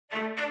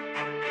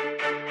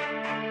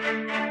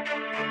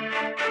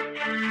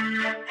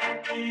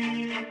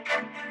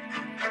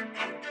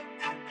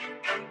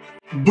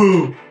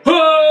Boo.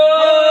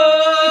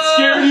 It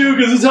scared you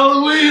because it's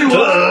Halloween.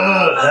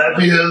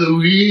 Happy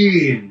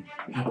Halloween.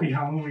 Happy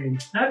Halloween.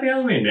 Happy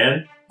Halloween,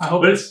 man. I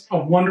hope it's a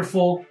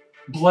wonderful,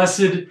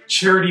 blessed,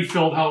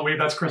 charity-filled Halloween.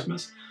 That's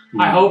Christmas.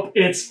 I hope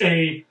it's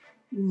a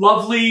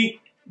lovely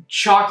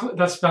chocolate.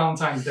 That's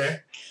Valentine's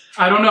Day.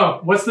 I don't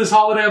know. What's this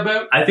holiday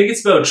about? I think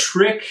it's about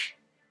trick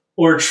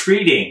or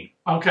treating.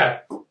 Okay.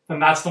 Then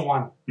that's the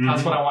one.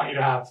 That's what I want you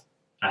to have.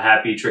 A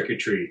happy trick or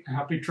treat. A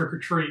happy trick or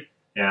treat.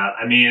 Yeah,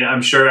 I mean,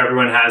 I'm sure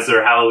everyone has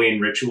their Halloween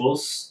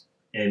rituals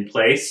in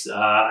place.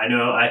 I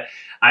know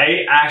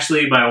I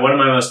actually, one of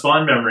my most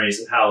fond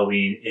memories of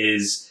Halloween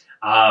is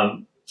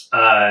when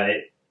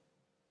I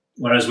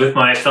was with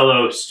my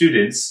fellow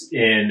students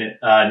in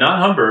not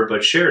Humber,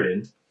 but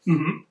Sheridan.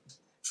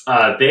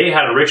 They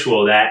had a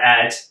ritual that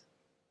at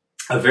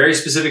a very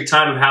specific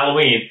time of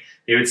Halloween,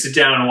 they would sit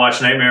down and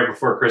watch Nightmare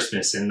Before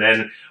Christmas. And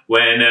then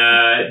when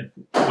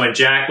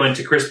Jack went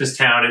to Christmas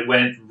Town, it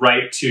went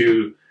right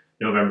to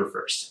November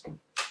 1st.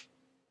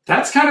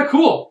 That's kind of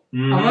cool.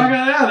 I'm not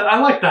gonna. Yeah, I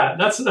like that.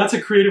 That's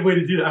a creative way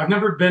to do that. I've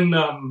never been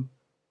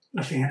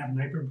a fan of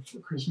Nightmare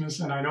Before Christmas,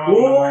 and I know I'm in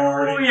the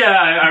minority. Yeah,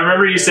 I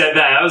remember you said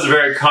that. That was a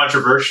very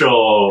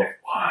controversial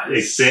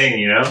thing,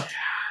 you know?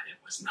 Yeah, it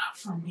was not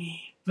for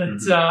me. But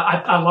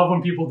I love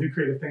when people do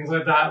creative things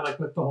like that, like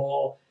with the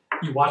whole,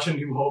 you watch A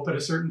New Hope at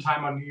a certain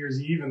time on New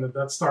Year's Eve, and the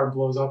Death Star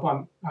blows up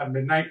at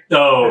midnight.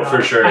 Oh,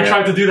 for sure. I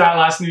tried to do that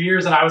last New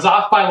Year's, and I was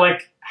off by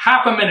like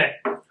half a minute.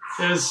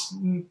 It was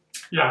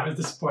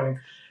disappointing.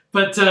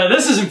 But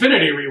this is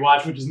Infinity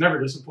Rewatch, which is never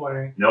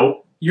disappointing.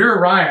 Nope. You're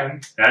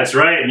Ryan. That's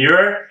right, and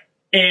you're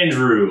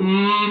Andrew.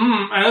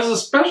 And this is a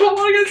special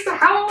one against the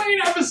Halloween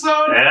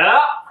episode. Yeah.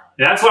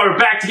 That's why we're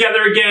back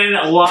together again,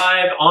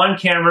 live on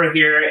camera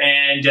here,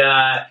 and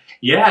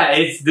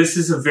this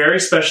is a very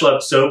special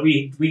episode.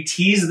 We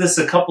teased this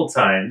a couple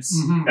times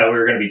that we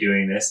were going to be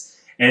doing this,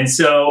 and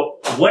so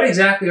what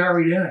exactly are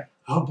we doing?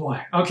 Oh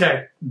boy.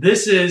 Okay,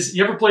 this is.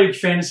 You ever played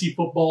fantasy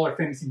football or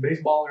fantasy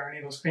baseball or any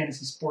of those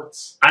fantasy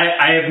sports?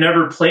 I have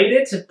never played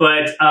it,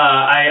 but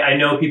I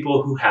know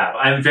people who have.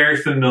 I'm very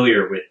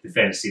familiar with the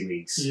fantasy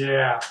leagues.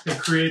 Yeah, they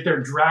create their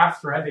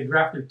draft, right? They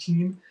draft their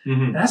team.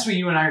 And that's what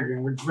you and I are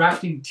doing. We're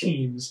drafting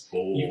teams.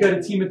 Oh. You've got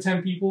a team of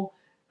 10 people,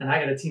 and I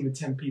got a team of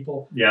 10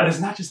 people. Yeah. But it's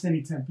not just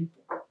any 10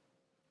 people.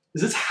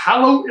 Because it's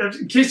Halloween.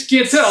 In case you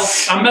can't tell,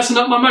 I'm messing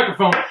up my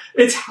microphone.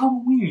 It's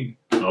Halloween.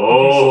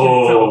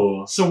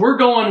 Oh. So we're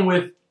going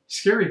with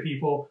scary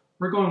people.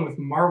 We're going with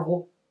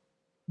Marvel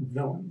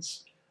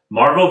villains.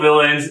 Marvel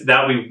villains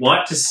that we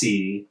want to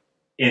see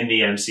in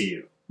the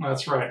MCU.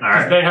 That's right.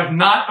 Because they have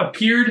not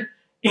appeared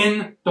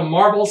in the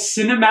Marvel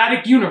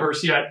Cinematic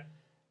Universe yet.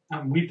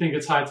 And we think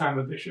it's high time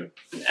that they should.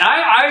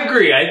 I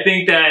agree. I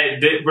think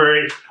that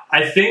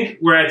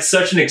we're at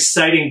such an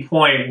exciting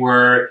point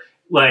where,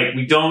 like,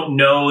 we don't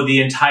know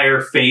the entire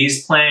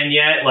phase plan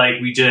yet.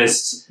 Like, we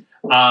just,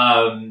 we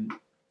don't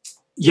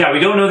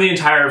know the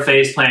entire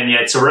phase plan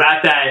yet. So we're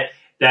at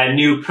that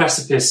new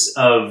precipice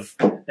of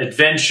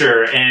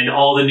adventure and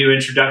all the new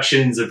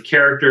introductions of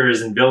characters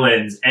and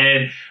villains.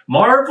 And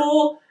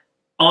Marvel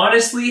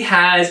honestly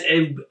has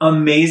an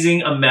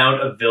amazing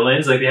amount of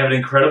villains. Like, they have an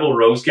incredible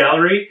rogues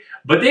gallery,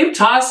 but they've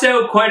tossed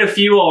out quite a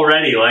few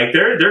already. Like,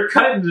 they're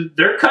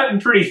cutting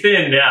pretty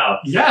thin now.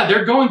 Yeah,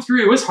 they're going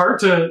through. It was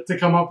hard to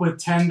come up with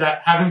 10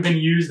 that haven't been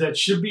used that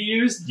should be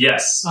used.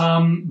 Yes.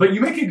 But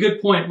you make a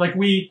good point. Like,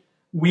 we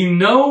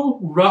know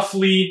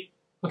roughly.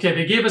 Okay,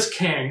 they gave us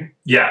Kang.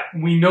 Yeah.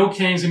 We know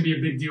Kang's gonna be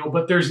a big deal,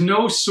 but there's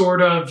no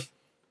sort of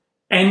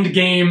end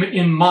game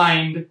in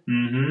mind.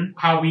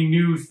 How we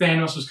knew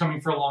Thanos was coming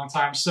for a long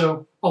time.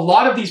 So a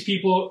lot of these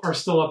people are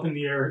still up in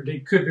the air. They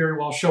could very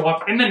well show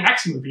up in the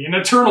next movie. In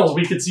Eternals,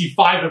 we could see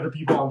 5 of the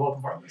people on both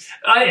of our lists.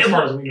 As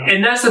far as we know.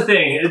 And that's the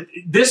thing.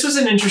 This was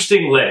an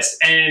interesting list,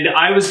 and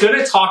I was going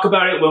to talk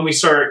about it when we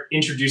start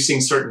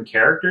introducing certain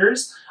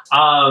characters.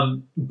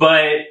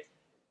 But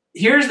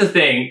here's the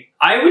thing.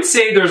 I would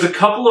say there's a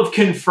couple of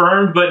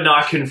confirmed but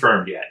not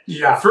confirmed yet.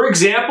 Yeah. For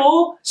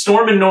example,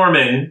 Storm and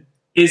Norman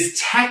is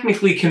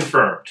technically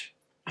confirmed.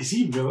 Is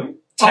he really?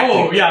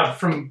 Oh, yeah,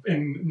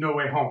 in No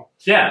Way Home.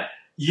 Yeah.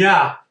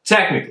 Yeah.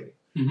 Technically.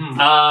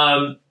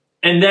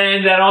 And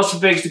then that also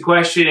begs the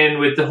question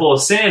with the whole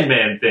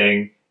Sandman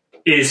thing,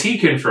 is he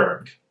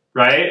confirmed?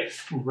 Right?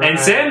 And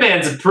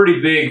Sandman's a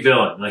pretty big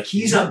villain. Like,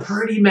 he's a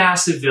pretty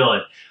massive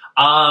villain.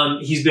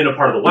 He's been a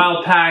part of the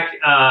Wild Pack,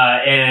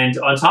 and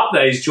on top of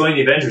that, he's joined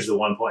the Avengers at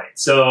one point.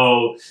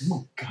 So,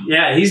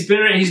 yeah, he's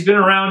been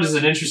around as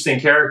an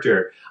interesting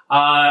character.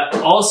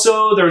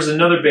 Also, there was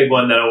another big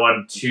one that I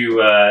wanted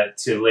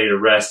to lay to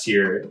rest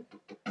here.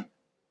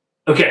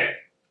 Okay,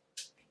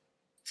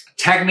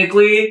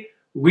 technically,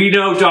 we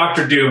know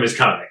Doctor Doom is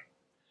coming.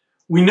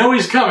 We know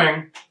he's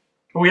coming,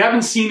 but we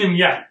haven't seen him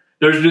yet.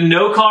 There's been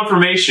no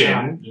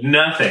confirmation,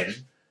 nothing.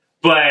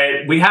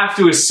 But we have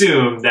to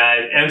assume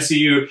that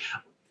MCU,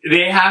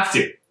 they have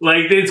to.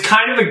 Like, it's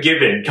kind of a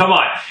given. Come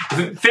on.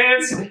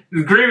 Fans,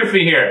 agree with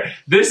me here.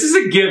 This is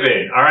a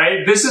given, all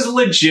right? This is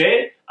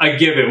legit a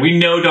given. We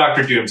know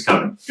Dr. Doom's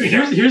coming.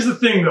 Here's the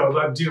thing, though,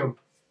 about Doom.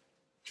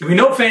 We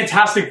know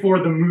Fantastic Four,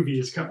 the movie,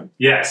 is coming.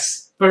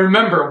 Yes. But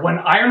remember, when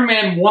Iron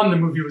Man 1, the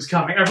movie was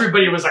coming,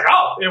 everybody was like,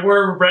 oh,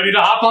 we're ready to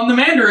hop on the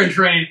Mandarin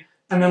train.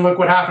 And then look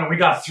what happened. We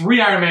got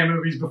 3 Iron Man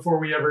movies before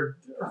we ever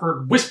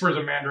heard whispers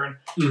of Mandarin.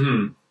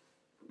 Mm-hmm.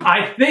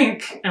 I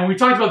think, and we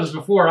talked about this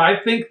before,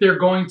 I think they're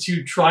going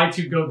to try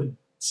to go the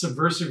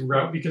subversive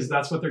route because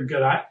that's what they're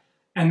good at.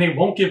 And they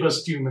won't give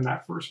us Doom in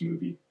that first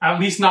movie. At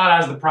least not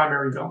as the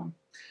primary villain.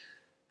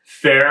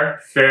 Fair.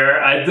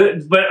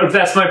 But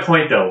that's my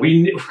point, though.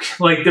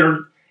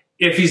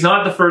 If he's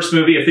not the first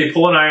movie, if they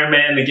pull an Iron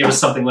Man, they give us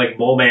something like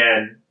Mole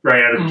Man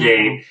right out of the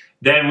gate,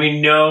 then we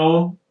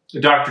know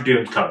Doctor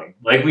Doom's coming.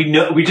 Like,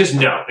 we just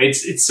know.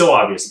 It's so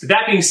obvious. But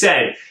that being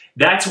said,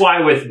 that's why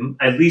with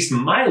at least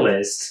my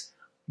list,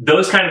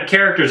 those kind of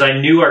characters I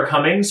knew are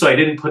coming, so I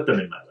didn't put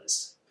them in my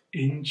list.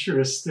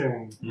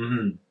 Interesting.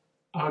 Mm-hmm.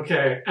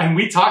 Okay. And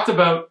we talked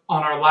about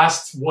on our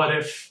last What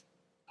If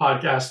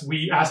podcast,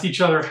 we asked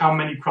each other how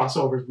many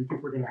crossovers we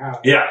think we're going to have.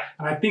 Yeah.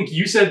 And I think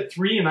you said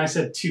 3 and I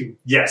said 2.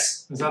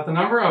 Yes. Is that the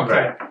number? Okay.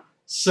 Right.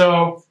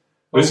 So...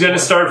 Who's going to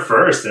start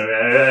first? I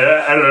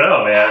don't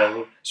know,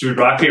 man. Should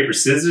we rock, paper,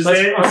 scissors?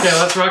 Okay,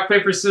 let's rock,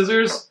 paper,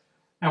 scissors.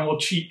 And we'll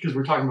cheat because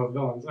we're talking about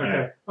villains.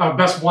 Okay. Right.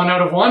 Best 1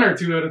 out of 1 or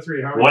 2 out of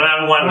 3? 1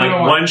 out of 1.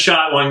 Like one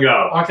shot, one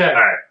go. Okay. All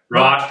right.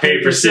 Rock,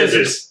 paper,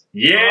 scissors.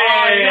 Yeah.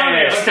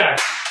 Oh, okay.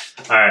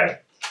 All right.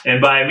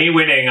 And by me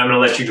winning, I'm going to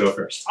let you go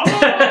first. Oh,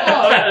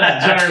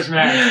 that's generous,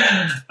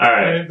 man. All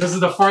right. Okay, this is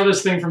the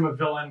farthest thing from a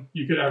villain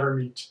you could ever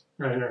meet.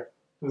 Right here.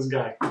 This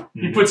guy.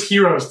 He puts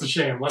heroes to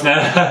shame. All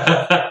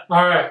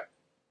right.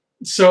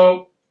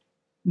 So,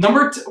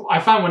 I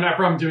find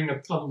whenever I'm doing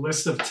a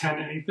list of 10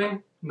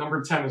 anything,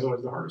 number 10 is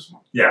always the hardest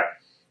one. Yeah.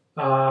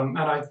 And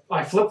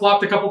I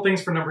flip-flopped a couple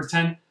things for number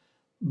 10.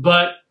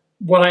 But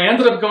what I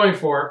ended up going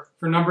for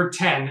number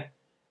 10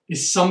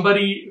 is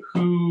somebody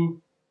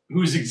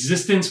whose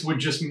existence would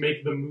just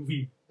make the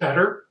movie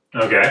better.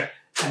 Okay.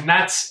 And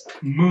that's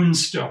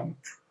Moonstone.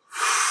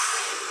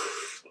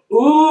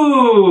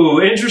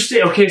 Ooh,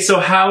 interesting. Okay, so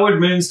how would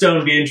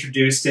Moonstone be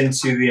introduced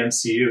into the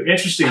MCU?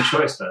 Interesting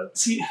choice, though.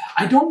 See,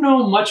 I don't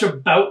know much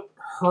about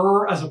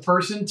her as a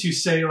person to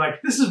say,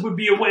 like, would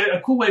be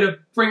a cool way to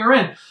bring her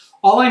in.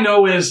 All I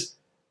know is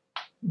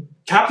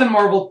Captain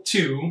Marvel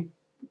 2,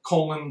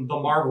 the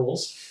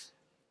Marvels,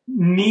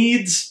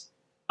 needs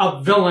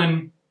a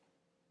villain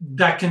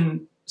that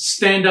can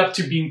stand up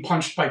to being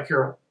punched by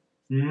Carol.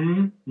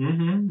 And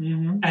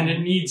it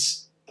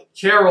needs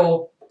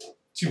Carol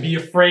to be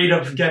afraid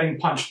of getting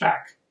punched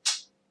back.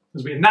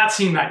 Because we have not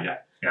seen that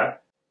yet. Yeah.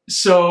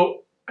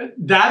 So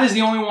that is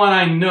the only one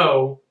I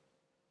know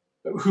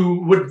who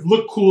would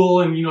look cool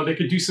and, they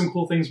could do some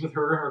cool things with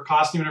her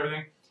costume and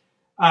everything,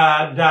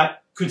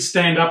 that could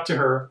stand up to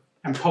her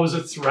and pose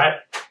a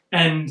threat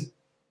and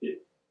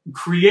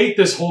create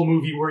this whole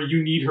movie where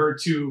you need her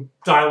to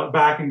dial it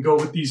back and go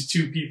with these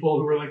 2 people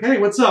who are like, hey,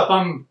 what's up?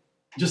 I'm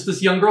just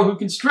this young girl who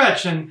can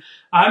stretch and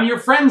I'm your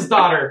friend's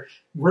daughter.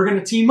 We're going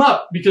to team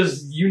up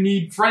because you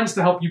need friends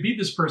to help you beat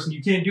this person.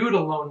 You can't do it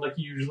alone like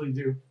you usually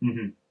do.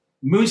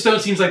 Moonstone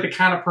seems like the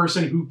kind of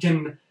person who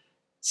can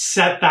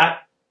set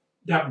that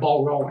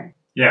ball rolling.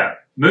 Yeah.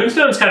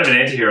 Moonstone's kind of an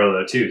anti-hero,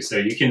 though, too. So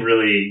you can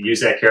really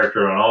use that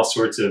character on all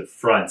sorts of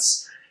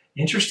fronts.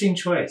 Interesting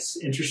choice.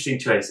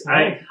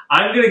 Right.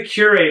 I'm going to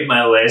curate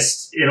my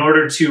list in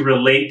order to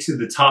relate to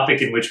the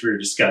topic in which we were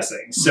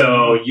discussing.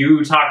 So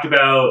you talked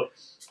about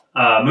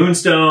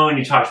Moonstone,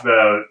 you talked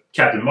about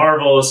Captain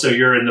Marvel, so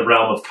you're in the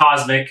realm of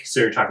cosmic, so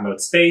you're talking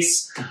about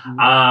space.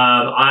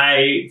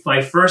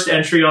 My first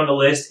entry on the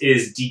list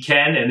is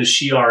Deacon and the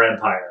Shi'ar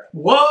Empire.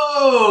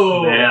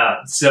 Whoa!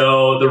 Yeah.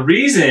 So the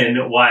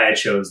reason why I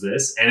chose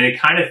this, and it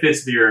kind of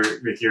fits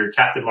with your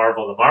Captain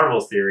Marvel, the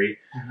Marvels theory,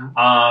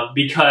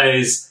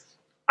 because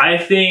I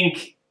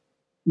think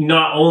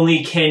not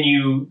only can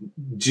you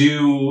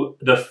do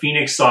the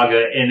Phoenix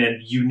Saga in a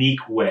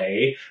unique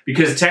way,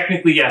 because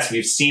technically, yes,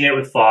 we've seen it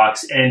with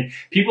Fox, and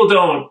people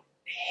don't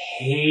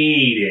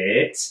hate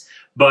it,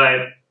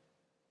 but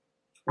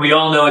we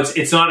all know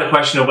it's not a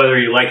question of whether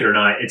you like it or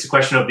not. It's a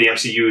question of the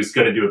MCU is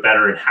going to do it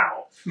better and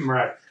how.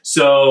 Right.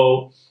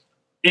 So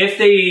if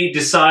they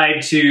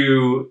decide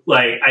to,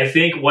 I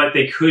think what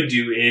they could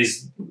do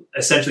is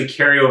essentially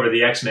carry over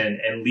the X-Men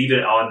and leave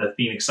it on the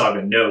Phoenix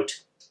Saga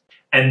note,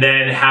 and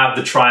then have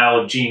the trial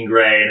of Jean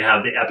Grey and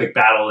have the epic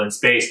battle in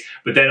space,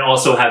 but then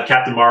also have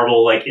Captain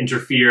Marvel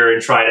interfere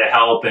and try to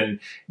help and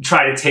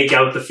try to take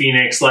out the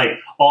Phoenix,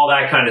 all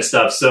that kind of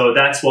stuff. So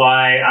that's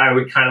why I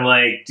would kind of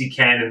like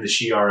Deacon and the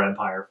Shi'ar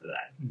Empire for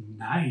that.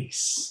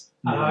 Nice.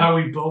 I love how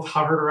we both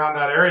hovered around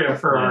that area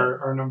for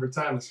our number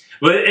 10s.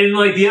 But and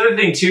the other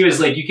thing too is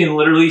you can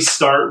literally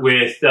start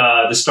with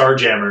the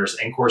Starjammers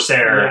and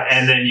Corsair,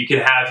 and then you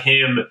can have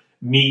him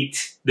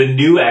meet the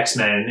new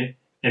X-Men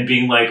and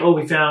being oh,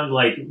 we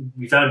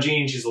found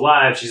Jean, she's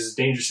alive, she's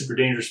a super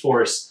dangerous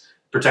force,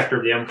 protector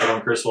of the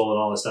Emcron Crystal and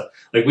all this stuff.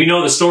 We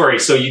know the story,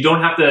 so you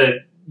don't have to.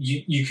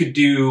 You could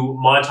do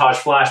montage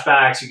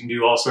flashbacks, you can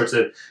do all sorts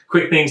of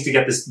quick things to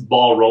get this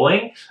ball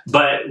rolling.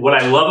 But what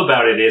I love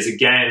about it is,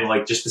 again,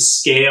 just the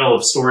scale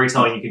of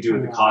storytelling you can do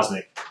with the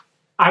cosmic.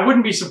 I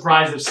wouldn't be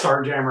surprised if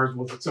Starjammers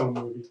was its own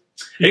movie.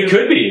 It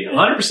could be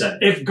 100%.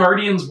 If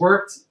Guardians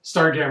worked,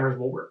 Starjammers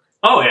will work.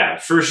 Oh yeah,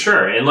 for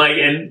sure.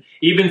 And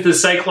even the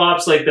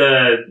Cyclops, like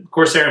the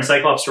Corsair and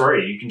Cyclops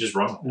story, you can just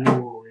run with that.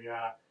 Oh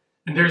yeah.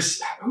 And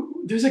there's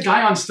a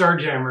guy on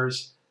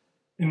Starjammers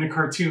in the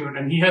cartoon,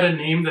 and he had a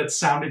name that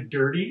sounded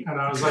dirty, and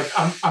I was like,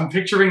 I'm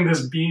picturing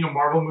this being a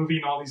Marvel movie,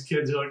 and all these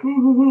kids are like,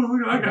 ooh,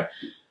 look at that guy.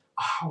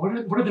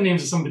 What are the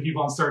names of some of the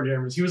people on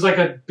Starjammers? He was like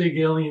a big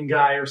alien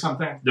guy or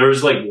something. There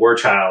was like War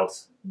Child.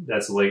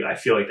 That's like, I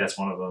feel like that's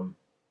one of them.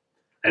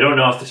 I don't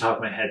know off the top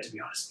of my head, to be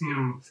honest.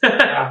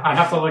 Yeah, I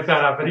have to look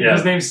that up. But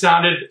his name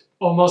sounded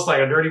almost like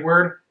a dirty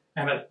word,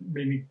 and it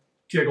made me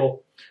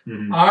giggle.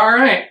 Mm-hmm. All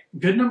right.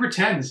 Good number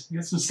 10s. You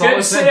got some solid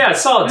 10s. Yeah,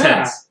 solid 10s.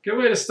 Yeah, good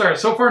way to start.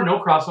 So far, no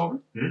crossover.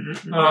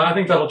 Mm-hmm. I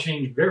think that'll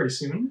change very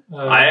soon.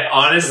 I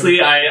honestly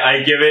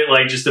give it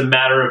like just a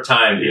matter of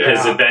time,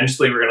 because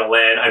eventually we're going to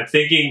land. I'm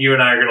thinking you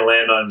and I are going to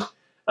land on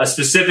a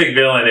specific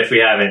villain if we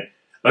haven't.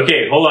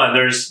 Okay, hold on.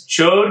 There's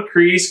Chode,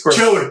 Kreese,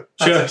 Chode.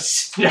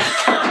 Yeah.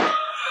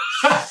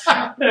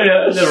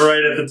 Yeah,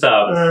 right at the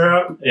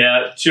top.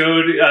 Yeah,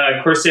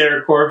 Chode,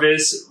 Corsair,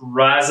 Corvus,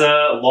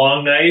 Raza,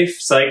 Longknife,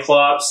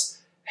 Cyclops,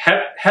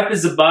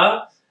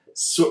 Hepzibah,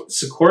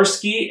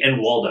 Sikorsky,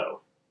 and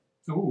Waldo.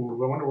 Ooh,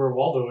 I wonder where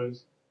Waldo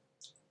is.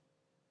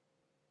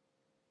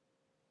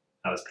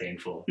 That was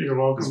painful. You're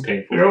welcome. It was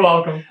painful. You're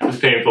welcome. It was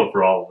painful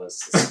for all of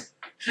us.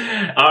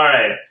 All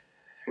right.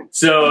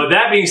 So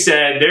that being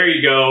said, there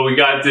you go. We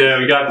got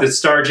the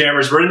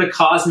Starjammers. We're in the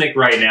cosmic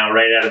right now,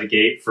 right out of the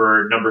gate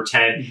for number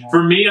 10. Yeah.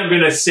 For me, I'm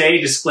gonna say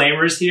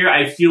disclaimers here.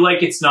 I feel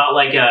like it's not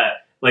like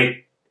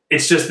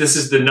it's just this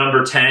is the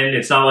number 10.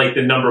 It's not like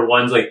the number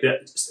 1's like the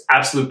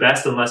absolute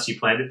best unless you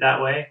planned it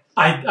that way.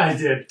 I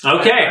did.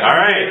 Okay, all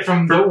right.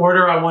 From the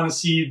order I want to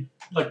see,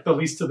 like the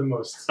least to the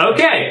most.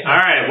 Okay, all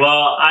right.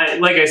 Well,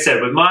 like I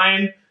said, with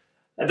mine,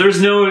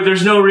 there's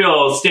no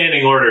real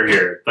standing order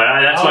here, but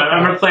that's why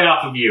I'm going to play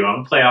off of you. I'm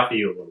going to play off of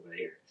you a little bit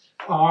here.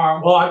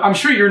 Well, I'm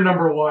sure your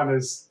number 1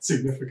 is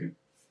significant.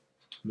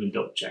 I'm going to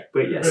double check,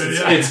 but yes,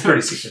 it's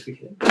pretty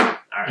significant. All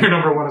right. Your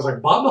number 1 is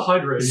like Bob the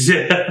Hydrate.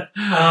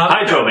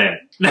 Hydro Man.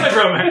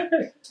 Hydro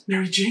Man.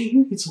 Mary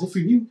Jane, it's all for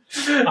you.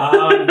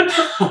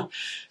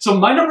 So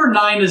my number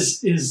 9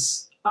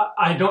 is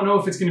I don't know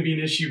if it's going to be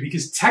an issue,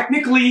 because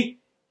technically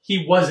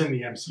he was in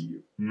the MCU.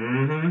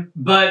 Mm-hmm.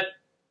 But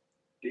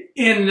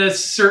in a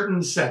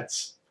certain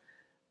sense.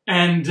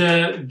 And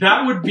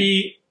that would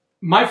be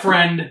my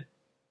friend,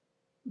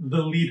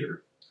 the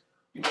Leader.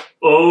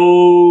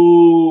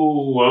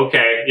 Oh,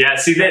 okay. Yeah,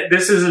 see,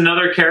 this is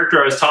another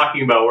character I was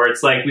talking about, where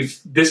it's like,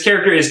 this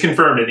character is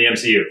confirmed in the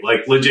MCU.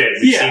 Like,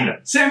 legit. We've seen him.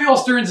 Samuel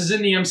Stearns is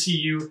in the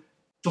MCU.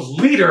 The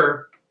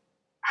Leader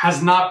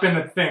has not been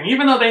a thing.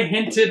 Even though they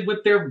hinted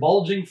with their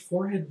bulging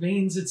forehead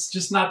veins, it's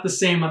just not the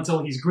same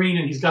until he's green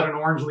and he's got an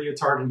orange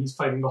leotard and he's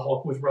fighting the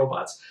Hulk with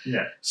robots.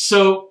 Yeah.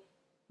 So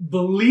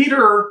the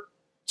Leader,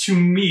 to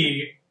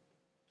me,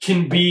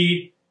 can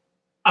be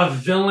a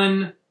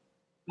villain,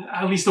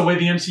 at least the way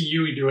the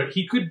MCU would do it.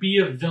 He could be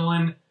a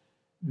villain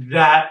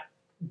that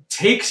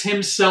takes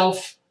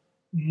himself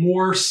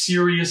more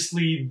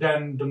seriously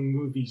than the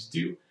movies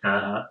do.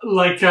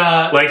 Like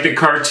the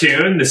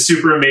cartoon, the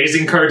super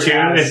amazing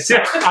cartoon. Yes,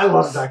 I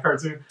love that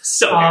cartoon.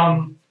 So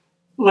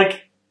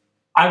like,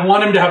 I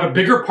want him to have a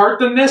bigger part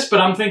than this, but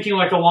I'm thinking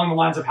like along the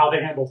lines of how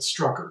they handled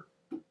Strucker.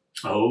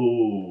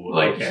 Oh,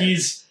 like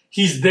he's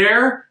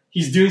there,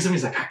 he's doing something.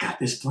 He's like, I got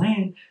this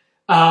plan,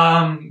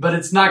 but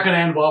it's not going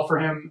to end well for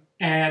him,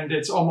 and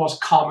it's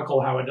almost comical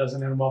how it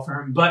doesn't end well for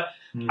him. But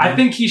I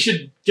think he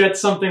should get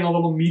something a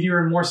little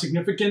meatier and more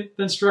significant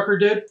than Strucker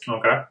did.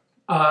 Okay.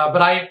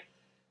 But I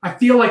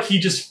feel like he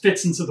just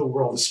fits into the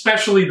world,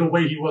 especially the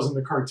way he was in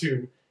the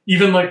cartoon.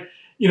 Even like,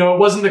 you know, it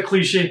wasn't the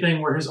cliche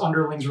thing where his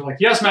underlings were like,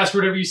 yes, master,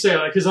 whatever you say.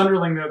 Like his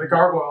underling there, the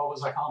gargoyle,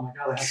 was like, oh my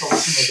God, I have to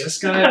listen to this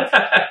guy.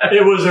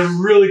 It was a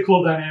really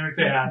cool dynamic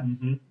they had.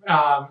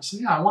 Mm-hmm. So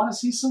yeah, I want to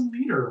see some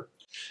Leader.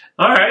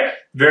 All right.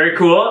 Very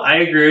cool. I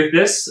agree with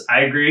this.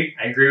 I agree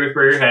with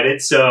where you're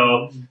headed.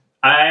 So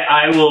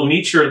I will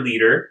meet your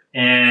Leader,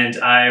 and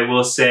I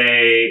will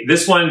say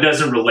this one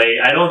doesn't relate.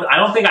 I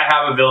don't think I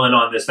have a villain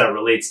on this that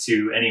relates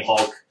to any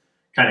Hulk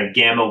kind of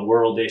Gamma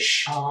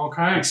worldish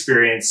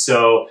experience.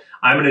 So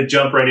I'm going to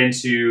jump right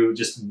into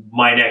just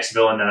my next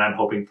villain that I'm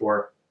hoping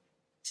for,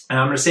 and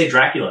I'm going to say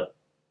Dracula.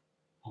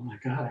 Oh my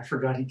God, I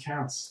forgot he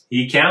counts.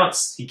 He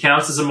counts. He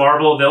counts as a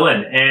Marvel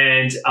villain,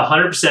 and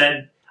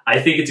 100%. I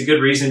think it's a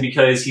good reason,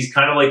 because he's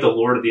kind of like the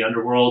Lord of the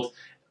Underworld.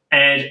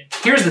 And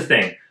here's the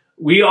thing.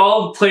 We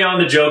all play on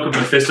the joke of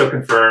Mephisto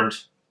confirmed.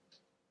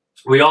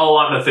 We all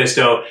want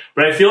Mephisto,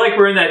 but I feel like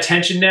we're in that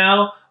tension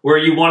now where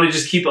you want to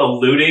just keep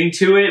alluding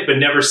to it, but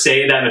never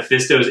say that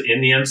Mephisto is in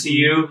the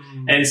MCU.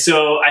 And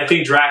so I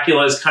think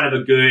Dracula is kind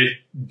of a good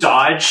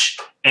dodge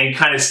and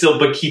kind of still,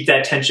 but keep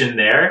that tension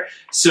there.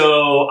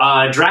 So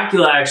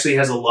Dracula actually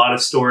has a lot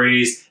of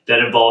stories that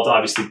involved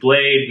obviously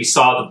Blade. We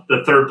saw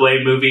the third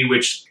Blade movie,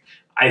 which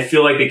I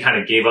feel like they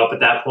kind of gave up at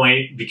that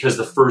point because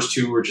the first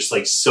two were just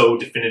like so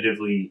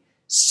definitively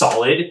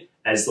solid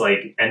as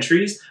like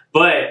entries,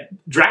 but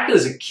Dracula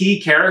is a key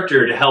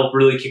character to help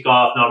really kick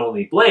off not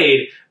only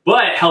Blade,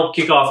 but help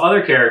kick off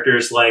other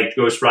characters like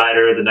Ghost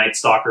Rider, the Night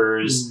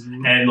Stalkers,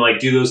 and like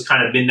do those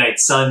kind of Midnight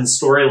Suns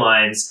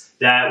storylines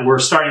that we're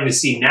starting to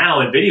see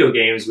now in video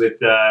games with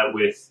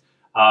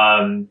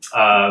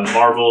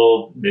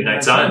Marvel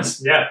Midnight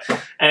Suns. Yeah.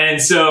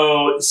 And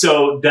so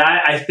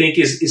that I think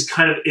is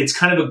kind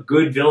of a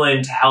good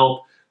villain to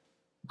help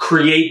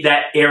create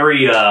that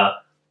area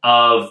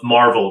of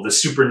Marvel, the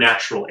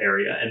supernatural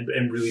area,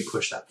 and really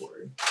push that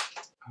forward.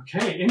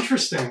 Okay,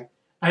 interesting.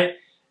 I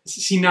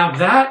see now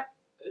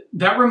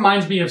that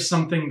reminds me of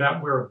something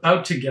that we're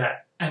about to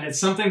get, and it's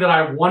something that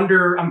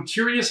I'm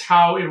curious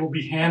how it will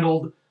be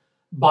handled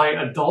by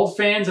adult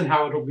fans and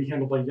how it'll be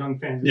handled by young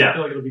fans. I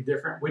feel like it'll be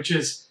different, which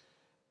is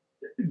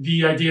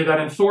the idea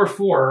that in Thor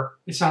 4,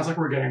 it sounds like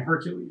we're getting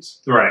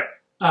Hercules. Right.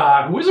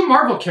 Who is a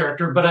Marvel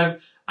character, but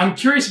I'm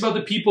curious about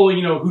the people,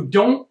 who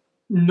don't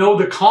know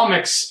the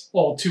comics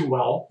all too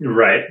well.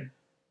 Right.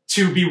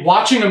 To be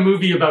watching a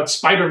movie about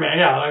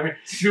Spider-Man,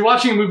 to be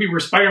watching a movie where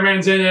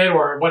Spider-Man's in it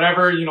or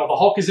whatever, the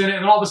Hulk is in it,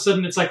 and all of a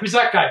sudden it's like, who's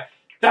that guy?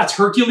 That's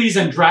Hercules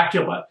and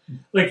Dracula.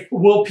 Like,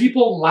 will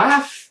people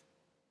laugh,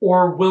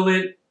 or will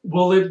it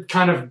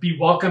kind of be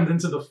welcomed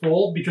into the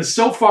fold? Because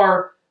so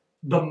far,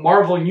 the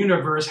Marvel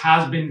universe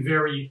has been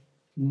very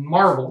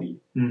Marvel-y.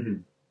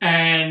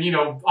 And,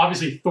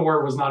 obviously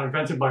Thor was not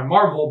invented by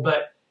Marvel,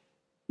 but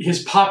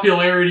his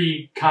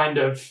popularity kind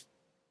of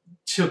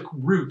took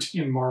root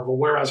in Marvel,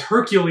 whereas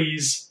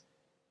Hercules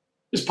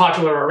is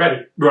popular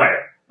already. Right.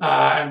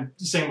 And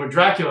same with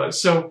Dracula.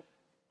 So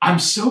I'm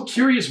so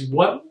curious,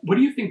 what do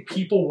you think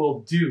people will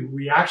do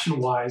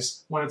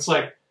reaction-wise when it's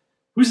like,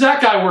 who's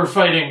that guy we're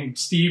fighting?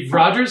 Steve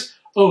Rogers?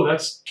 Oh,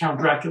 that's Count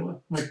Dracula.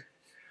 Like,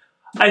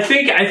 I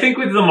think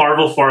with the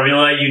Marvel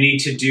formula, you need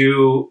to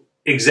do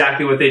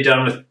exactly what they've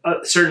done with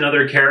certain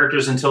other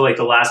characters until like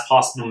the last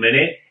possible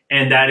minute.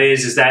 And that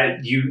is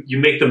that you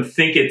make them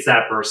think it's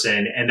that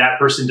person, and that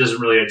person doesn't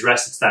really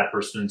address it's that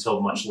person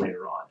until much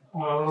later on.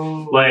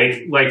 Oh.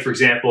 Like for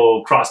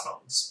example,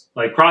 Crossbones.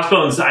 Like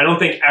Crossbones, I don't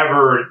think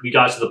ever we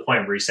got to the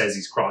point where he says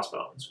he's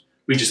Crossbones.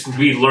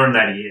 We learned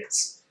that he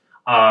is.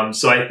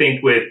 So I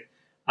think with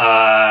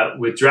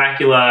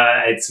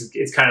Dracula,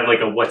 it's kind of like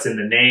a what's in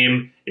the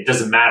name. It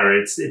doesn't matter.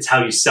 It's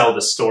how you sell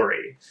the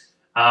story.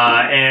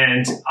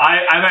 And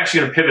I'm actually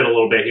going to pivot a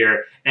little bit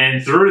here.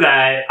 And through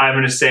that, I'm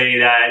going to say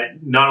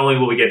that not only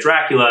will we get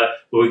Dracula,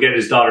 but we get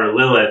his daughter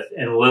Lilith.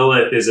 And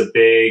Lilith is a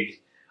big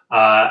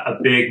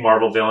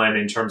Marvel villain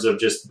in terms of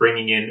just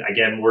bringing in,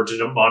 again, more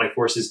demonic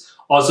forces,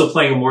 also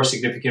playing a more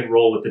significant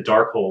role with the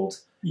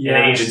Darkhold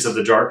and agents of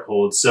the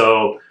Darkhold.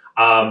 So,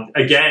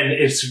 again,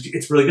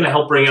 it's really going to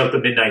help bring out the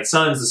Midnight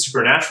Suns, the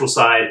supernatural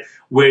side,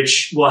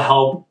 which will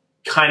help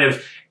kind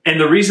of. And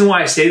the reason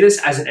why I say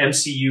this as an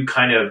MCU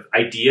kind of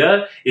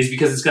idea is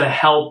because it's going to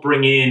help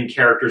bring in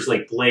characters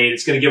like Blade.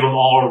 It's going to give them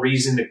all a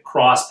reason to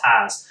cross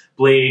paths.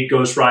 Blade,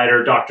 Ghost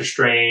Rider, Doctor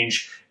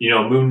Strange,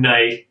 Moon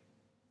Knight.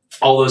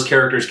 All those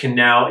characters can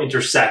now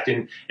intersect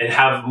and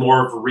have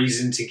more of a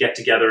reason to get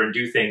together and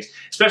do things.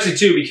 Especially,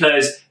 too,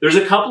 because there's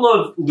a couple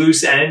of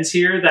loose ends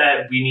here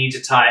that we need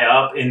to tie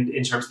up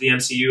in terms of the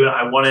MCU.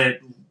 I want to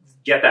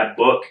get that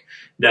book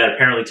that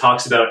apparently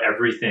talks about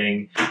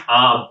everything.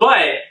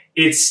 But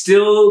it's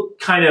still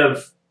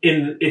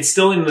in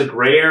the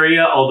gray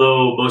area,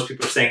 although most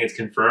people are saying it's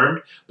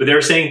confirmed. But they're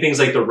saying things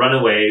like the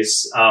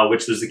Runaways,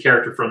 which there's the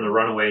character from the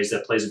Runaways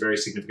that plays a very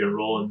significant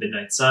role in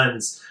Midnight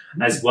Suns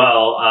as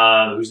well,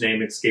 whose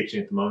name escapes me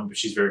at the moment, but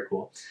she's very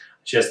cool.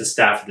 She has the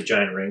staff of the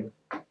giant ring.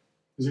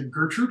 Is it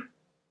Gertrude?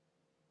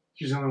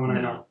 She's the only one I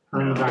know.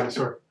 Her and the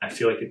dinosaur. I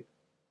feel like it.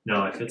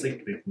 No, I feel it's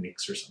like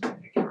Nyx or something.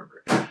 I can't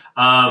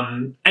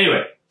remember.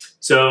 Anyway.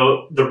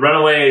 So the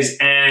Runaways,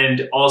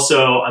 and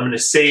also I'm going to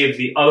save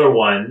the other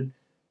one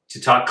to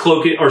talk.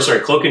 Cloak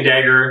and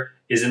Dagger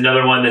is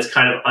another one that's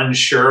kind of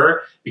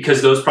unsure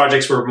because those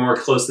projects were more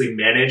closely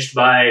managed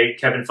by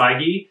Kevin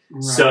Feige.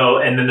 Right. So,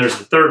 and then there's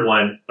the third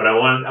one, but I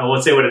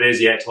won't say what it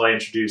is yet till I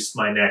introduce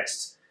my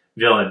next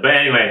villain. But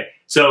anyway,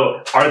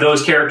 so are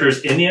those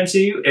characters in the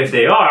MCU? If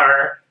they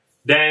are,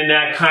 then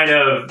that kind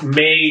of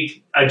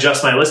may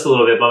adjust my list a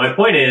little bit. But my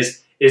point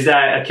is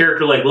that a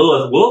character like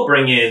Lilith will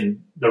bring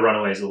in the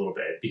Runaways a little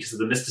bit because of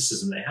the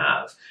mysticism they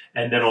have.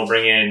 And then we'll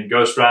bring in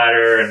Ghost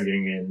Rider and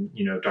bring in,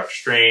 Doctor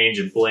Strange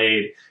and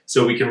Blade.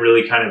 So we can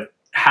really kind of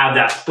have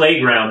that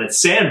playground, that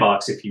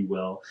sandbox, if you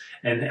will,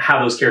 and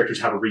have those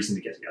characters have a reason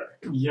to get together.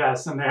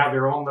 Yes, and they have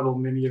their own little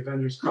mini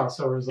Avengers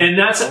crossovers.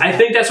 And I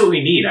think that's what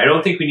we need. I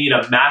don't think we need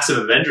a massive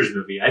Avengers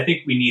movie. I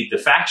think we need the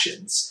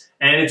factions.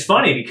 And it's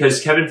funny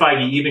because Kevin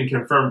Feige even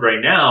confirmed right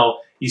now,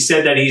 he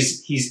said that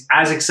he's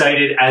as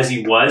excited as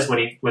he was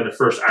when the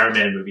first Iron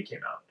Man movie came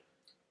out.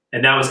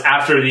 And that was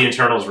after the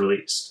Eternals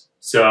released.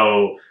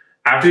 So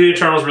after the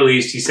Eternals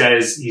released, he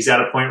says he's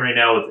at a point right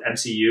now with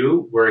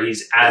MCU where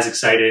he's as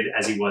excited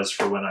as he was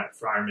for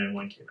Iron Man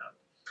 1 came out.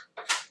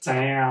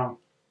 Damn.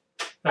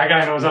 That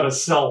guy knows how to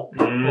sell.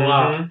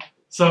 Wow.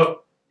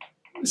 So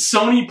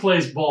Sony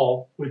plays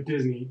ball with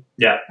Disney.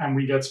 Yeah. And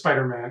we get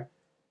Spider-Man.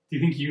 Do you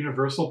think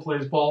Universal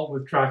plays ball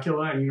with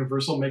Dracula and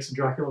Universal makes a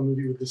Dracula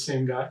movie with the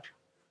same guy?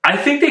 I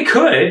think they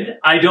could.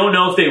 I don't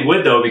know if they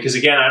would, though, because,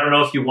 again, I don't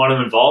know if you want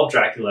to involve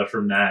Dracula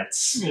from that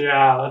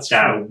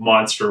true.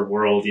 monster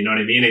world. You know what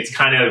I mean? It's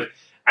kind of...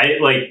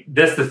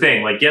 that's the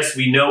thing. Like, yes,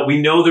 we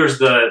know there's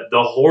the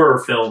horror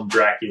film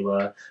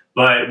Dracula,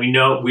 but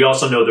we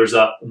also know there's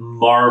a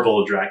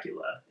Marvel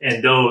Dracula.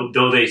 And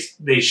though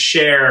they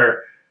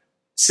share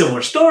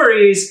similar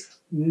stories,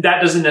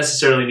 that doesn't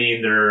necessarily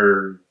mean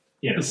they're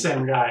the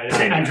same guy.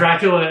 And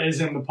Dracula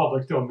is in the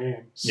public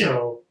domain,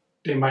 so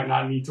they might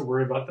not need to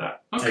worry about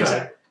that. Okay.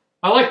 Exactly.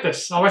 I like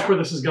this. I like where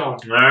this is going.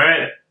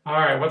 All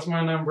right. What's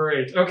my number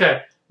 8?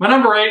 Okay. My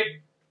number 8,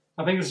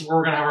 I think this is where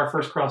we're going to have our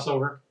first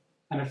crossover.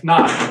 And if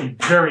not, I'd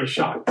be very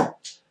shocked.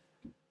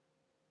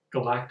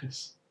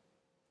 Galactus.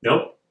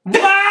 Nope.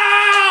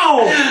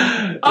 Wow!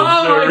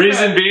 The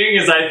reason being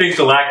is I think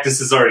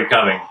Galactus is already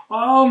coming.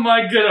 Oh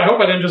my god. I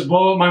hope I didn't just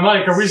blow up my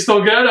mic. Are we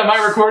still good? Am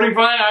I recording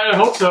fine? I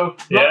hope so.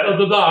 Yeah.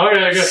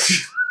 Okay, good.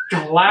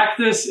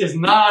 Galactus is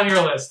not on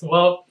your list.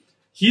 Well,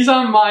 he's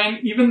on mine,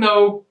 even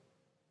though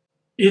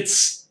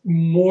it's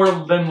more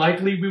than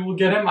likely we will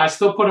get him. I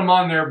still put him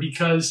on there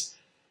because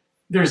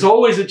there's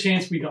always a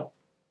chance we don't.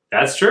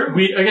 That's true.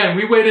 We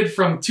waited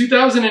from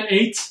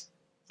 2008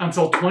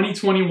 until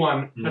 2021.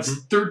 Mm-hmm.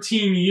 That's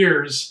 13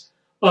 years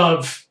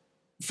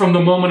from the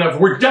moment of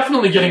we're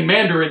definitely getting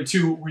Mandarin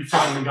to we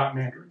finally got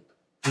Mandarin.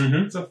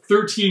 Mm-hmm. It's a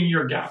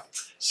 13-year gap.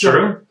 So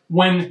true.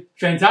 When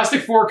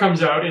Fantastic Four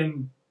comes out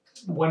in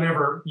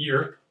whenever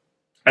year,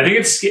 I think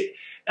it's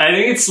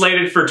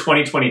slated for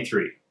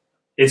 2023.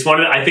 I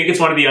think it's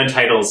one of the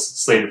untitles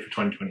slated for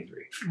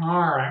 2023. All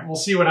right, we'll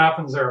see what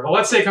happens there. But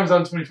let's say it comes out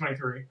in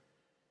 2023.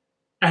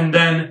 And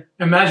then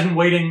imagine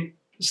waiting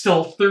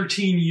still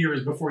 13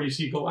 years before you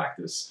see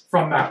Galactus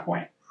from that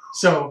point.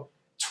 So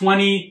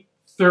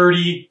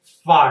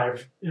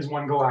 2035 is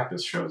when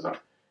Galactus shows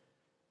up.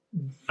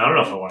 I don't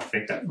know if I want to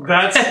think that.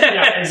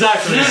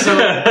 Exactly. So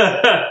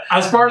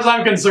as far as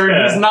I'm concerned,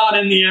 he's not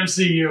in the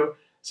MCU.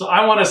 So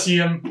I want to see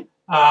him.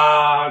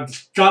 God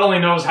only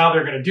knows how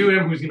they're going to do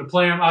him, who's going to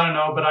play him. I don't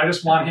know, but I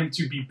just want him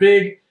to be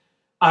big.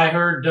 I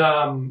heard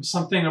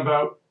something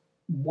about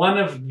one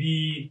of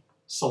the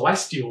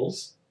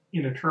Celestials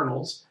in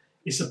Eternals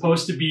is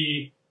supposed to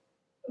be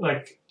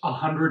like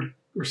 100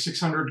 or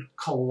 600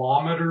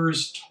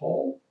 kilometers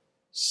tall.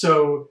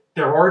 So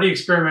they're already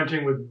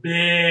experimenting with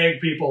big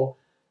people.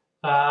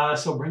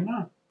 So bring it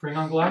on. Bring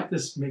on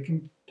Galactus. Make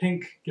him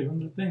pink. Give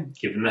him the thing.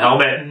 Give him the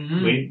helmet.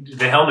 Mm-hmm.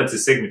 The helmet's a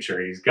signature.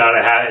 He's got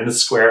to have in the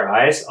square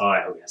eyes. Oh,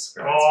 I hope he has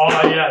square eyes.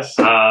 Oh, yes.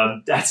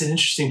 That's an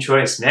interesting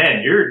choice,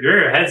 man.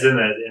 Your head's in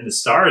the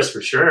stars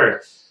for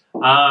sure.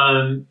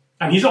 And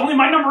he's only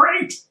my number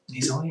 8.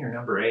 He's only your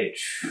number 8.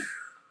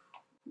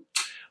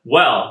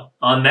 Well,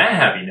 on that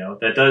happy note,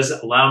 that does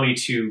allow me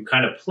to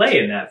kind of play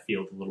in that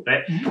field a little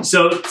bit. Mm-hmm.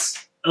 So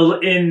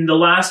in the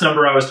last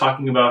number, I was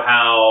talking about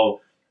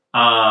how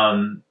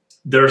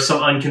there are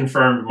some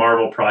unconfirmed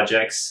Marvel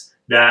projects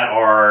that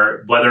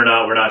are, whether or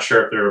not we're not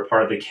sure if they're a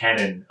part of the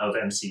canon of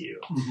MCU.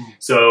 Mm-hmm.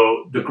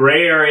 So the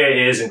gray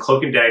area is in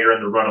Cloak and Dagger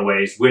and the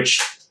Runaways, which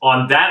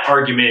on that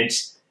argument,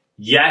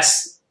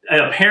 yes,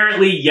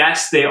 apparently,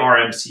 yes, they are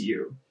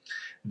MCU.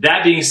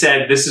 That being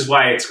said, this is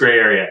why it's gray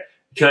area.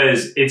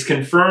 Because it's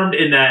confirmed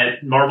in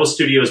that Marvel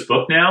Studios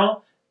book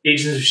now,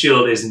 Agents of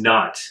S.H.I.E.L.D. is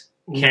not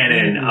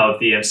canon of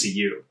the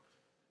MCU.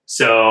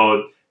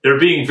 So they're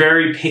being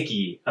very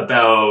picky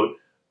about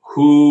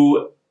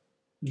who's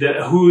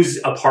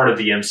a part of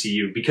the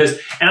MCU. Because,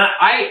 and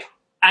I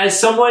as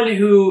someone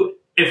who,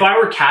 if I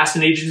were cast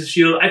in Agents of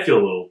S.H.I.E.L.D., I feel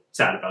a little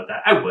sad about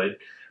that. I would.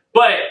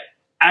 But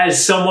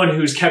as someone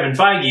who's Kevin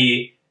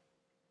Feige,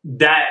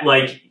 that,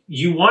 like,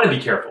 you want to be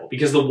careful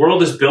because the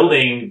world is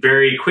building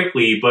very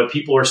quickly, but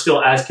people are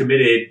still as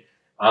committed,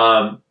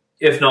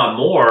 if not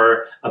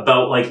more,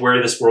 about like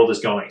where this world is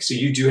going. So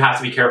you do have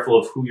to be careful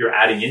of who you're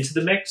adding into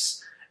the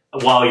mix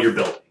while you're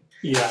building.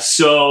 Yeah.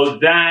 So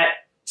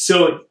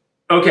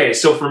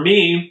for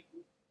me,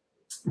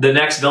 the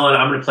next villain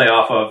I'm going to play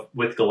off of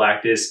with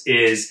Galactus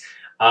is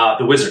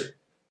the Wizard.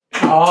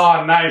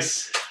 Oh,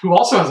 nice. Who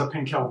also has a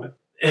pink helmet.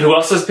 And who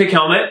else has pink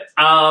helmet?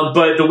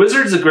 But the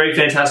Wizard is a great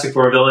Fantastic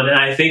Four villain, and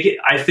I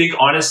think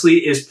honestly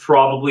is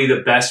probably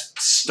the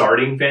best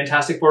starting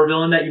Fantastic Four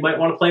villain that you might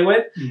want to play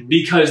with. Mm-hmm.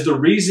 Because the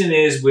reason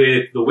is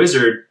with the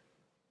Wizard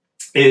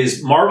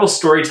is Marvel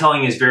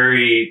storytelling is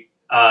very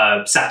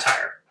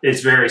satire.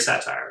 It's very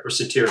satire or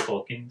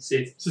satirical. Can you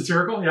say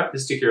satirical? Yeah,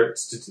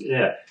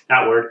 yeah,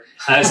 that word.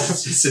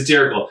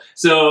 Satirical.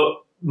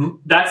 So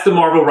that's the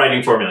Marvel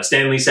writing formula.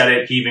 Stan Lee said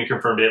it. He even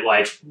confirmed it.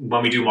 Like,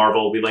 when we do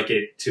Marvel, we like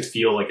it to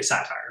feel like a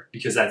satire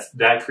because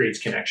that creates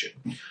connection.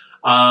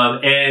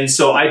 And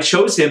so I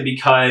chose him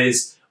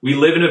because we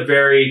live in a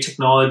very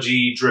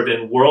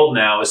technology-driven world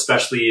now,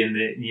 especially in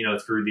the,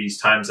 through these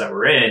times that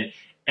we're in.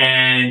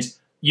 And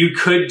you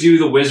could do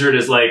the Wizard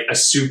as like a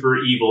super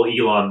evil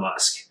Elon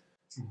Musk.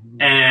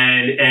 Mm-hmm.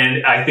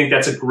 And I think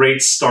that's a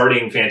great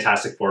starting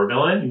Fantastic Four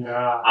villain.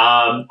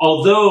 Yeah.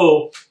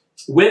 Although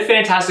with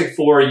Fantastic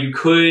Four, you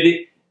could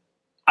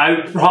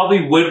I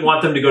probably would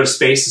want them to go to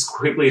space as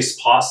quickly as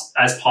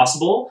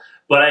possible,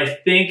 but I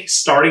think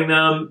starting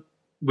them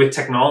with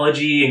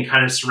technology and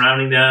kind of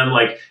surrounding them,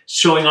 like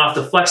showing off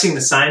flexing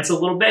the science a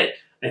little bit,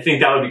 I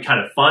think that would be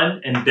kind of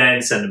fun, and then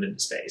send them into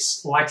space.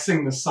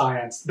 Flexing the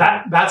science.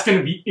 That's going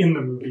to be in the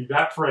movie,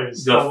 that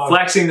phrase. The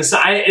flexing the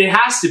science. It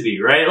has to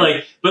be, right?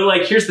 Like, but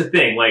like, here's the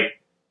thing.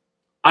 Like,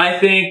 I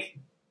think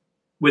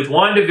with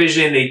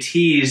WandaVision, they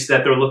teased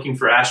that they're looking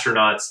for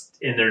astronauts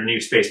in their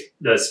new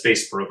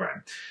space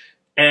program.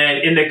 And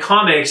in the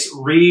comics,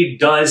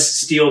 Reed does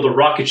steal the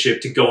rocket ship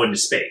to go into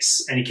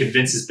space, and he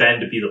convinces Ben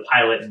to be the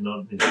pilot,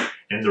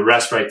 and the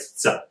rest writes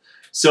itself.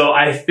 So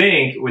I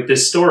think with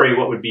this story,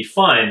 what would be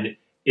fun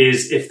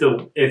is if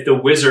the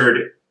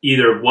wizard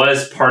either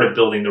was part of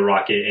building the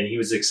rocket and he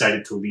was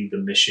excited to lead the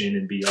mission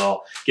and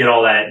get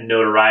all that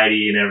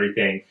notoriety and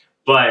everything,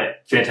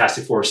 but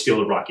Fantastic Four steal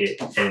the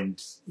rocket,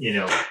 and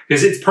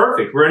because it's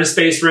perfect. We're in a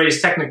space race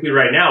technically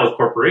right now with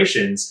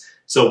corporations,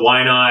 so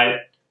why not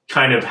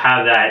kind of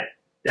have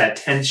that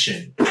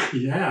tension?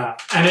 Yeah,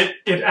 and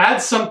it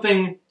adds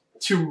something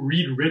to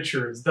Reed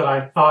Richards that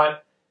I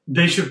thought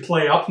they should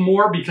play up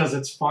more because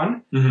it's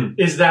fun.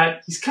 Is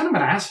that he's kind of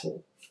an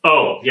asshole.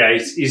 Oh, yeah,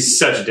 he's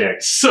such a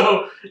dick.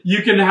 So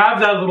you can have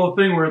that little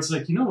thing where it's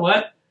like, you know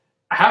what?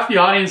 Half the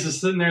audience is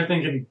sitting there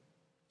thinking,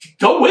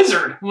 go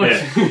Wizard. Like,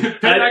 pay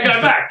that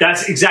guy back.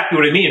 That's exactly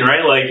what I mean,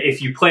 right? Like,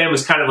 if you play him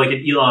as kind of like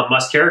an Elon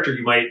Musk character,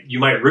 you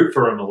might root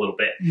for him a little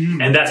bit.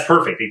 And that's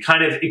perfect. It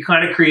kind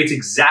of creates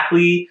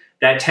exactly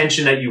that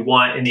tension that you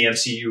want in the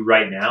MCU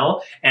right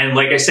now. And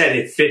like I said,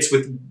 it fits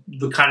with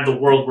the kind of the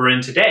world we're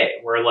in today,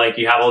 where like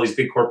you have all these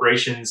big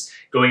corporations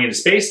going into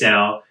space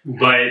now,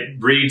 but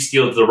Reed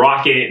steals the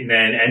rocket and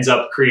then ends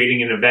up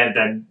creating an event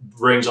that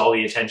brings all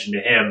the attention to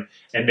him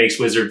and makes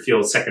Wizard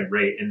feel second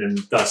rate, and then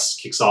thus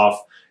kicks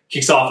off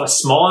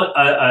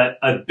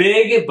a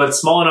big but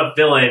small enough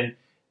villain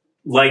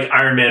like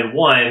Iron Man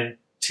 1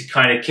 to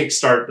kind of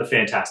kickstart the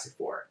Fantastic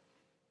Four.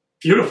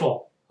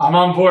 Beautiful. I'm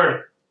on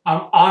board.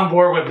 I'm on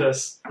board with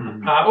this.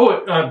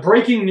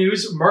 Breaking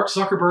news. Mark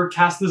Zuckerberg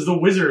cast as the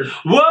Wizard.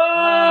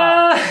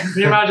 What? Can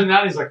you imagine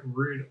that? He's like,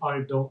 Reed,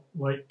 I don't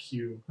like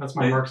you. That's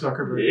my Mark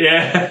Zuckerberg.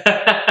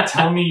 Yeah.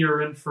 Tell me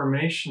your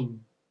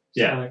information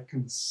so yeah. I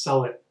can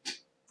sell it.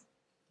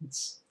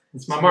 It's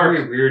my Mark. Mark.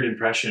 Very weird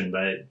impression,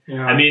 but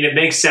yeah. I mean, it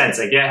makes sense.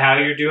 I get how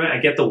you're doing it. I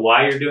get the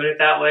why you're doing it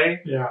that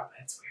way. Yeah.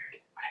 It's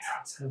weird. I know.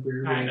 It's a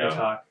weird I way know. to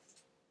talk.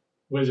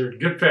 Wizard.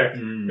 Good pick.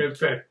 Good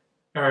pick.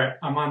 All right.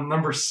 I'm on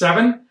number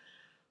 7.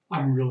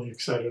 I'm really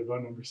excited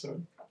about number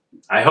 7.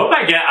 I hope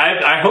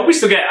we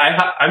still get.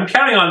 I'm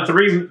counting on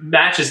 3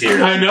 matches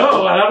here. I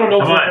know. I don't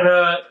know if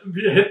we're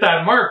going to hit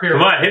that mark here.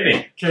 Come on, hit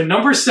me. Okay,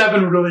 number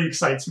 7 really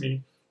excites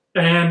me.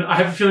 And I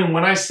have a feeling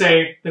when I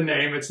say the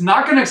name, it's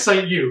not going to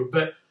excite you,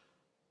 but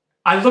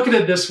I look at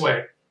it this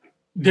way.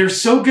 They're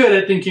so good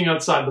at thinking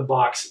outside the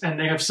box, and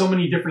they have so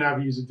many different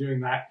avenues of doing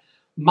that.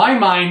 My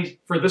mind,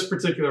 for this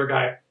particular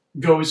guy,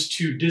 goes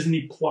to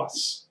Disney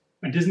Plus,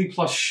 a Disney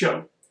Plus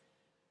show.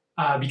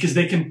 Because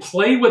they can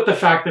play with the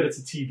fact that it's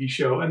a TV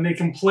show, and they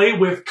can play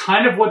with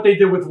kind of what they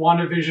did with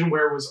WandaVision,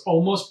 where it was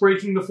almost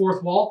breaking the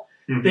fourth wall.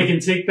 They can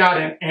take that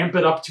and amp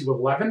it up to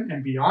 11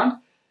 and beyond.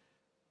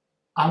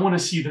 I want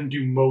to see them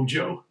do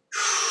Mojo.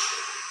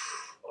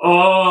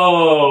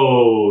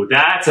 Oh,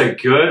 that's a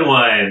good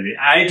one.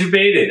 I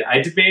debated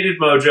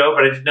Mojo,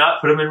 but I did not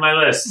put him in my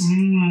list.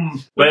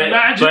 But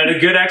a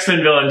good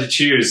X-Men villain to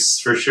choose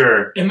for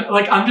sure. And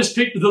like, I'm just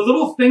picking the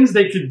little things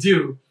they could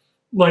do.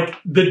 Like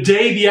the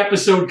day the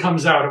episode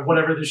comes out of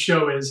whatever the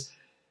show is,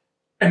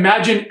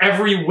 imagine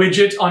every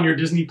widget on your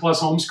Disney Plus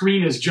home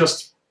screen is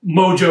just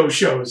Mojo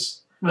shows.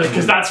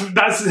 Because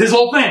that's his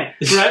whole thing,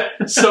 right?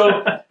 So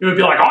it would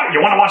be like, oh, you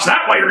want to watch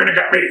that? Well, you're going to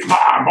get me.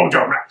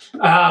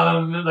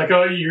 Mojo. Like,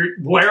 oh,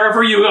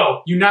 wherever you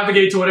go, you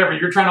navigate to whatever.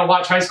 You're trying to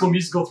watch High School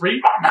Musical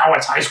 3? Oh, now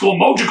it's High School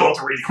Mojo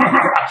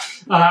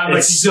 3.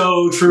 It's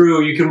so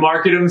true. You can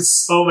market them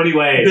so many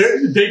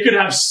ways. They could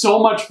have so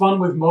much fun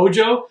with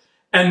Mojo,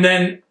 and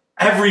then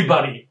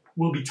everybody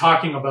will be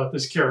talking about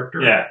this character.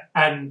 Yeah.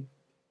 And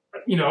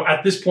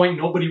at this point,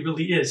 nobody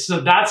really is.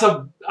 So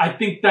I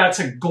think that's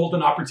a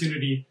golden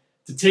opportunity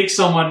to take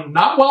someone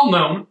not well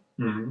known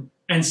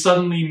and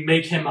suddenly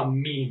make him a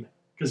meme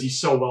because he's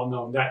so well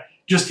known that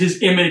just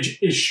his image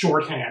is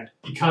shorthand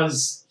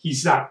because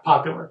he's that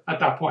popular at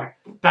that point.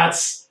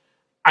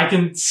 I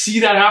can see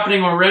that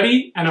happening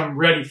already, and I'm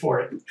ready for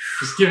it.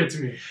 Just give it to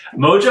me.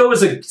 Mojo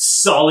is a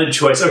solid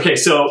choice. Okay,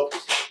 so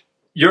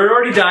you're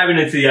already diving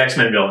into the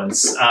X-Men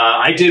villains.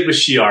 I did with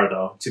Shi'ar,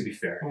 though, to be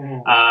fair.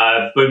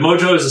 But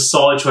Mojo is a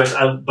solid choice.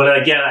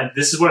 But again,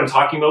 this is what I'm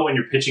talking about when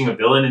you're pitching a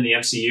villain in the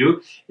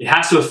MCU. It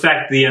has to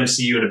affect the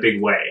MCU in a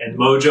big way. And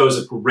Mojo is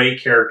a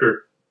great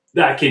character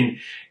that can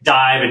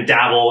dive and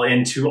dabble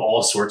into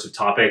all sorts of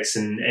topics.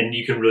 And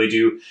you can really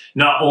do,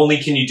 not only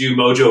can you do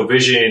Mojo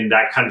Vision,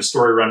 that kind of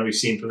story run we've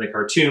seen from the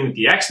cartoon with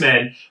the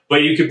X-Men,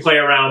 but you could play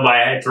around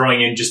by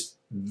throwing in just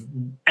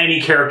any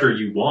character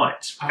you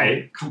want,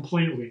 right?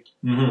 Completely.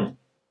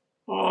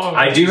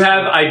 I do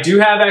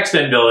have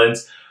X-Men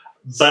villains.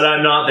 but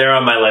I'm not there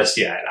on my list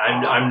yet.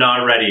 I'm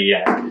not ready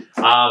yet.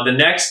 The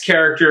next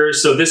character,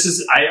 so this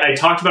is, I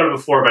talked about it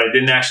before, but I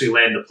didn't actually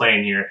land the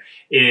plane here,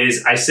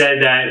 is I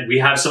said that we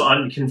have some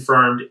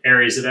unconfirmed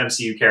areas of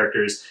MCU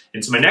characters.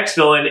 And so my next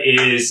villain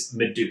is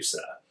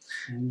Medusa.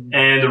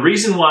 And the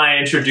reason why I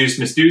introduced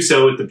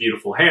Medusa with the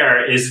beautiful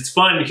hair is it's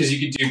fun because you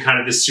could do kind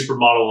of this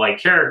supermodel-like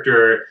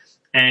character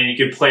and you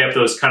could play up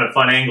those kind of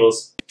fun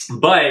angles.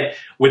 But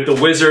with the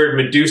wizard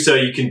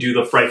Medusa, you can do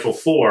the Frightful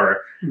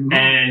Four.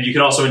 And you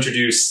can also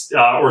introduce, you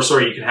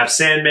can have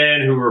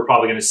Sandman, who we're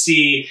probably going to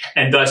see,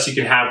 and thus you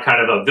can have kind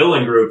of a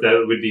villain group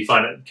that would be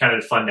fun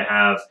to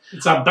have.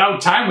 It's about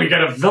time we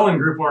got a villain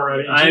group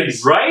already.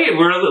 Right?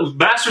 We're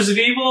Masters of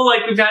Evil.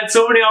 Like, we've had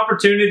so many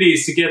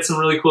opportunities to get some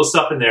really cool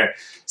stuff in there.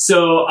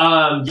 So,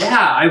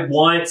 yeah, I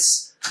want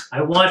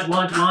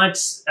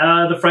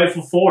the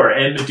Frightful Four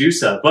and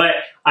Medusa, but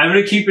I'm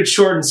going to keep it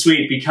short and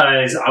sweet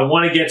because I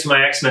want to get to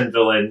my X-Men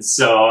villains,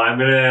 so I'm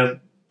going to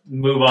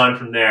move on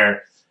from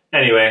there.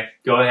 Anyway,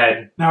 go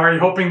ahead. Now, are you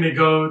hoping they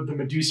go the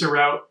Medusa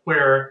route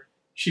where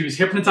she was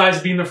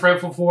hypnotized being the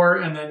Frightful Four,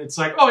 and then it's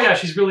like, oh yeah,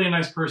 she's really a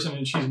nice person,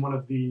 and she's one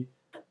of the...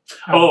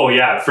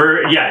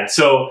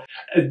 So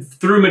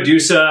through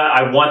Medusa,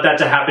 I want that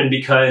to happen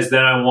because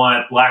then I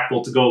want Black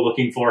Bolt to go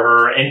looking for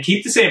her and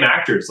keep the same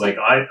actors. Like,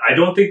 I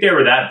don't think they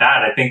were that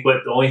bad. I think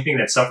the only thing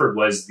that suffered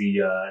was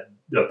the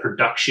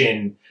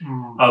production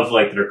of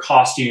like their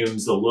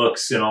costumes, the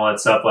looks, and all that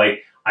stuff.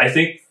 Like, I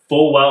think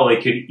full well they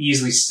could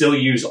easily still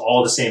use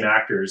all the same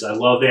actors. I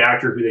love the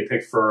actor who they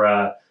picked for,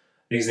 I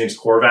think his name's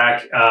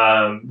Korvac,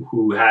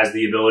 who has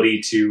the ability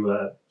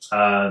to,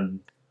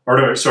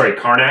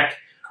 Karnak,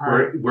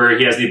 where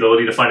he has the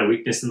ability to find a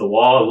weakness in the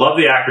wall. I love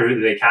the actor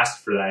who they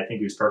cast for that. I think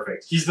he was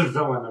perfect. He's the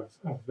villain of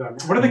them.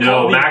 What are they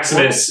called? No,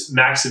 Maximus.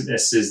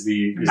 Maximus is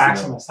the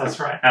Maximus. That's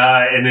right.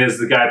 And is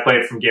the guy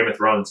played from Game of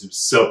Thrones who's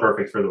so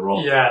perfect for the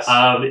role. Yes.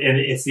 And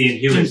it's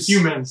the Inhumans.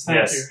 Inhumans.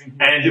 Thank you.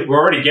 And we're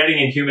already getting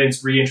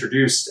Inhumans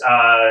reintroduced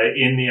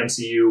in the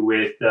MCU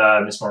with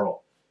Miss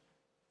Marvel.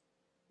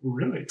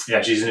 Really?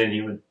 Yeah, she's an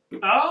Inhuman.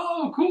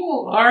 Oh,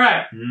 cool. All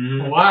right.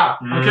 Wow.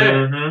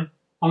 Okay.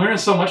 I'm learning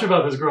so much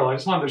about this girl. I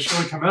just wanted the show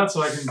to come out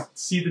so I can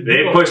see the deal.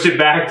 They pushed it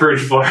back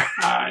pretty far.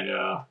 I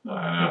know.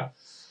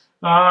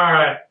 All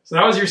right. So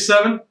that was your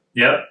 7?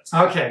 Yep.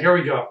 Okay, here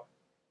we go.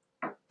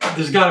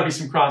 There's got to be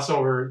some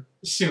crossover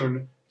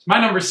soon. My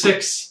number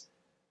 6 is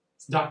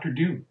Dr.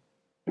 Doom.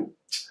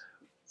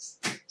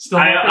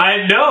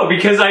 I know,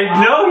 because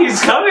I know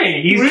he's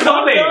coming. He's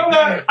coming.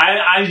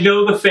 I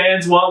know the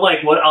fans want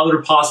like what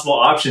other possible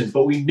options,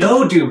 but we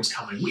know Doom's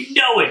coming. We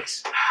know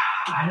it.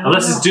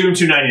 Unless it's Doom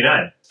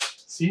 299.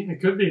 See,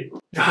 it could be.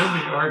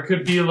 Or it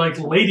could be like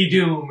Lady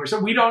Doom or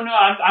something. We don't know.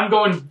 I'm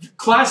going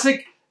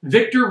classic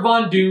Victor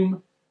Von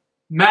Doom,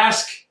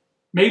 mask,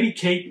 maybe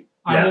cape.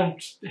 Yeah. I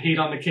won't hate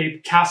on the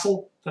cape.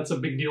 Castle, that's a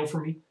big deal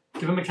for me.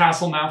 Give him a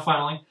castle now,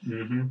 finally.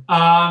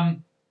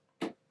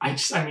 I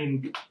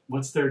mean,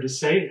 what's there to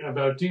say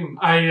about Doom?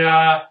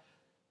 I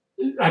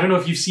don't know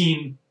if you've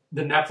seen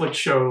the Netflix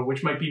show,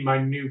 which might be my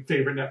new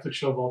favorite Netflix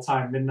show of all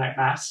time, Midnight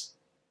Mass.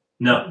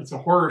 No. It's a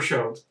horror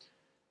show.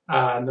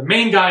 The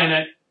main guy in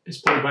it is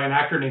played by an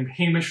actor named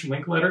Hamish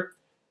Linklater.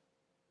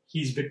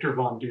 He's Victor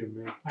Von Doom,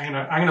 man. I'm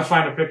gonna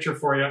find a picture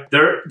for you.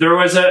 There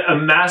was a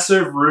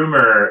massive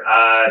rumor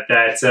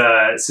that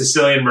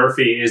Cillian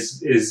Murphy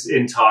is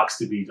in talks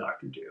to be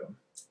Dr. Doom.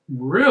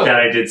 Really? That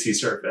I did see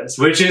surface,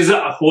 which is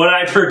what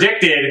I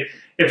predicted.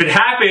 If it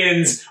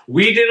happens,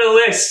 we did a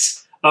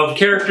list of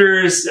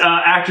characters,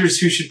 actors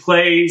who should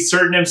play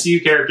certain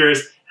MCU characters,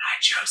 and I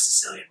chose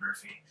Cillian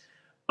Murphy.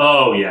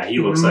 Oh yeah, he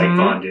looks like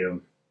Von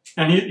Doom.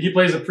 And he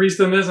plays a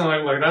priest in this,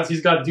 and he's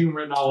got Doom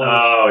written all over.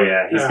 Oh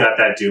yeah, he's got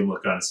that Doom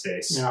look on his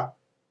face. Yeah,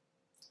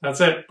 that's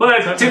it.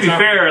 But to be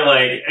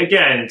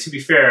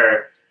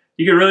fair,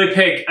 you can really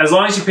pick, as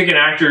long as you pick an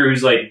actor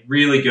who's like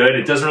really good.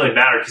 It doesn't really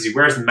matter because he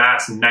wears the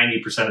mask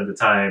 90% of the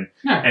time,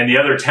 and the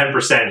other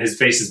 10%, his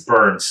face is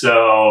burned.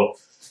 So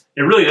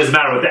it really doesn't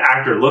matter what the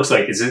actor looks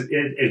like.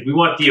 We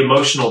want the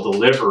emotional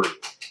delivery.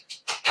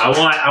 I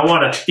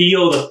want to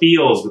feel the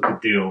feels with the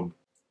Doom.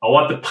 I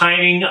want the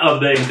pining of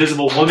the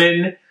Invisible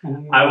Woman.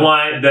 I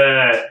want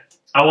the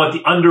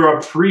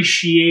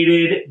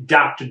underappreciated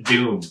Dr.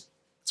 Doom.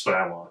 That's what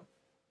I want.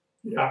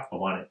 Yeah. I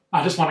want it.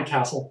 I just want a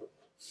castle.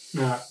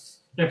 Yeah.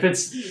 If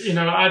it's,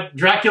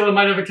 Dracula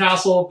might have a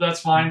castle, that's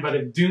fine. But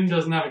if Doom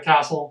doesn't have a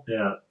castle,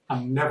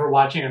 I'm never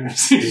watching an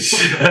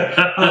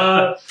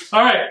MCU.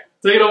 All right.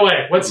 Take it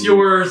away. What's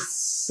your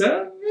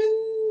 7?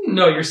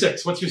 No, your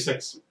 6. What's your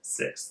 6?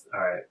 6. All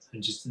right.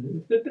 I'm just...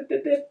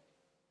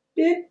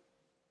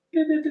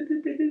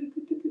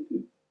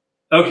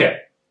 Okay.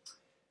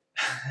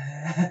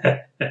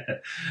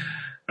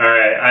 All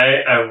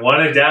right. I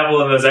want to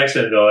dabble in those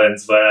X-Men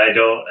villains, but I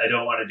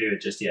don't want to do it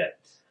just yet.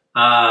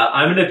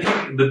 I'm going to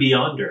pick the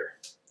Beyonder.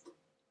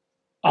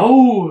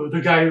 Oh,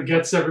 the guy who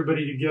gets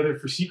everybody together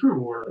for Secret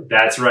War.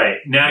 That's right.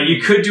 Now, you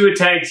could do a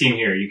tag team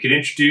here. You could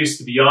introduce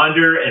the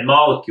Beyonder and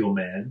Molecule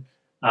Man,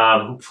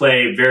 who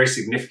play very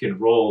significant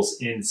roles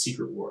in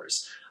Secret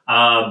Wars.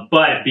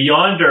 But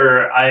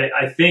Beyonder,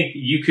 I think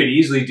you could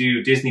easily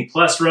do Disney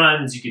Plus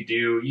runs. You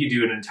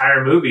do an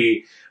entire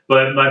movie.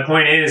 But my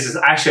point is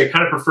actually I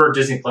kind of prefer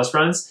Disney Plus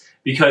runs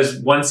because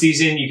one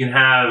season you can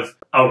have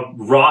a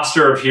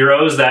roster of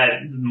heroes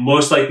that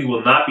most likely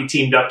will not be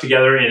teamed up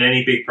together in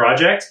any big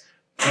project.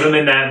 Put them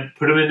in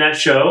that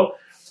show.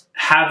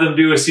 Have them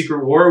do a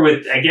secret war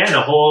with, again,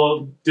 a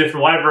whole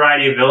different wide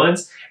variety of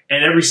villains.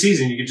 And every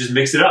season you could just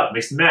mix it up,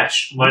 mix and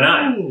match. Why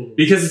not? Ooh.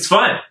 Because it's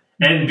fun.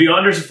 And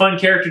Beyonder's a fun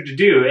character to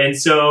do. And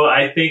so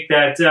I think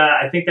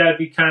that'd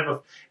be kind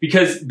of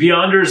because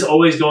Beyonder's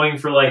always going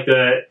for like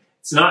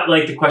it's not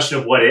like the question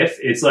of what if,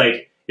 it's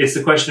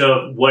the question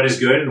of what is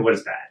good and what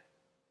is bad.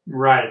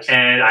 Right.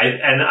 And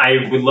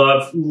I would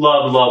love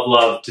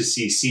to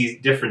see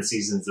different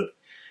seasons of,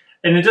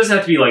 and it doesn't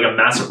have to be like a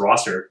massive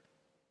roster.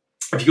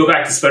 If you go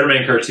back to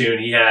Spider-Man cartoon,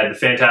 he had the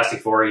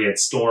Fantastic Four, he had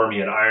Storm, he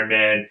had Iron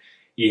Man,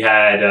 he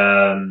had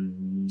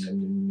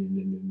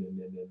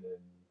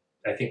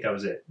I think that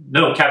was it.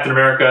 No, Captain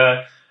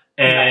America,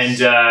 and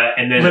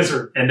then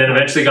Lizard, and then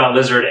eventually got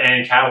Lizard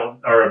and Catwoman,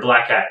 or a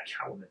Black Cat,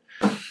 Catwoman.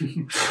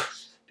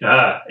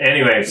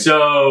 Anyway,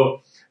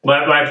 so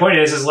my point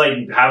is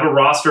like have a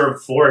roster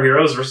of 4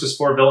 heroes versus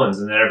 4 villains,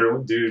 and then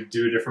everyone do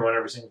a different one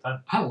every single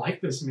time. I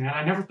like this, man.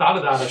 I never thought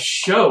of that. A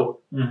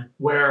show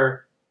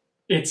where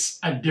it's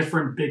a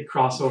different big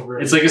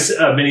crossover. It's like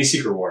a mini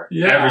Secret War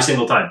every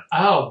single time.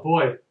 Oh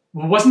boy,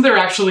 well, wasn't there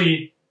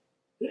actually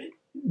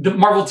the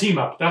Marvel Team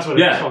Up? That's what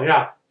it's called.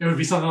 Yeah, it would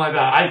be something like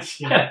that.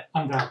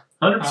 I'm down.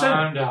 100%.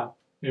 I'm down.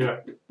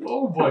 Yeah.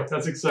 Oh boy,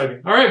 that's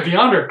exciting. All right,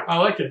 Beyonder. I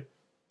like it.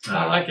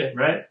 I like it.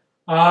 Right.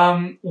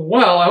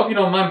 Well, I hope you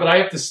don't mind, but I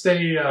have to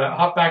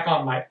hop back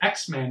on my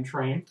X-Men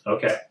train.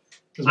 Okay.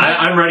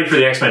 I'm ready for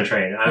the X-Men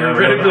train. I'm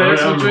ready for the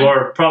X-Men train?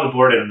 Probably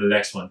bored in the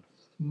next one.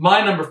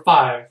 My number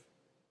 5,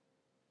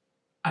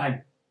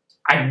 and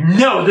I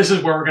know this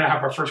is where we're going to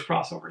have our first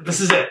crossover.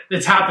 This is it.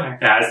 It's happening.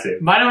 Yeah, that's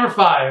it. My number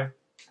 5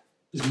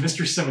 is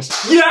Mr.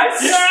 Sinister.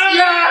 Yes!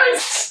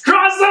 Yes!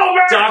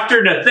 Crossover!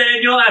 Dr.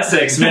 Nathaniel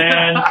Essex,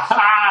 man.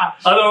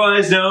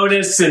 Otherwise known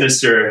as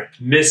Sinister.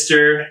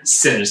 Mr.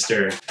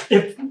 Sinister.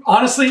 If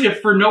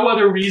for no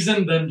other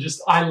reason than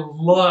just I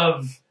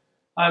love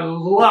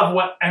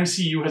what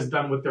MCU has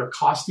done with their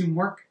costume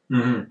work.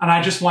 And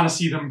I just want to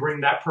see them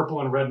bring that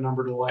purple and red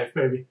number to life,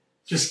 baby.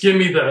 Just give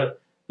me the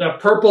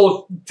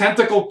purple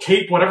tentacle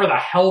cape, whatever the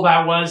hell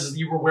that was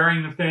you were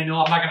wearing, Nathaniel.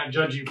 I'm not going to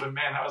judge you, but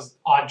man, that was an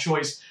odd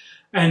choice.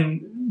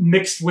 And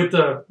mixed with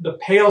the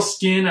pale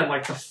skin and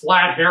like the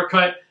flat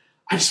haircut,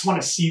 I just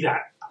want to see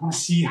that. I want to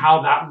see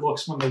how that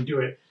looks when they do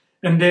it.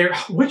 And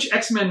which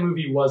X-Men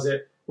movie was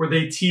it where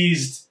they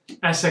teased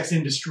SX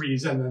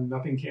Industries and then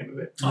nothing came of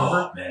it?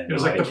 Remember? Oh man, it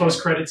was like the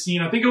post-credit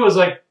scene. I think it was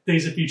like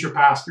Days of Future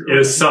Past. It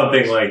was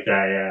something like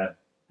that, yeah.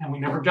 And we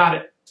never got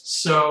it.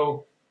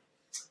 So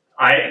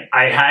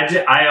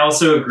I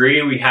also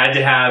agree. We have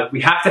to have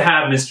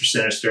Mr.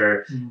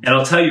 Sinister, and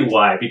I'll tell you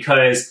why.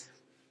 Because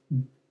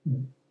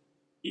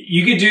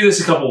you could do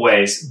this a couple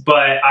ways,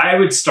 but I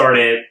would start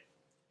it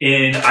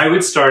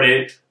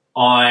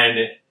on,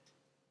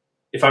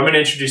 if I'm going to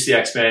introduce the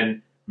X-Men,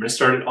 I'm going to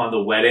start it on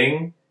the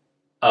wedding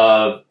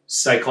of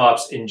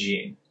Cyclops and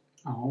Jean.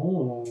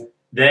 Oh.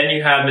 Then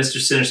you have Mr.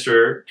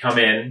 Sinister come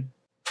in,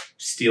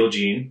 steal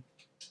Jean,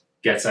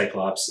 get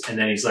Cyclops, and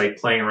then he's like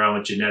playing around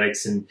with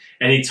genetics, and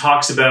he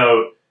talks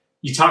about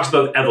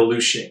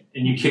evolution,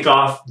 and you kick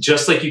off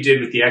just like you did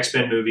with the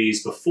X-Men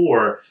movies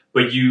before,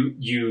 but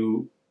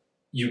you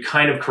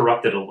kind of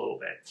corrupt it a little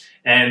bit.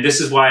 And this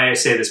is why I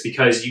say this,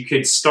 because you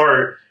could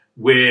start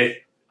with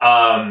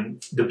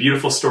the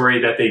beautiful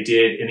story that they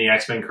did in the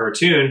X-Men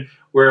cartoon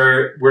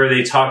where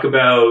they talk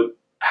about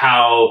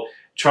how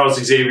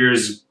Charles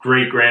Xavier's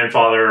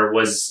great-grandfather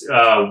was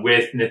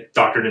with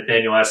Dr.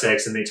 Nathaniel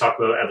Essex, and they talk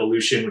about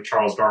evolution with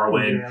Charles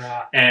Darwin.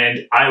 Yeah.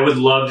 And I would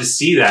love to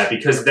see that,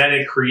 because then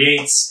it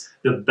creates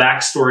the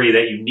backstory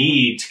that you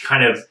need to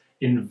kind of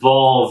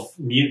involve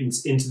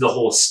mutants into the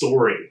whole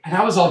story. And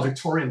that was all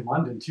Victorian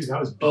London too. That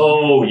was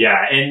beautiful. Oh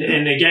yeah,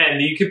 and again,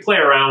 you could play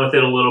around with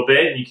it a little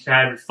bit, and you can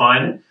have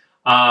fun.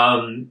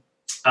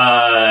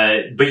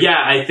 But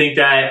yeah, I think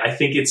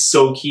it's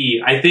so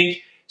key. I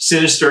think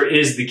Sinister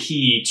is the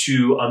key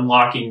to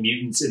unlocking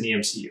mutants in the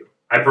MCU.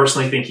 I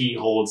personally think he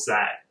holds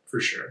that for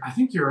sure. I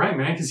think you're right,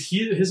 man, because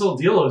his whole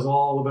deal is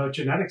all about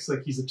genetics.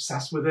 Like, he's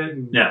obsessed with it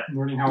and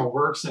learning how it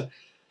works. And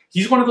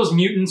he's one of those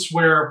mutants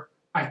where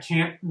I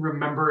can't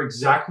remember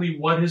exactly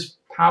what his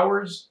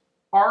powers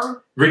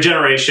are.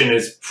 Regeneration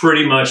is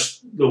pretty much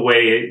the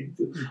way,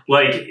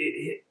 like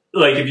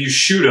if you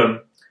shoot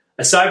him,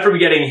 aside from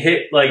getting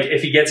hit, like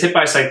if he gets hit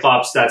by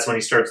Cyclops, that's when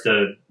he starts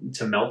to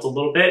melt a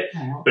little bit.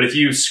 Uh-huh. But if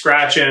you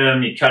scratch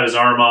him, you cut his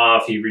arm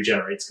off, he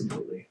regenerates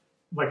completely.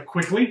 Like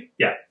quickly?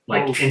 Yeah,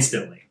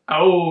 instantly.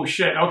 Oh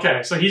shit.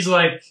 Okay, so he's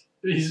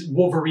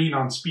Wolverine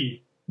on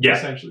speed. Yeah,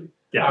 essentially.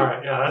 Yeah. All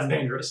right. Yeah, that's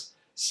dangerous.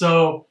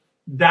 So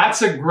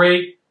that's a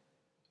great.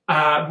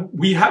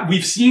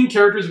 We've seen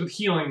characters with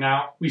healing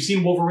now. We've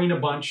seen Wolverine a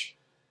bunch,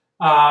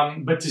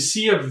 but to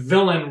see a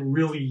villain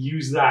really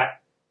use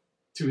that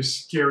to a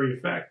scary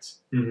effect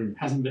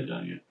hasn't been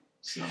done yet.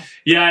 So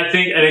yeah, I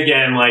think, and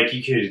again, like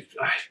you could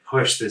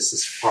push this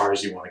as far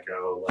as you want to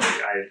go. Like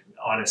I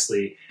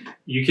honestly,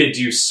 you could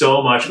do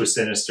so much with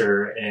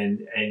Sinister,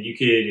 and you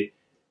could,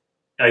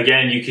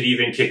 again, you could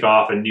even kick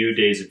off a new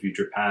Days of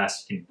Future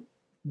Past. You can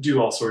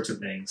do all sorts of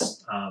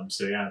things.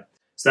 So yeah,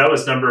 so that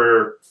was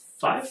number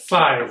 5.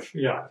 5,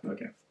 yeah,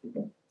 Okay,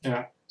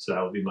 yeah. so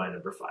that would be my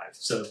number 5.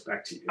 So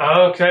back to you.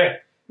 Okay.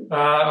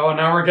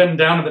 Now we're getting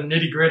down to the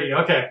nitty gritty.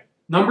 Okay,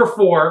 number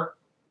 4,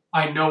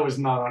 I know is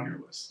not on your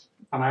list.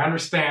 And I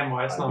understand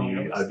why it's not on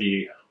your list. I'd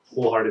be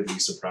wholeheartedly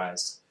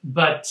surprised.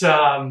 But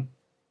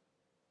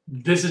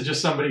this is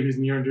just somebody who's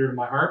near and dear to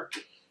my heart.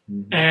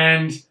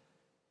 And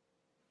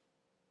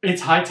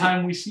it's high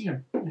time we see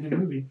him in a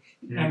movie.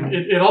 And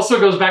it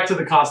also goes back to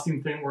the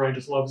costume thing where I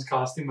just love his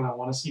costume and I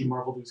want to see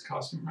Marvel do his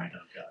costume right. Oh,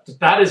 God. But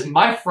that is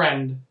my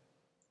friend,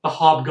 the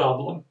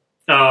Hobgoblin.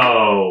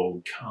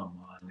 Oh, come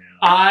on now.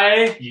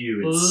 I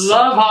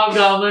love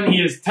Hobgoblin.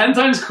 He is 10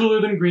 times cooler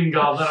than Green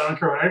Goblin. I don't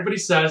care what anybody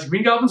says.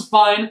 Green Goblin's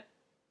fine.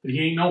 But he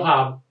ain't no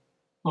Hob.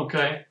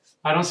 Okay?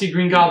 I don't see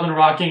Green Goblin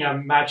rocking a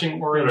matching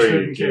orange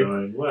hood and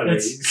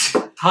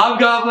cape.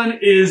 Hobgoblin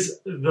is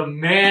the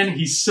man.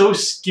 He's so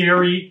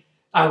scary.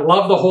 I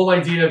love the whole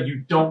idea of you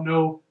don't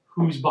know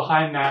who's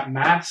behind that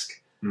mask.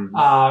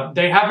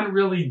 They haven't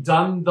really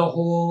done the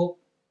whole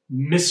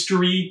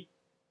mystery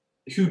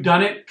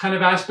whodunit kind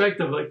of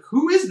aspect of like,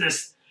 who is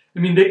this? I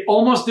mean, they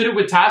almost did it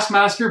with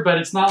Taskmaster, but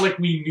it's not like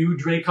we knew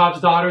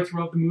Dreykov's daughter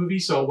throughout the movie,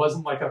 so it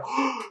wasn't like a,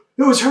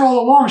 it was her all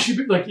along. She,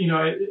 like, you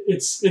know,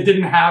 it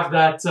didn't have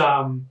that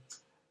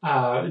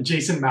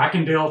Jason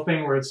McIndale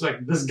thing where it's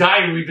like this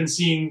guy who we've been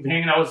seeing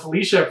hanging out with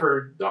Felicia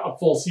for a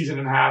full season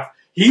and a half.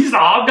 He's the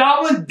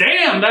Hobgoblin?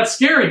 Damn, that's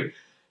scary.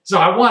 So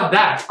I want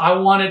that. I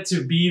want it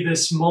to be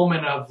this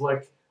moment of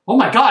like, oh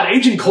my God,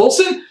 Agent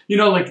Coulson? You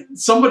know, like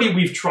somebody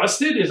we've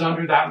trusted is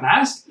under that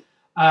mask.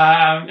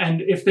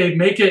 And if they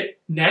make it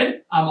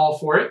Ned, I'm all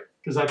for it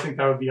because I think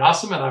that would be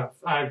awesome. And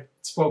I've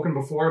spoken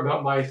before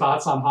about my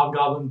thoughts on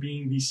Hobgoblin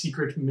being the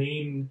secret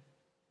main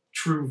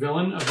true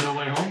villain of No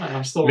Way Home, and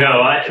I'm still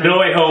No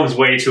Way Home's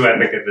way too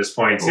epic at this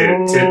point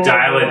to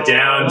dial it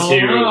down to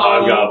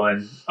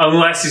Hobgoblin,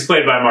 unless he's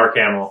played by Mark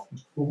Hamill.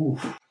 Ooh,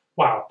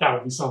 wow, that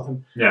would be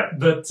something. Yeah,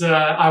 but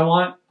I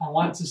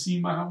want to see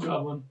my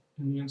Hobgoblin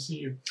in the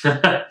MCU.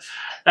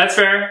 That's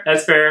fair.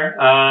 That's fair.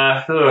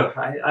 I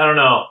don't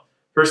know.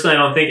 Personally,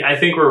 I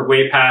think we're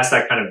way past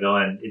that kind of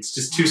villain. It's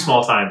just too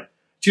small time.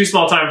 Too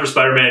small time for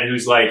Spider-Man,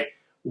 who's like,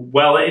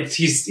 well,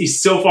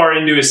 he's so far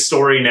into his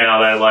story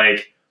now that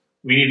like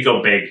we need to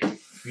go big.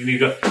 We need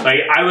to go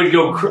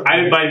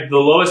like the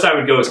lowest I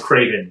would go is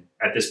Kraven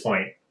at this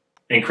point,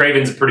 and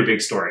Kraven's a pretty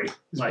big story.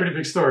 It's a pretty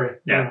big story.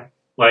 Yeah.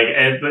 But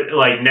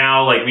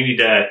now we need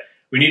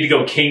to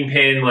go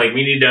Kingpin. Like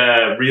we need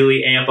to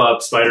really amp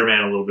up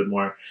Spider-Man a little bit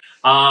more.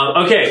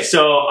 Okay,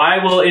 so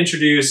I will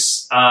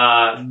introduce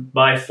my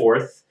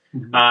 4th.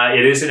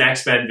 It is an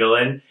X-Men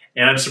villain,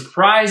 and I'm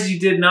surprised you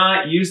did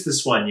not use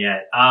this one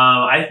yet.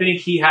 I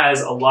think he has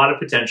a lot of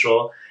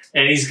potential,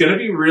 and he's going to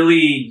be really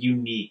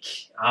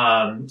unique.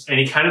 And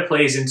he kind of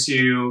plays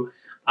into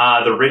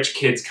the rich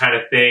kids kind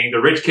of thing, the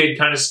rich kid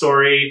kind of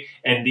story,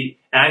 and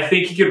I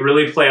think he could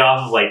really play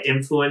off of like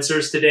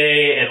influencers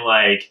today,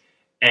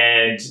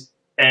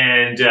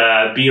 and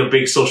be a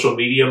big social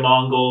media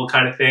Mongol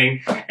kind of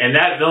thing. And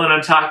that villain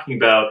I'm talking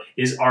about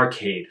is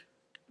Arcade.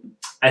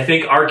 I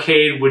think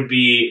Arcade would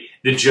be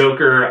the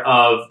Joker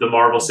of the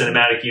Marvel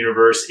Cinematic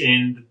Universe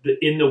in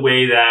the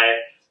way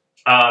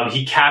that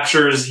he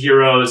captures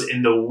heroes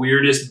in the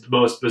weirdest,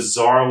 most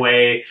bizarre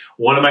way.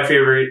 One of my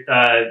favorite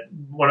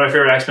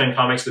X-Men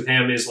comics with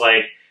him is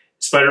like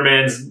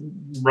Spider-Man's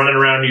running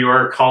around New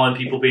York calling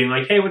people, being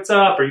like, "Hey, what's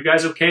up? Are you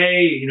guys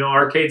okay?" You know,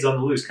 Arcade's on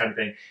the loose kind of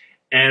thing.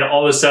 And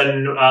all of a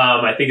sudden,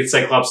 I think it's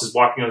Cyclops is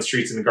walking on the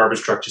streets and the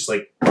garbage truck just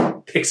like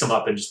picks him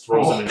up and just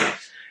throws him in.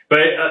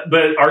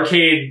 But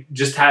Arcade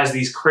just has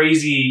these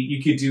crazy,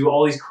 you could do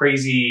all these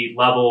crazy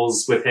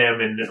levels with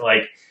him and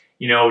like,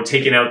 you know,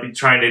 taking out,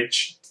 trying to,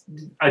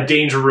 a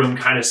Danger Room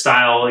kind of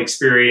style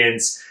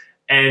experience.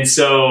 And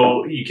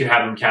so you can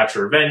have him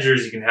capture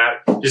Avengers. You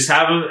can just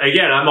have him,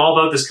 again, I'm all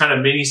about this kind of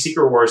mini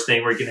Secret Wars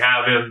thing where you can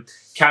have him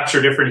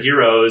capture different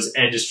heroes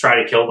and just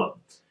try to kill them.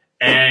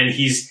 And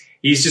he's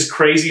just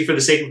crazy for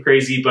the sake of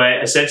crazy,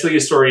 but essentially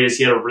his story is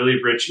he had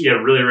really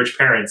rich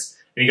parents,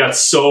 and he got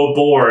so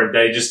bored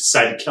that he just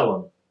decided to kill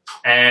him.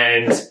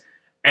 And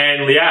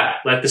yeah,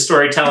 let the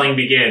storytelling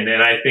begin.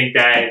 And I think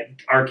that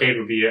Arcade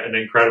would be an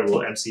incredible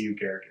MCU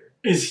character.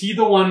 Is he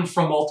the one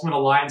from Ultimate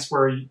Alliance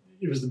where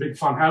it was the big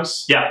fun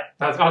house? Yeah.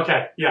 That's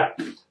okay. Yeah.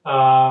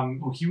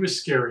 He was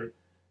scary.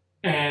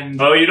 And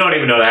you don't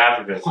even know the half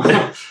of it.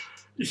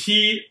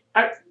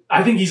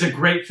 I think he's a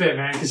great fit,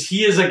 man, because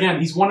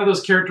he's one of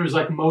those characters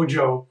like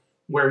Mojo,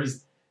 where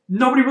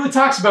nobody really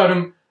talks about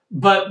him,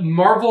 but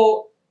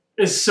Marvel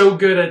is so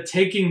good at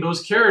taking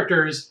those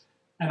characters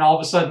and all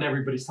of a sudden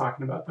everybody's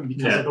talking about them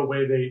because of the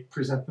way they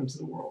present them to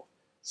the world.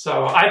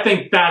 So I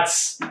think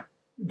that's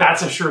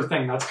that's a sure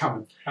thing. That's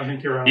coming. I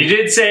think you're right. You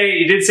did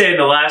say in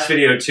the last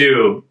video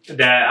too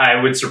that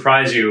I would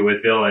surprise you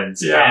with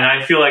villains. Yeah. And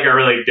I feel like I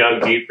really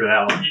dug deep for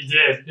that one. You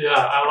did. Yeah,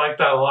 I like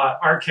that a lot.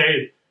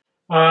 Arcade.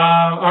 All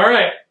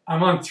right.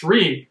 I'm on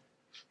 3.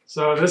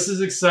 So this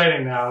is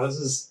exciting now. This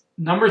is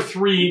number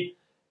 3.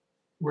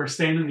 We're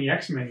staying in the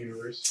X-Men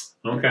universe.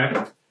 Okay.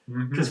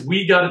 Because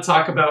we got to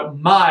talk about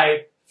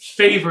my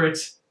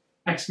favorite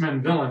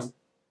X-Men villain.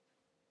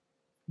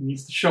 He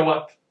needs to show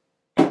up.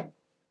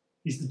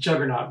 He's the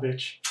Juggernaut,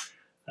 bitch.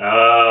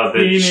 Oh, the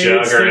Juggernaut. He needs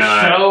to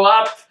show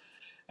up.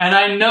 And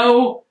I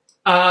know,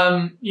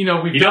 I'm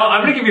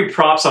going to give you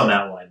props on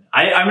that one.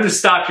 I'm going to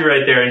stop you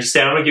right there and just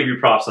say I'm going to give you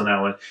props on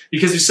that one.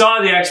 Because we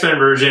saw the X-Men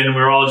version and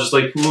we were all just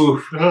like,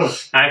 ooh. And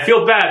I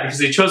feel bad because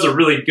they chose a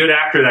really good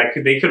actor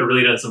that they could have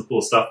really done some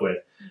cool stuff with.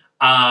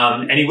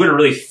 And he would have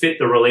really fit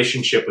the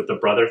relationship with the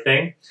brother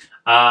thing.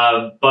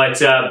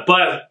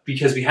 But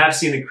because we have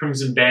seen the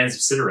Crimson Bands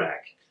of Sidorak.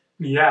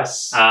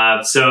 Yes.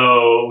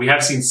 So we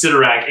have seen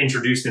Sidorak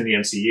introduced in the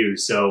MCU.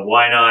 So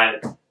why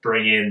not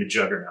bring in the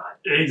Juggernaut?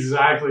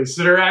 Exactly.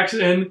 Sidorak's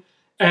in.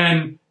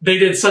 And they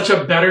did such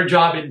a better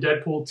job in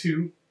Deadpool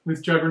 2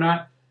 with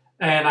Juggernaut.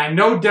 And I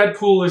know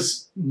Deadpool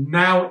is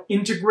now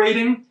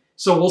integrating,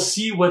 so we'll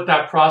see what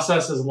that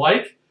process is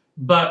like.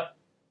 But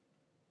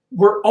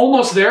we're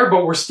almost there,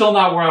 but we're still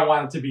not where I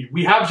want it to be.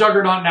 We have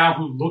Juggernaut now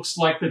who looks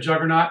like the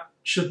Juggernaut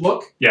should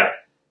look. Yeah.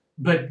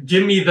 But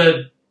give me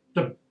the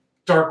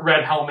dark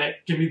red helmet.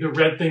 Give me the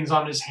red things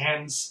on his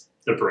hands.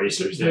 The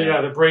bracers.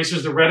 Yeah, the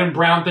bracers, the red and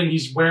brown thing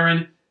he's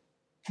wearing.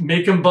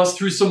 Make him bust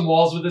through some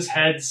walls with his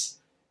heads.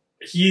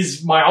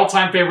 He's my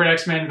all-time favorite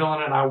X-Men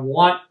villain, and I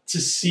want to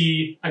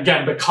see,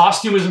 again, the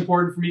costume is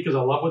important for me because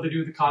I love what they do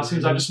with the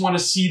costumes. I just want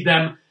to see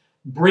them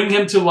bring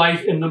him to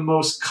life in the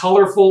most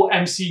colorful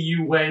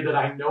MCU way that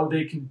I know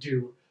they can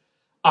do.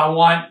 I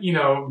want,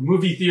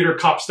 movie theater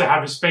cups to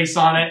have his face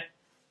on it.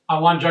 I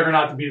want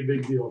Juggernaut to be a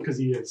big deal because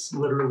he is,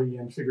 literally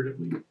and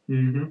figuratively.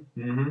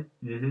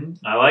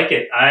 I like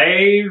it.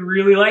 I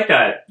really like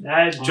that.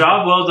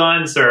 Job well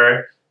done,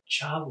 sir.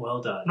 Job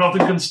well done.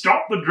 Nothing can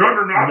stop the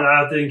Juggernaut.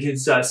 Nothing can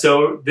stop.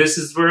 So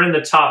we're in the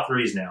top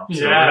 3s now.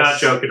 So we're not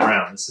joking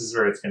around. This is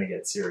where it's going to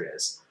get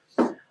serious.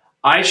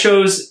 I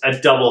chose a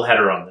double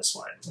header on this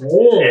one.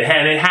 Oh.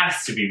 And it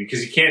has to be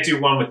because you can't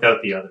do one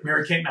without the other.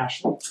 Mary-Kate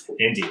Ashley.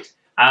 Indeed.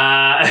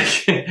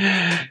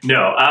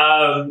 No.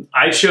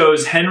 I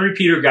chose Henry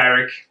Peter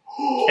Gyrick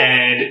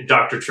and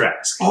Dr.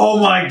 Trask. Oh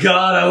my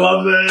God, I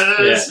love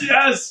this.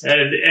 Yeah. Yes.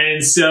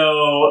 And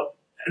so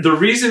the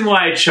reason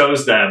why I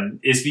chose them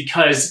is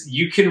because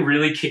you can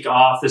really kick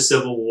off the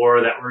Civil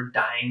War that we're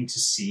dying to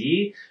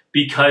see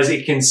because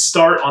it can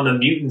start on the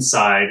mutant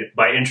side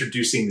by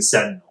introducing the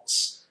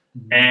Sentinels.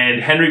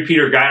 And Henry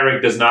Peter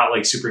Gyrick does not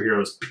like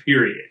superheroes,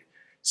 period.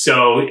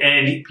 So,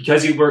 and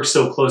because he works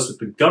so close with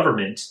the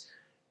government,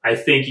 I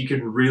think you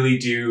can really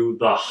do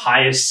the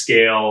highest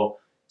scale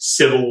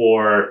Civil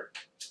War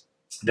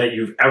that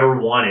you've ever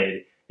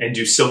wanted and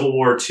do Civil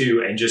War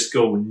 2 and just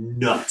go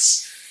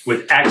nuts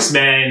with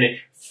X-Men,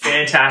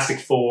 Fantastic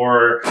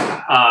Four,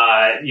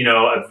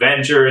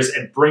 Avengers,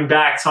 and bring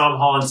back Tom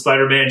Holland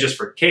Spider-Man just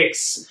for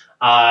kicks,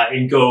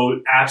 and go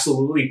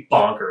absolutely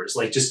bonkers.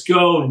 Like, just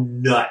go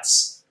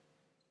nuts.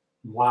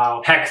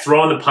 Wow. Heck,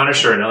 throw in the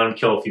Punisher and let him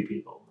kill a few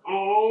people.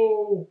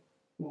 Oh,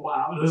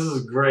 wow. This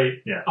is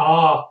great. Yeah.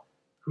 Oh,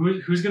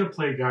 who's going to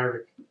play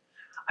Gyrick?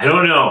 I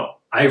don't know.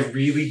 I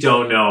really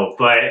don't know.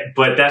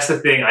 But that's the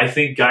thing. I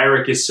think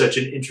Gyrick is such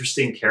an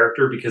interesting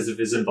character because of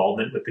his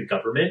involvement with the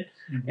government.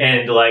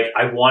 And,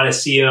 I want to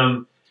see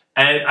him.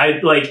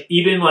 And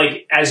even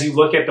as you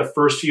look at the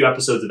first few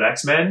episodes of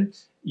X-Men,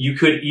 you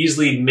could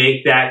easily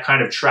make that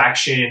kind of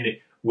traction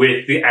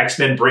with the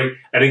X-Men break.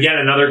 And again,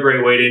 another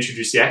great way to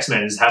introduce the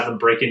X-Men is have them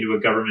break into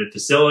a government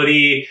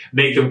facility,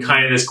 make them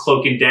kind of this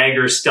cloak and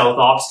dagger stealth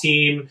ops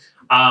team,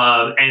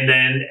 and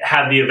then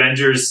have the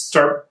Avengers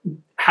start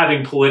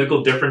having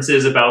political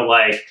differences about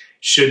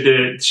should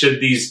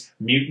these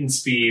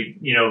mutants be,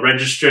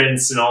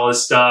 registrants and all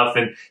this stuff,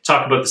 and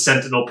talk about the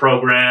Sentinel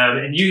program.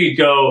 And you could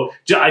go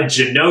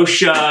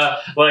Genosha.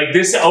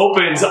 This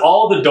opens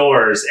all the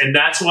doors, and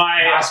that's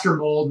why Master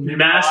Mold,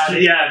 Nimrod.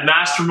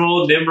 Master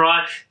Mold,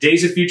 Nimrod,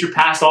 Days of Future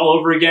Past all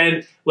over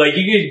again.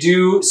 You could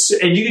do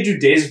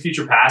Days of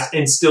Future Past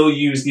and still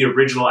use the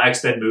original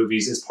X-Men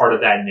movies as part of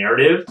that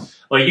narrative.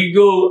 You could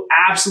go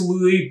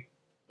absolutely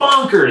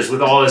bonkers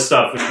with all this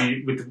stuff,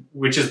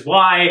 which is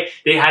why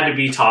they had to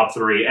be top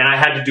 3, and I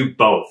had to do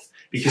both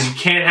because you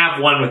can't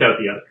have one without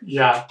the other.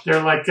 Yeah, they're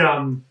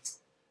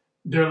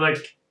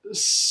like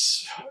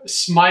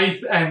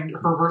Smythe and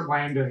Herbert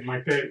Landon.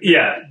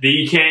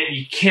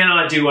 You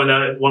cannot do one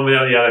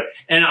without the other.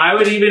 And I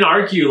would even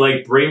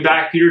argue bring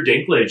back Peter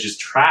Dinklage as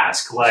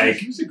Trask.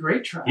 He was a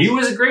great Trask. He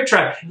was a great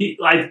Trask.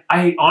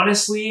 I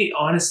honestly,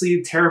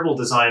 terrible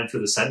design for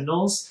the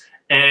Sentinels.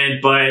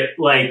 But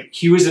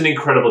he was an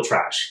incredible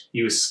trash.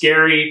 He was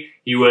scary.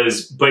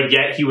 But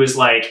yet he was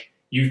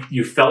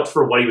you felt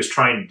for what he was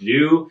trying to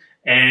do.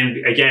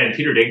 And again,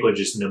 Peter Dinklage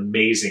is an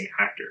amazing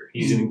actor.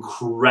 He's an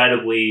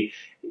incredibly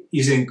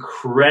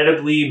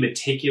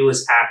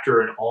meticulous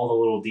actor in all the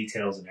little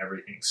details and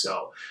everything.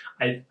 So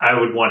I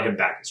would want him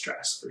back as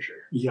Trask for sure.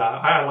 Yeah,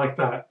 I like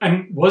that.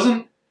 And was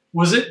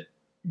it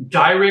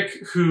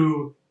Gyrick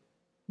who,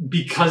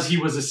 because he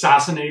was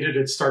assassinated,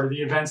 it started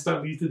the events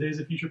that lead to Days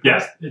of Future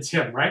Past? Yeah. It's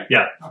him, right?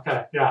 Yeah.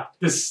 Okay, yeah.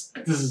 This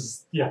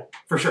is, yeah,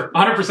 for sure.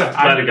 100%.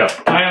 Let it go.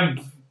 I am,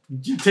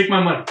 take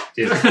my money.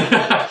 Take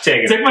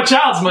it. Take my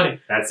child's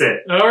money. That's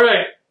it. All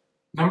right.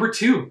 Number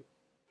 2.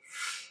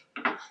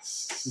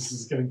 This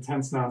is getting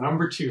tense now.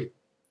 Number 2.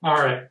 All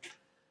right.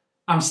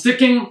 I'm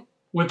sticking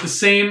with the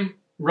same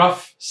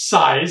rough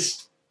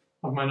size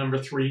of my number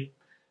 3.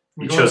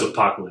 You chose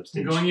Apocalypse,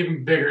 didn't you? Going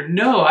even bigger.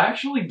 No, I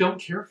actually don't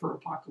care for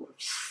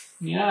Apocalypse.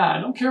 Yeah, I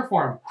don't care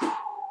for him.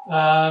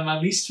 My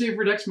least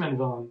favorite X-Men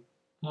villain.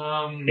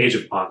 Age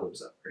of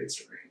Apocalypse, great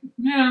story.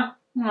 Yeah,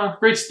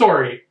 great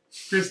story.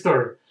 Great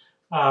story.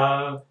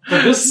 But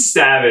this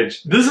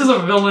savage. This is a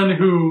villain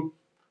who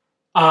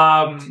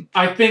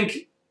I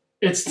think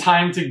it's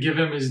time to give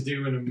him his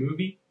due in a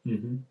movie.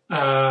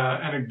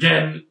 And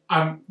again,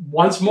 I'm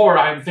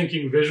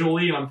thinking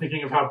visually, and I'm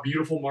thinking of how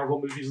beautiful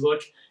Marvel movies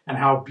look and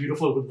how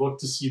beautiful it would look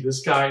to see this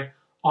guy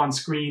on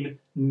screen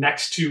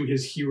next to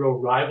his hero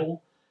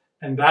rival,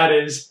 and that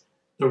is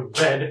the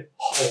Red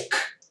Hulk.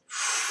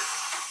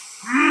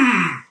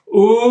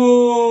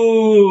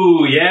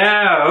 Ooh,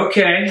 yeah,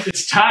 okay.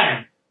 It's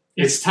time.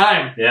 It's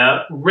time.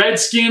 Yeah. Red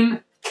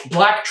skin,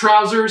 black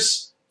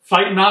trousers,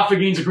 fighting off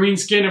against green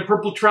skin and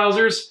purple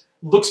trousers.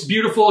 Looks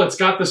beautiful. It's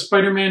got the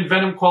Spider-Man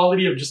Venom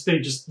quality of they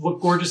just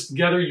look gorgeous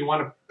together. You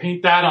want to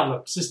paint that on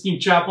the Sistine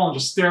Chapel and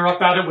just stare up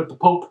at it with the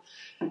Pope.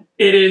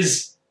 It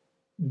is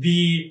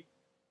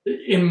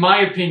in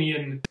my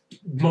opinion,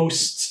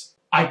 most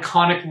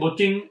iconic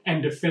looking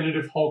and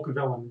definitive Hulk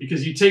villain.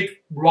 Because you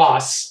take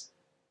Ross,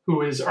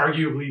 who is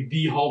arguably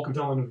the Hulk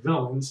villain of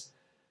villains,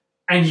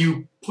 and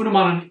you put him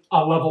on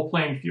a level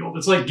playing field.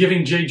 It's like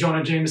giving J.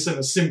 Jonah Jameson a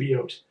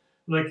symbiote.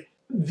 Like,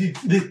 the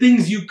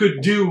things you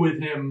could do with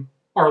him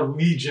are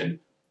legion.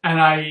 And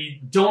I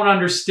don't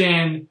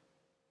understand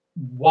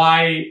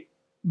why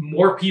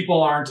more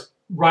people aren't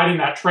riding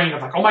that train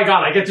of like, oh my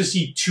God, I get to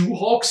see 2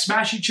 Hulks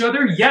smash each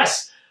other?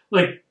 Yes.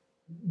 Like,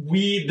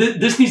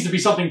 this needs to be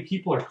something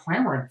people are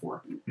clamoring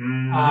for.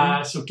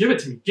 So give it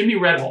to me. Give me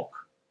Red Hulk.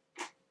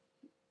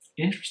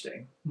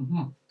 Interesting.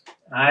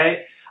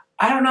 I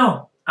don't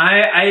know.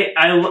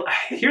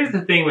 Here's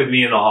the thing with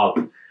me and the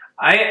Hulk.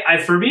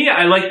 For me,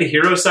 I like the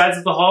hero sides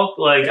of the Hulk.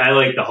 Like, I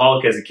like the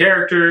Hulk as a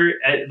character.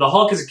 The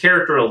Hulk as a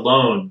character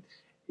alone,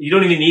 you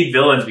don't even need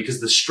villains because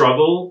the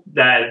struggle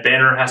that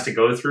Banner has to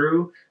go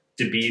through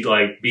to be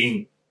like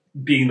being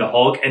the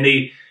Hulk, and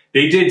they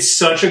did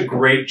such a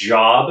great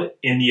job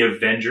in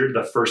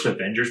the first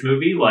Avengers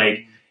movie.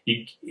 Like,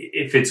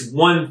 if it's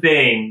one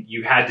thing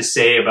you had to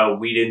say about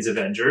Whedon's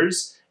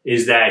Avengers,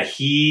 is that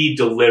he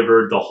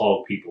delivered the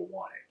Hulk people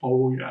wanted.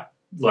 Oh yeah.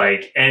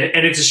 Like,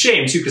 and it's a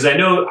shame too, because I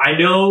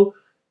know,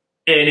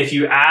 and if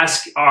you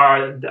ask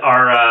our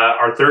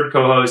third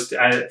co-host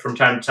from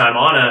time to time,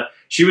 Anna,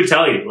 she would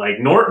tell you, like,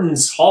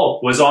 Norton's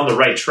Hulk was on the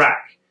right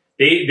track.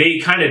 They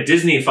kind of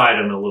Disney-fied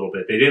him a little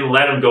bit. They didn't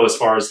let him go as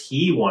far as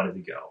he wanted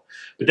to go.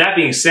 But that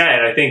being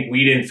said, I think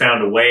Whedon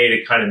found a way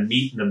to kind of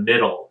meet in the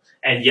middle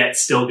and yet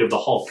still give the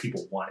Hulk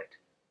people wanted.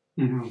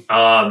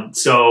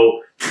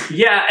 So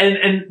yeah,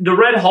 and the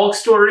Red Hulk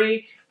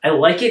story, I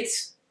like it.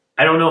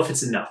 I don't know if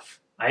it's enough.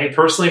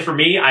 For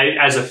me,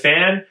 as a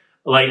fan,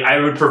 like, I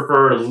would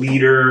prefer a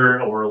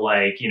leader or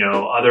like,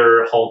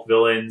 other Hulk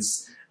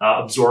villains,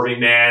 Absorbing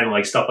Man,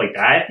 like stuff like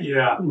that.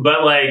 Yeah.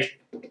 But like,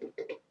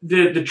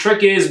 the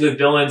trick is with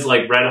villains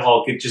like Red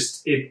Hulk,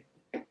 it's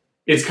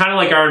kind of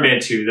like Iron Man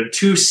 2. They're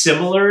too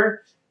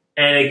similar,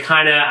 and it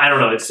kind of, I don't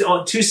know, it's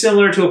too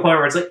similar to a point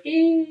where it's like,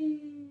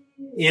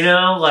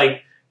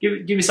 like,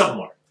 give me something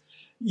more.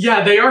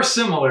 Yeah, they are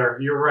similar.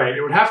 You're right.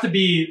 It would have to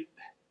be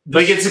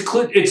like,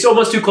 it's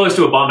almost too close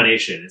to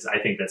Abomination. I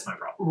think that's my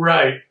problem.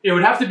 Right. It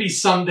would have to be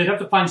they'd have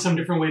to find some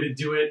different way to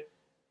do it.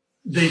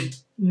 They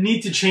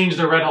need to change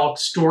the Red Hulk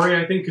story,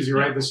 I think, because you're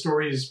right, the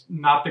story is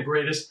not the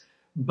greatest.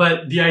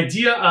 But the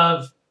idea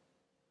of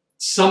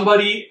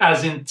somebody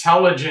as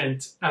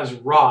intelligent as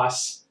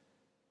Ross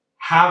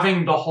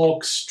having the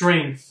Hulk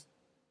strength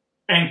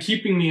and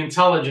keeping the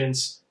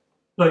intelligence,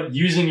 but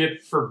using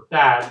it for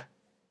bad,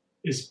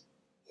 is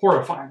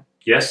horrifying.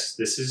 Yes,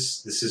 this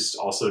is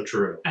also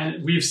true.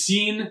 And we've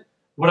seen,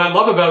 what I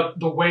love about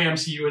the way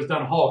MCU has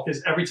done Hulk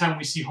is every time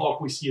we see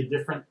Hulk, we see a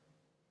different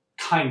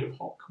kind of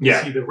Hulk. We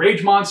see the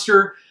rage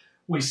monster.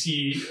 We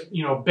see,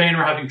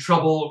 Banner having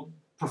trouble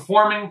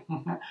performing.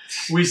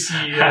 We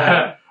see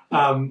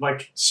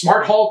like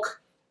Smart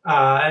Hulk.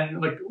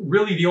 And like,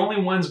 really the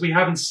only ones we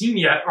haven't seen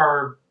yet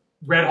are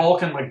Red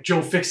Hulk and like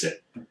Joe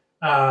Fixit.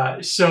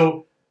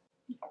 So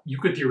you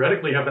could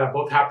theoretically have that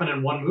both happen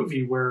in one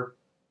movie where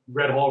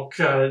Red Hulk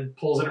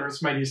pulls an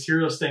Earth's Mightiest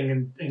Heroes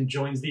thing and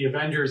joins the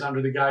Avengers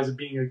under the guise of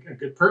being a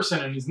good person,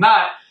 and he's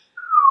not.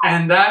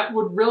 And that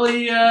would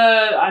really,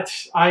 I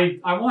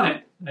want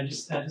it. I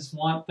just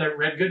want that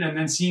Red Good, and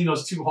then seeing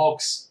those two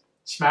Hulks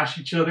smash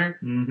each other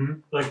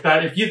like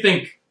that. If you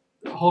think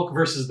Hulk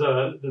versus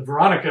the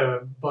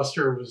Veronica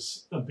Buster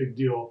was a big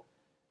deal,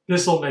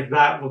 this will make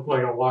that look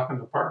like a walk in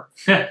the park.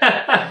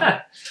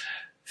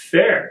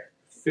 Fair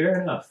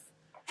enough.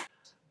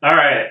 All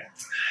right,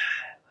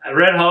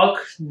 Red Hulk,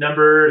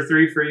 number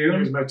 3 for you.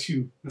 Here's my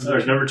 2.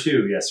 There's number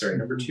 2. Yes, sorry,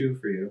 number 2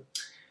 for you.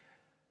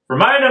 For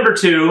my number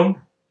 2,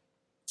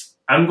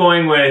 I'm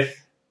going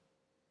with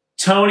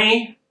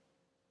Tony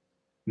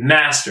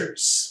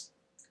Masters,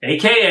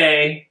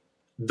 aka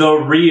the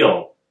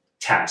real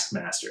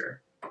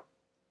Taskmaster.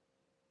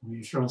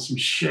 You're throwing some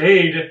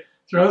shade.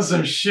 Throwing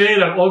some shade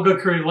at Olga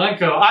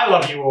Kurilenko. I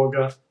love you,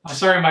 Olga. I'm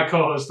sorry my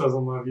co-host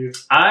doesn't love you.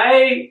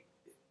 I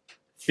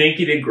think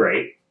he did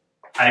great.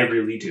 I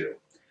really do.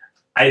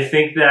 I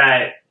think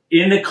that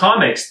in the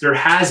comics there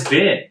has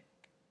been.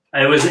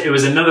 I think it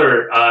was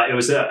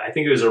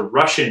a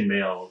Russian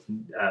male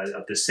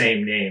of the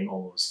same name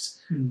almost,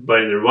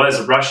 but there was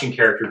a Russian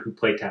character who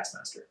played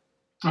Taskmaster.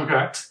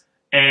 Okay.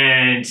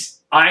 And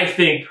I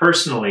think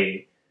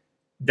personally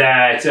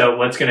that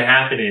what's going to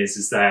happen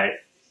is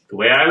that the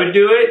way I would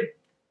do it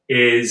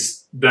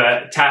is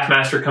the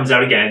Taskmaster comes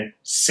out again,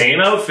 same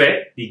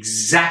outfit, the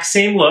exact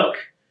same look.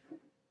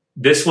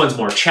 This one's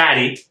more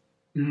chatty,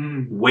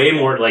 way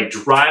more like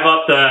drive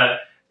up the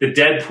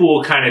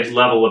Deadpool kind of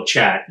level of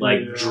chat,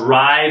 like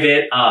drive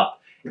it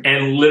up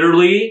and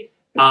literally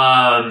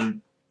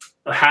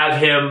have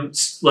him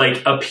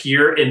like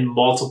appear in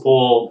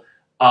multiple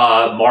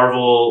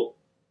Marvel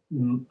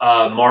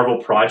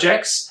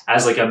projects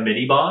as like a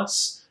mini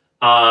boss.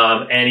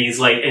 And he's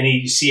like, and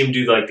you see him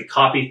do like the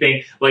copy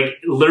thing, like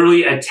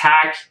literally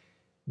attack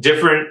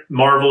different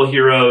Marvel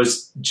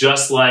heroes,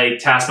 just like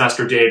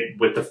Taskmaster did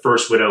with the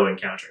first Widow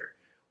encounter,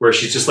 where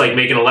she's just like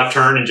making a left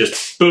turn and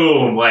just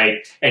boom,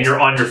 like, and you're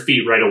on your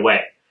feet right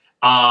away.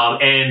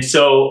 And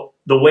so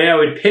the way I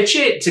would pitch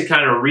it to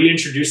kind of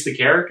reintroduce the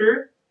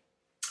character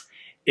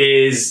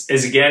is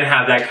again,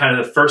 have that kind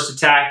of the first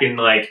attack in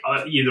like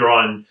either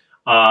on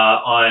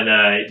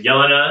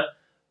Yelena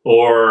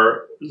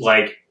or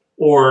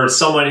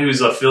someone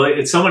who's affiliate.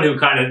 It's someone who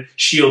kind of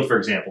S.H.I.E.L.D., for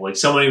example, like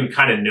someone who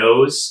kind of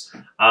knows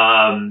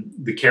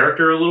the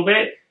character a little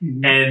bit,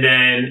 and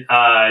then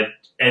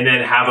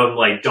have him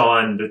like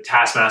don the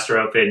Taskmaster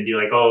outfit and be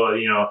like, oh,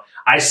 you know,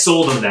 I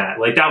sold him that.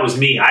 Like that was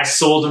me. I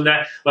sold him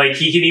that. Like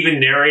he can even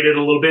narrate it a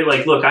little bit.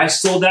 Like, look, I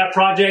sold that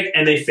project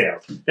and they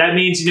failed. That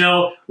means, you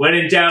know, when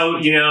in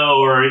doubt, you know,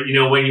 or, you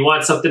know, when you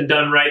want something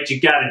done right,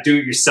 you got to do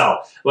it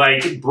yourself.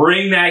 Like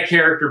bring that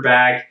character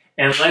back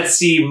and let's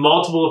see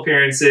multiple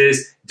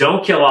appearances.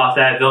 Don't kill off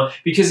that villain,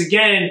 because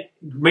again,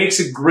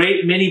 makes a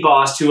great mini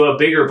boss to a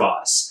bigger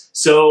boss.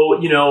 So,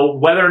 you know,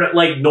 whether or not,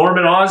 like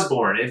Norman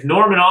Osborn, if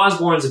Norman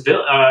Osborn's a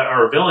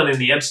villain in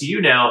the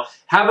MCU now,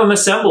 have him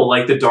assemble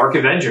like the Dark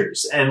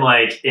Avengers and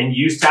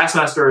use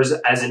Taskmaster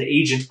as an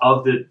agent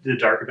of the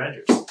Dark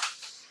Avengers.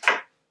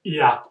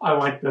 Yeah, I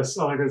like this.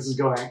 I like where this is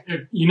going.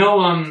 You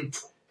know,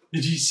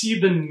 did you see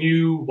the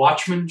new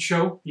Watchmen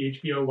show, the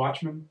HBO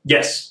Watchmen?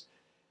 Yes.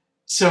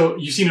 So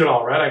you've seen it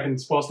all, right? I can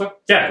spoil stuff?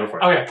 Yeah, go for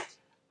it. Okay.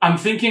 I'm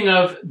thinking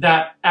of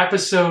that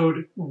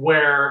episode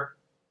where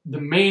the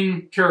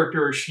main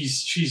character,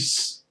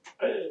 she's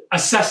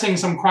assessing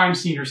some crime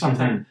scene or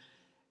something,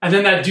 and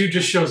then that dude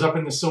just shows up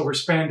in the silver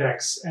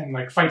spandex and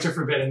like fights her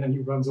for a bit, and then he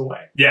runs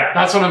away. Yeah,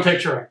 that's what I'm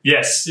picturing.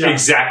 Yes, yeah.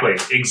 exactly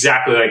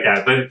like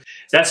that. But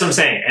that's what I'm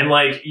saying. And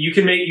like you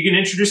can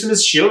introduce him as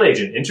a S.H.I.E.L.D.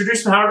 agent,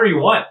 introduce him however you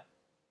want.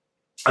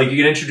 Like you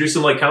can introduce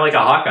him like kind of like a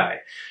Hawkeye.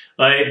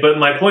 Like, but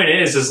my point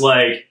is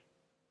like.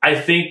 I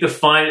think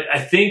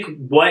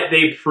what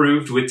they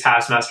proved with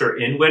Taskmaster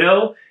in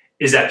Widow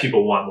is that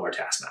people want more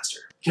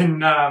Taskmaster.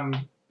 Can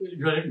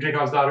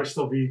Jacob's daughter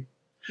still be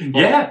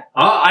involved? Yeah.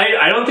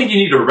 I don't think you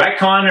need to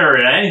retcon or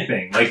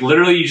anything. Like,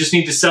 literally, you just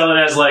need to sell it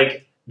as,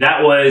 like,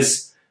 that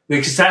was...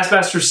 Because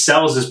Taskmaster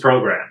sells his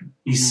program.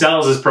 He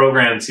sells his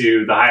program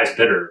to the highest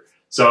bidder.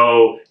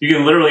 So you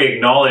can literally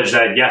acknowledge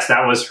that, yes,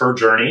 that was her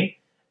journey.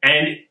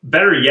 And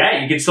better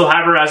yet, you can still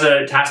have her as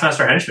a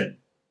Taskmaster henchman.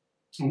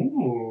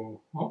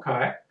 Ooh,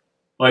 okay.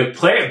 Like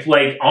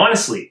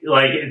honestly,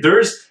 like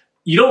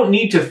you don't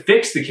need to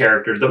fix the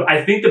character.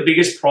 I think the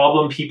biggest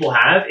problem people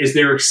have is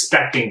they're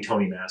expecting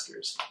Tony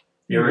Masters.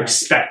 They were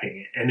expecting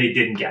it and they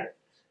didn't get it.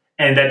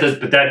 And that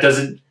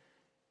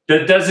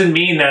doesn't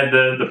mean that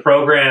the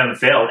program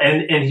failed.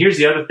 And here's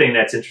the other thing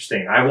that's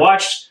interesting. I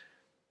was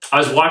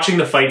watching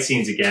the fight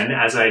scenes again,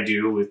 as I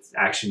do with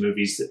action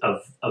movies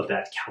of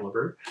that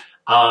caliber.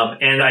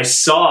 And I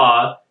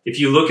saw, if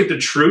you look at the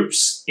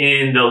troops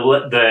in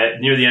the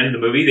near the end of the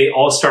movie, they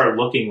all start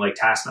looking like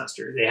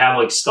Taskmaster. They have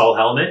like skull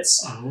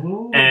helmets,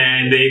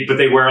 and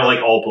they wear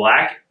like all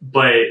black.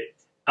 But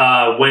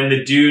when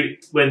the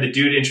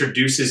dude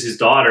introduces his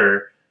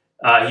daughter,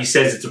 he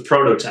says it's a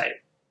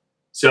prototype.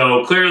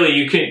 So clearly,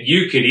 you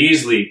could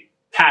easily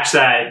patch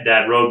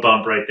that road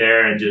bump right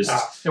there and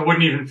just it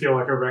wouldn't even feel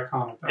like a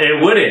retcon.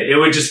 It wouldn't. It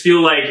would just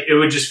feel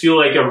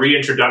like a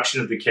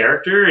reintroduction of the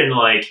character and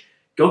like.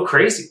 go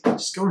crazy.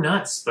 Just go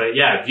nuts. But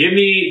yeah, give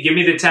me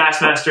the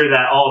Taskmaster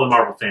that all the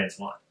Marvel fans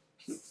want.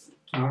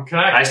 Okay.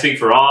 I speak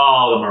for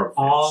all the Marvel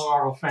fans. All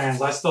Marvel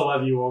fans. I still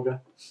love you,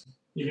 Olga.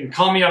 You can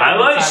call me up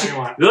anytime you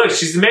want. Look,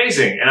 she's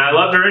amazing, and I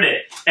loved her in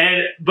it.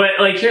 But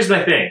like, here's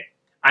my thing.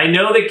 I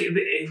know that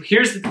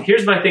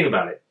here's my thing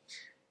about it.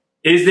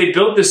 Is they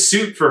built the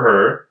suit for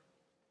her,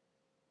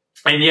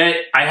 and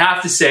yet I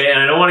have to say, and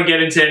I don't want to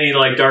get into any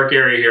like dark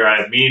area here.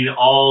 I mean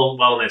all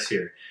wellness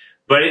here,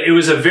 but it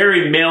was a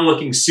very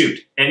male-looking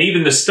suit, and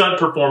even the stunt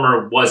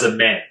performer was a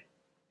man.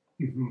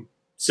 Mm-hmm.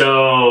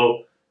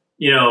 So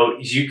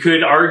you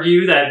could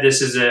argue that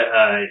this is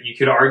you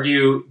could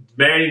argue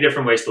many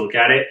different ways to look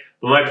at it.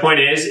 But my point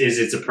is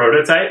it's a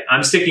prototype.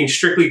 I'm sticking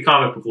strictly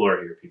comic book lore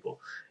here,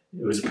 people.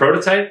 It was a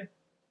prototype,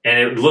 and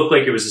it looked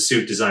like it was a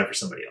suit designed for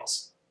somebody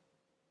else.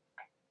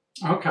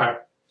 Okay.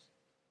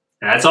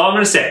 That's all I'm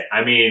going to say.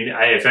 I mean,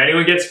 if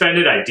anyone gets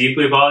offended, I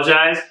deeply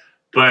apologize.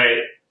 But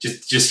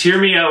just hear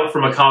me out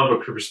from a comic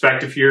book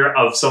perspective here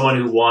of someone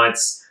who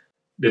wants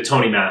the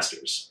Tony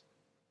Masters.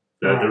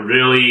 The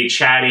really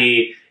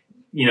chatty,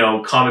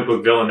 comic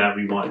book villain that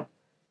we want.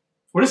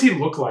 What does he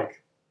look like?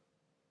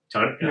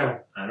 Tony? Yeah.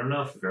 I don't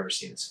know if I've ever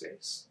seen his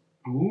face.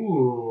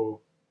 Ooh.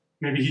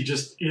 Maybe he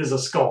just is a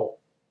skull.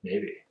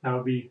 Maybe. That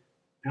would be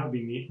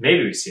neat.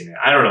 Maybe we've seen it.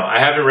 I don't know. I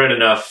haven't read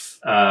enough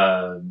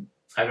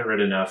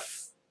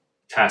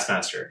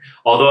Taskmaster.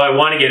 Although I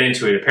want to get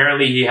into it.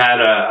 Apparently he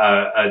had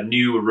a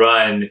new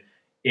run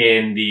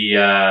in the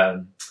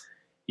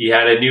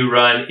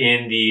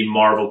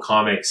Marvel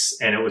comics,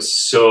 and it was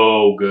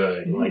so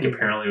good. Like,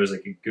 apparently it was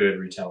like a good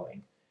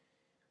retelling.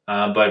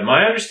 But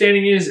my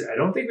understanding is I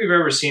don't think we've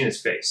ever seen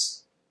his face.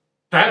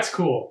 That's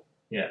cool.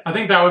 Yeah. I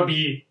think that would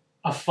be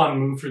a fun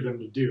move for them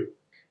to do,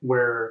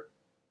 where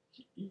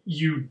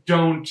you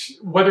don't,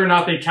 whether or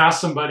not they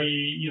cast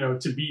somebody,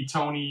 to be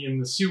Tony in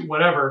the suit,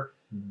 whatever,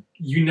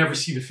 you never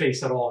see the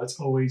face at all. It's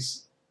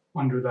always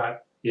under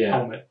that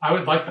helmet. I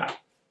would like that.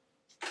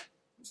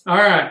 All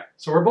right.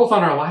 So we're both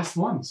on our last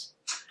ones.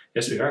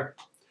 Yes, we are.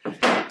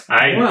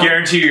 I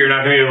guarantee you're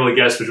not going to be able to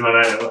guess which one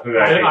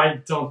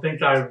I don't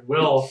think I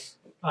will.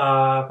 If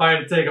I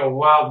had to take a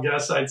wild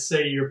guess, I'd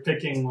say you're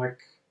picking like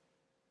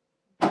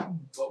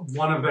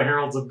one of the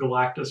Heralds of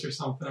Galactus or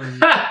something.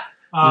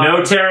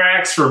 No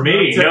Terrax for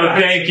me. No,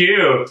 thank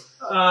you.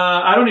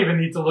 I don't even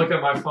need to look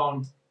at my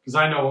phone because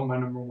I know what my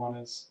number one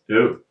is.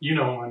 Who? You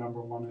know what my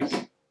number one is.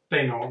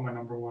 They know what my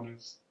number one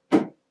is.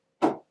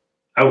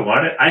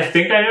 I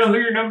think I know who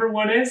your number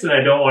one is, and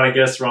I don't want to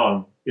guess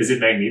wrong. Is it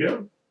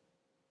Magneto?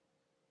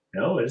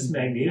 No, it's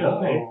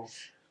Magneto. No.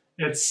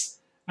 It's,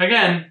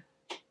 again,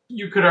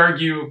 you could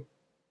argue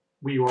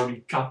we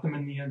already got them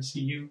in the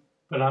MCU,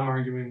 but I'm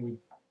arguing we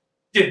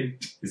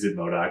didn't. Is it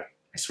MODOK?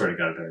 I swear to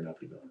God, it better not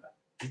be MODOK.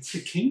 It's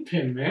the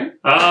Kingpin, man.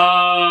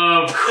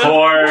 Of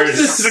course.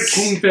 It's the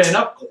Kingpin.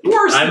 Of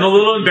course. I'm a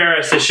little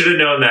embarrassed. I should have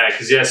known that,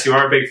 because yes, you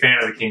are a big fan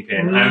of the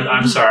Kingpin.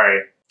 I'm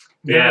sorry.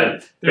 Yeah.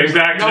 Bring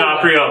back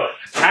D'Onofrio.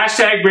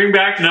 Hashtag bring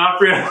back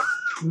D'Onofrio.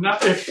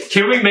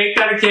 Can we make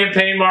that a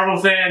campaign, Marvel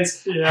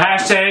fans? Yeah.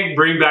 Hashtag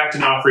bring back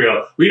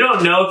D'Onofrio. We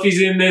don't know if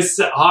he's in this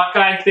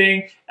Hawkeye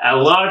thing. A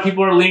lot of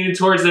people are leaning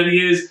towards that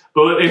he is.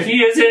 But if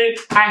he isn't,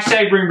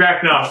 hashtag bring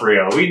back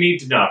D'Onofrio. We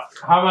need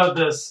D'Onofrio. How about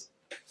this?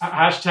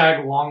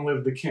 Hashtag long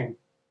live the king.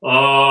 Oh,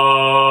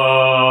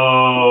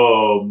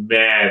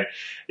 man.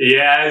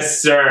 Yes,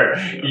 sir.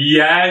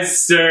 Yes,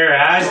 sir.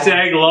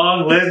 Hashtag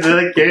long live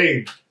the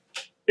king.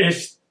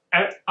 If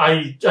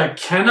I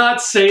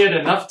cannot say it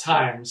enough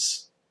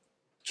times,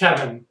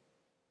 Kevin,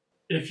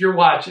 if you're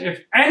watching,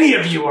 if any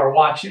of you are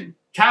watching,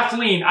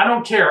 Kathleen, I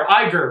don't care,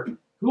 Iger,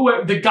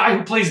 the guy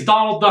who plays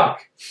Donald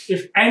Duck,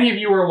 if any of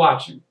you are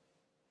watching,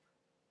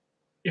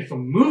 if a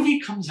movie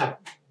comes out,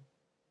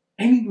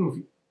 any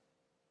movie,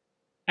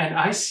 and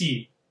I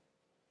see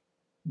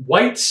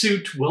white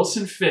suit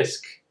Wilson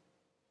Fisk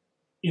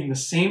in the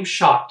same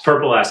shot,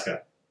 Purple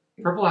Ascot,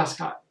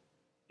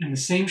 in the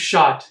same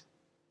shot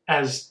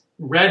as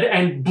red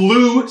and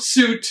blue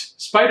suit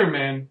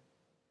Spider-Man,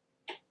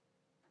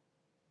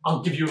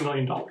 I'll give you $1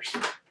 million.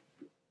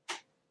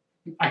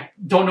 I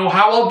don't know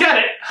how I'll get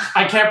it.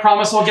 I can't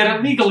promise I'll get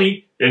it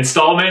legally.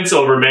 Installments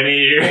over many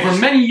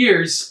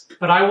years.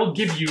 But I will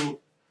give you,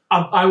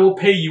 I will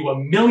pay you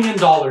 $1 million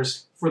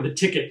for the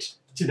ticket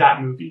to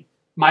that movie.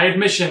 My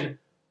admission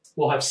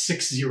will have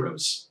 6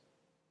 zeros.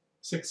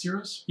 6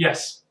 zeros?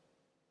 Yes.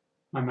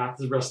 My math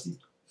is rusty.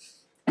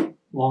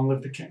 Long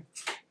live the king.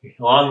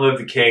 Long live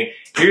the king.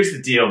 Here's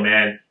the deal,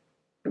 man.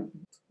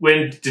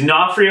 When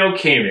D'Onofrio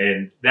came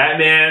in, that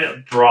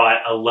man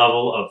brought a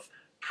level of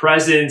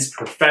presence,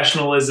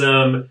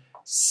 professionalism.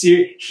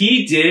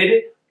 He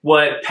did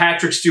what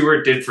Patrick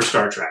Stewart did for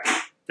Star Trek.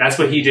 That's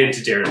what he did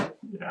to Daredevil.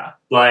 Yeah.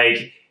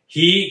 Like,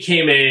 he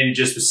came in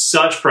just with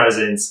such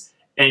presence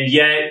and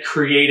yet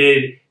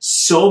created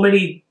so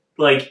many,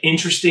 like,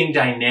 interesting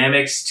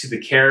dynamics to the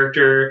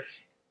character.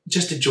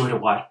 Just a joy to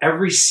watch.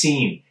 Every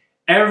scene.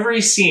 I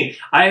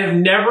have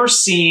never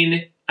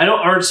seen,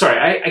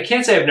 I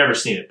can't say I've never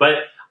seen it, but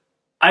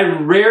I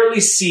rarely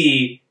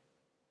see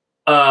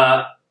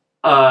a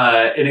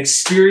an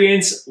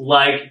experience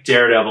like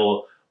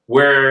Daredevil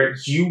where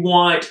you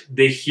want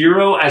the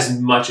hero as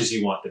much as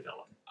you want the villain.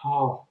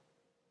 Oh,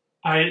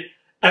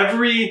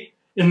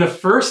 in the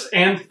first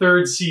and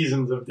third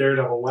seasons of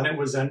Daredevil, when it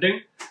was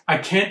ending, I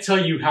can't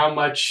tell you how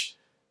much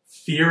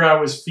fear I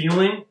was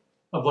feeling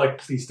of like,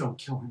 please don't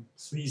kill him.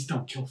 Please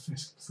don't kill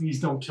Fisk. Please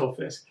don't kill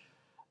Fisk.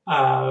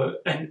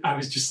 And I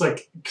was just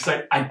like,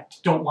 because I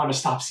don't want to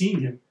stop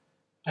seeing him.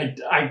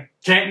 I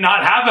can't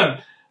not have him.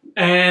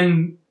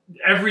 And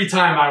every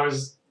time I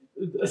was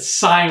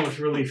sighing with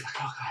relief, like,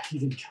 oh God, he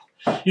didn't kill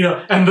him. You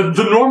know, and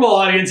the normal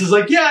audience is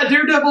like, yeah,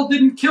 Daredevil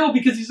didn't kill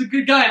because he's a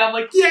good guy. And I'm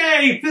like,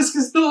 yay, Fisk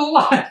is still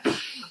alive.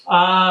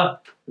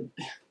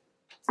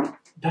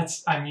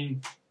 That's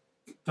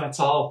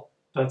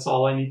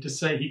all I need to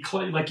say. He,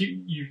 like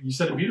you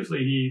said it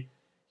beautifully.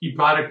 He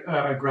brought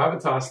a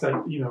gravitas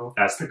that, you know.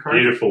 That's the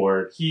beautiful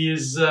word. He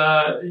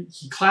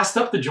classed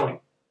up the joint.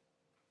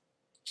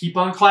 Keep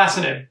on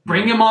classing it.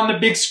 Bring him on the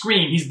big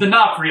screen. He's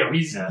D'Onofrio.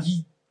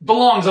 He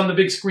belongs on the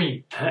big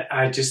screen.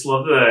 I just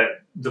love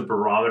the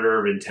barometer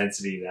of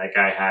intensity that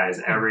guy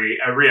has. Every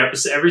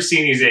episode, every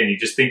scene he's in, you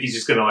just think he's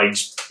just gonna like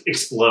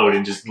explode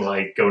and just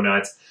like go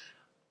nuts.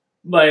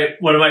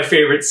 One of my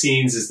favorite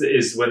scenes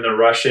is when the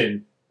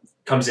Russian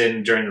comes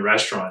in during the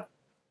restaurant.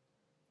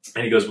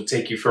 And he goes, we'll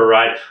take you for a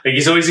ride. Like,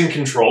 he's always in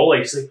control. Like,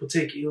 he's like, we'll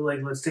take you, like,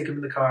 let's take him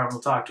in the car and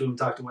we'll talk to him,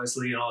 talk to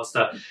Wesley and all that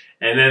stuff.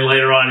 And then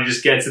later on, he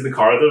just gets in the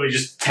car with him. He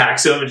just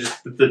tacks him and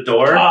just at the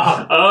door.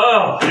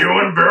 Oh,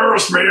 you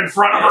embarrassed me in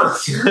front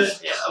of her.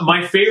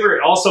 My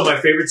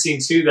favorite scene,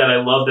 too, that I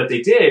love that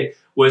they did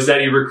was that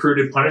he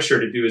recruited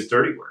Punisher to do his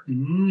dirty work.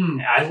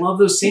 I love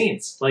those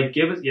scenes. Like,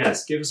 give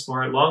us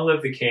more. Long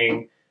live the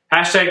king.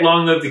 Hashtag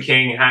long live the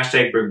king.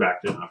 Hashtag bring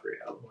back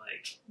D'Onofrio.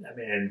 Like, I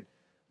mean,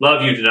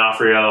 love you,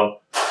 D'Onofrio.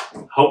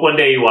 Hope one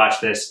day you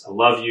watch this. I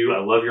love you. I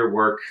love your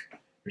work.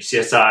 Your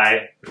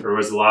CSI, or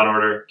was it Law &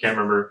 Order? Can't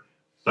remember.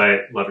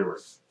 But love your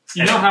work.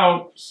 You know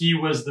how he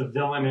was the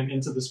villain in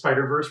Into the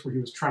Spider-Verse, where he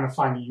was trying to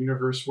find a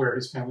universe where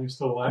his family was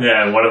still alive?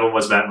 Yeah, and one of them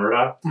was Matt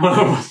Murdock.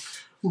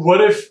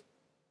 What if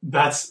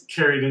that's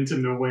carried into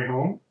No Way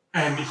Home,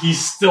 and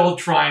he's still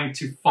trying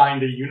to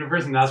find a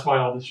universe, and that's why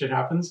all this shit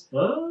happens?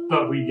 Oh.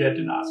 But we get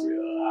D'Onofrio.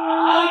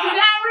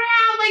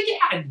 Oh my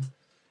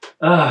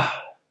God!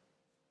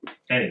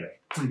 Anyway.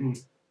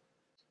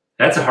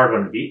 That's a hard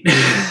one to beat.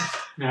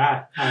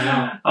 Yeah, I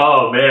know.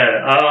 Oh,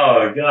 man.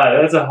 Oh,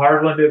 God. That's a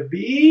hard one to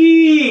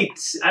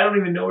beat. I don't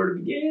even know where to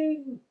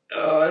begin.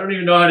 I don't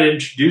even know how to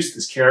introduce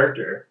this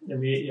character. I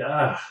mean,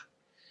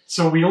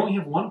 So we only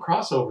have one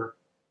crossover.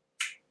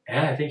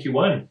 Yeah, I think you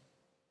won.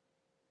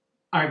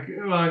 I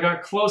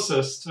got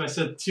closest. I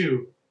said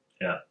 2.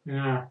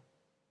 Yeah.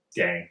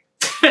 Dang.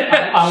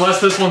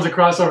 Unless this one's a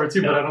crossover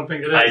too, no, but I don't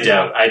think it is.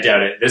 I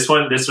doubt it. This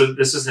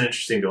was an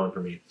interesting villain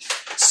for me.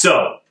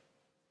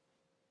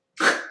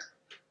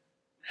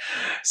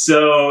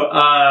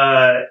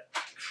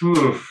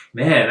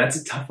 Man, that's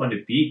a tough one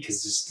to beat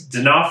because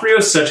D'Onofrio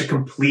is such a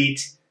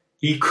complete.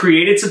 He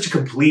created such a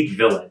complete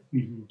villain.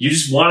 Mm-hmm. You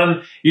just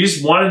want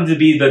him to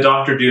be the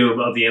Doctor Doom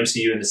of the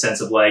MCU in the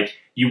sense of like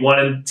you want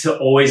him to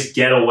always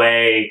get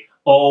away,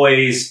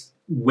 always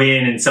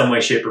win in some way,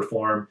 shape, or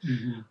form.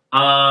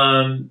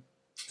 Mm-hmm.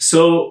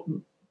 So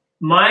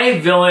my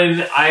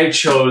villain I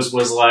chose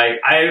was like,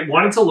 I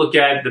wanted to look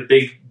at the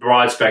big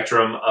broad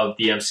spectrum of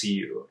the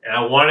MCU. And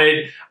I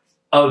wanted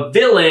a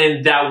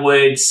villain that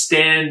would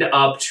stand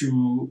up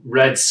to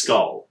Red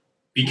Skull.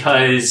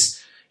 Because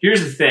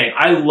here's the thing,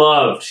 I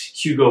loved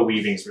Hugo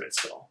Weaving's Red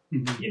Skull.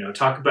 Mm-hmm. You know,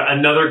 talk about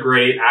another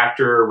great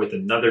actor with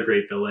another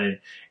great villain.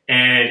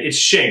 And it's a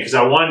shame because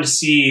I wanted to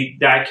see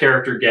that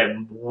character get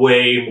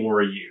way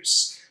more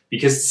use.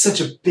 Because it's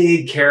such a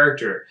big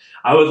character.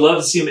 I would love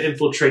to see him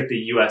infiltrate the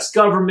U.S.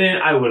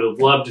 government. I would have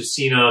loved to have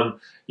seen him,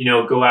 you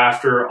know, go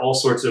after all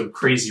sorts of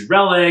crazy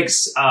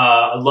relics.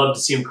 I'd love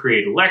to see him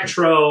create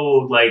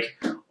Electro,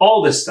 like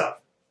all this stuff.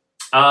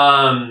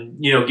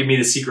 You know, give me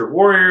the Secret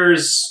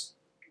Warriors.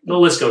 The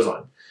list goes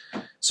on.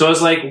 So I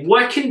was like,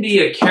 what can be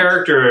a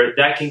character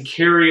that can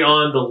carry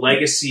on the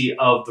legacy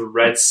of the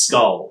Red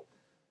Skull?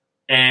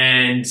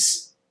 And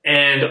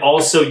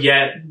also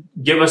yet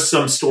give us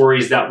some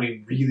stories that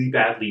we really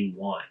badly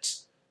want.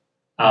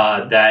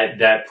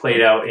 That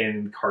played out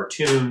in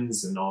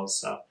cartoons and all this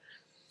stuff.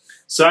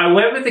 So I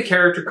went with a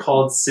character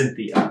called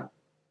Cynthia.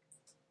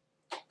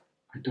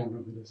 I don't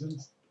know who this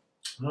is.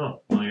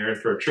 Oh, well, you're in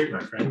for a treat, my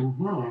friend.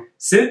 Mm-hmm.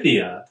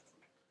 Cynthia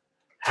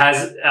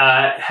has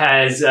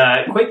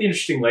quite the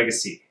interesting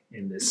legacy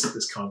in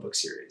this comic book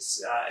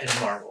series in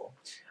Marvel.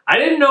 I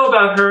didn't know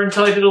about her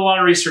until I did a lot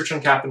of research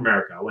on Captain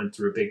America. I went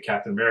through a big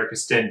Captain America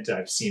stint.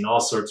 I've seen all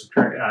sorts of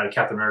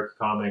Captain America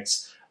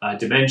comics.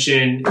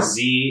 Dimension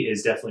Z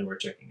is definitely worth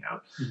checking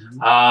out.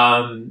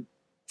 Mm-hmm.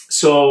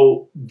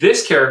 So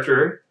this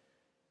character,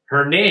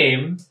 her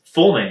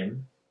full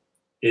name,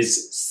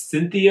 is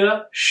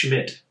Cynthia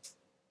Schmidt.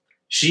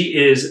 She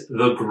is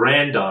the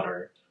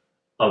granddaughter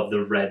of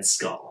the Red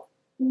Skull.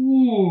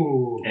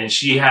 Ooh. And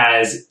she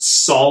has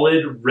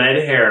solid red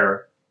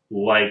hair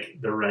like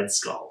the Red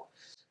Skull.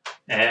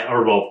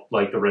 or well,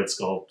 like the Red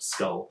Skull.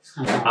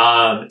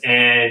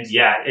 And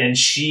yeah, and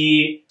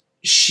she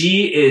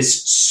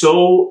is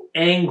so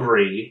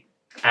angry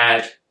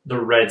at the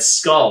Red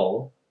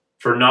Skull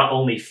for not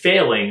only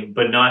failing,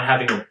 but not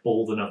having a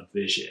bold enough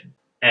vision.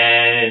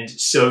 And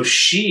so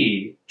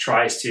she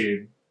tries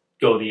to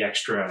go the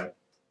extra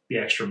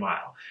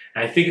mile.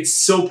 And I think it's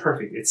so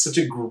perfect. It's such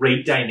a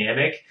great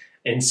dynamic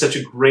and such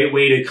a great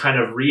way to kind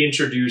of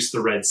reintroduce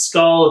the Red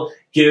Skull,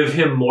 give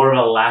him more of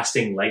a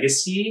lasting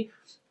legacy,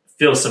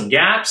 fill some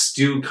gaps,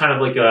 do kind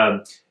of like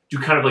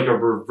a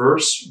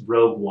reverse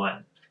Rogue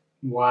One.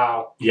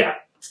 Wow. Yeah.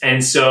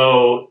 And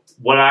so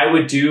what I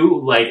would do,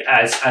 like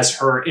as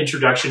her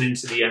introduction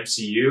into the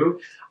MCU,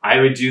 I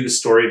would do the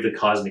story of the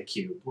Cosmic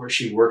Cube, where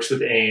she works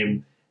with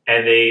AIM,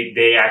 and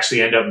they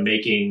actually end up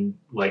making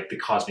like the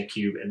Cosmic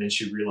Cube, and then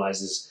she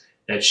realizes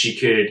that she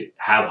could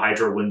have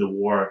Hydra win the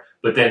war,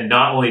 but then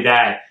not only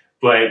that,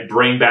 but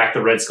bring back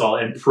the Red Skull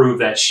and prove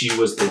that she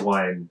was the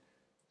one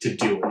to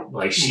do it.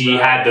 Like she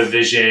had the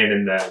vision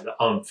and the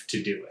oomph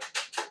to do it.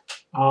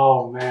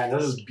 Oh man,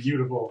 this is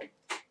beautiful.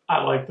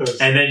 I like this.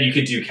 And then you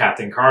could do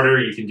Captain Carter.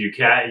 You can do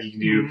Captain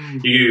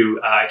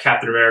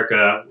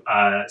America,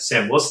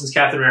 Sam Wilson's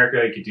Captain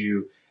America. You could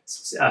do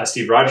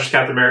Steve Rogers'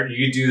 Captain America.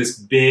 You could do this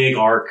big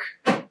arc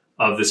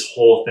of this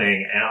whole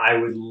thing, and I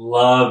would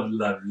love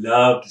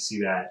to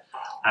see that.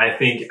 I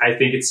think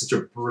it's such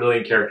a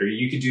brilliant character.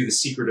 You could do the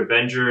Secret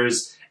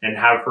Avengers and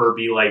have her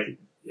be like,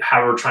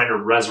 have her trying to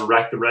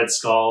resurrect the Red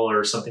Skull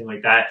or something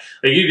like that.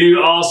 Like you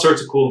do all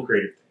sorts of cool and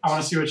creative things. I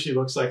want to see what she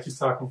looks like. She's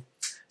talking.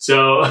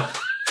 So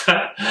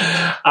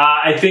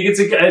I think it's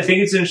an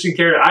interesting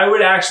character. I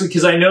would actually,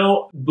 because I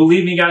know,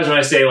 believe me guys, when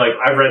I say like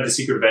I've read the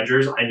Secret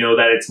Avengers, I know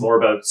that it's more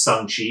about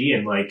Shang-Chi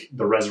and like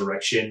the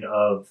resurrection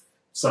of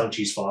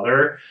Shang-Chi's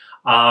father.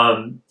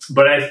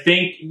 But I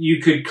think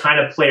you could kind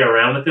of play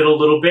around with it a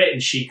little bit,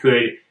 and she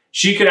could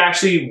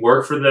actually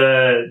work for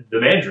the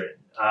Mandarin.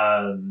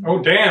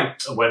 Oh damn,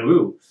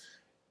 Wenwu.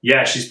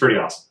 Yeah, she's pretty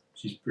awesome.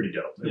 She's pretty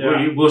dope.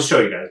 Yeah. We'll show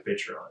you guys a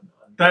picture on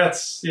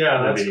that's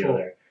video cool.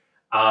 there.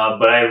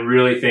 But I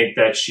really think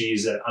that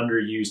she's an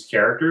underused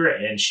character,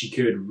 and she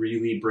could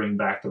really bring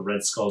back the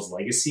Red Skull's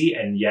legacy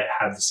and yet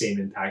have the same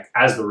impact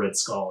as the Red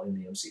Skull in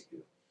the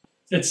MCU.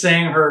 It's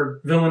saying her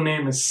villain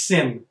name is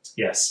Sin.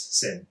 Yes,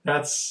 Sin.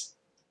 That's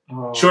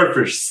short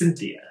for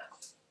Cynthia.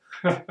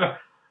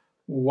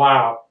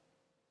 Wow.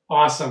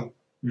 Awesome.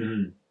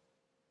 Mm-hmm.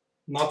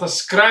 Not a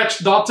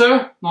scratch,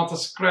 daughter. Not a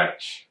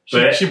scratch.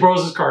 She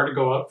borrows his car to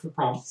go up for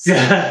prom.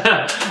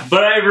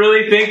 But I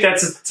really think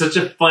that's such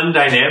a fun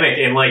dynamic,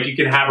 and like you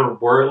can have her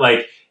work,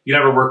 like you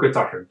can have her work with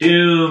Doctor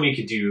Doom. You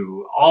could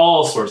do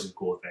all sorts of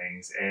cool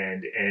things,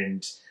 and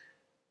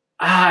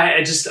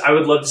I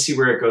would love to see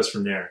where it goes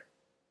from there.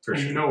 For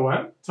sure. You know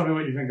what? Tell me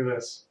what you think of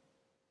this.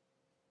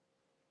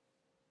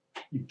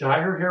 You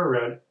dye her hair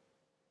red.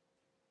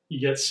 You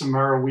get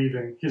Samara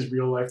Weaving, his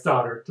real life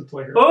daughter, to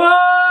play her. Oh,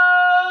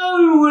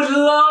 I would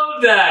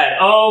love that.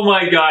 Oh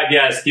my God,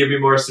 yes. Give me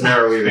more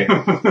Samara Weaving.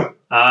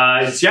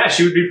 Yeah,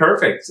 she would be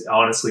perfect,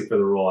 honestly, for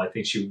the role. I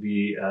think she would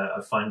be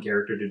a fun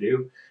character to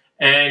do.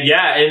 And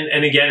yeah,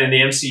 and again, in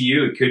the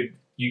MCU,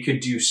 you could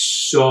do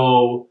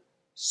so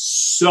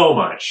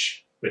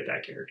much with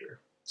that character.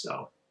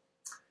 So,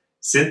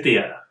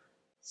 Cynthia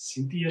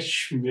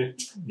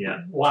Schmidt.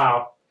 Yeah.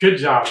 Wow. Good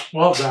job.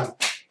 Well done.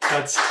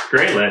 That's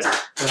great list.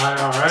 I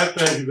know, right?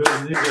 Thank you.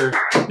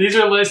 These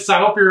are lists. I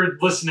hope you're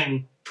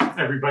listening,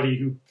 everybody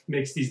who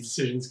makes these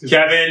decisions.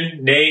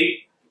 Kevin,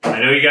 Nate,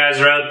 I know you guys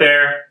are out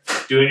there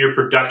doing your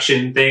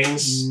production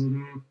things.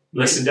 Mm-hmm.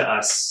 Listen to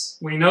us.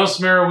 We know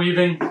Samara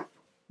Weaving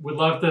would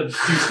love to do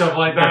stuff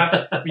like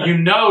that. But you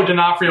know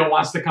D'Onofrio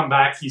wants to come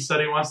back. He said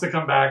he wants to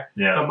come back.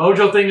 Yeah. The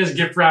Mojo thing is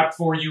gift wrapped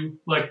for you.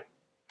 Like,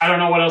 I don't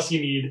know what else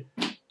you need.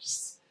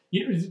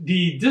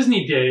 The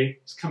Disney Day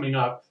is coming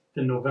up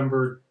in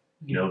November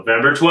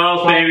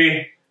 12th,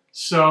 baby.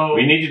 So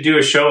we need to do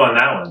a show on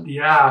that one.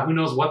 Yeah, who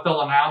knows what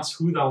they'll announce,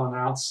 who they'll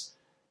announce.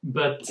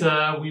 But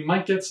we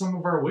might get some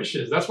of our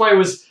wishes. That's why it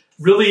was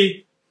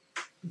really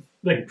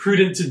like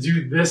prudent to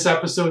do this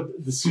episode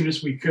the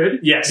soonest we could.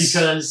 Yes.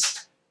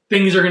 Because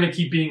things are going to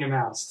keep being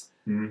announced.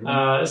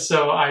 Mm-hmm.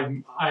 So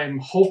I'm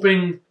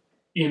hoping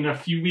in a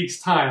few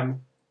weeks'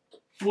 time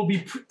we'll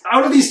be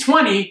out of these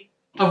 20,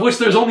 of which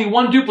there's only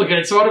one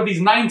duplicate. So out of these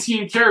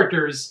 19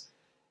 characters,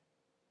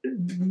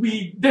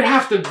 they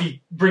have to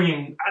be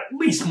bringing at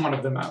least one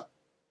of them out.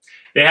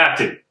 They have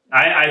to.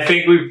 I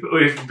think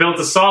we've built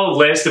a solid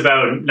list,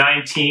 about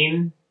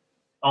 19,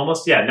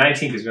 almost. Yeah,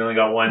 19 because we only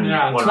got one.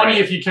 Yeah, 20 right.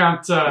 If you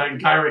count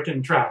Gyrick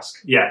and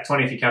Trask. Yeah,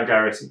 20 if you count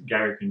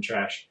Gyrick and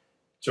Trask.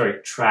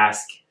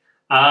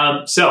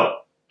 So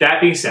that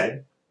being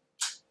said,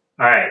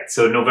 all right.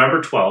 So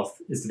November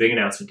 12th is the big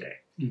announcement day.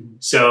 Mm-hmm.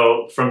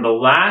 So from the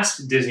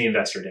last Disney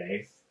Investor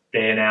Day,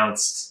 they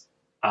announced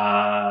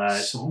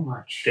so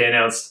much. They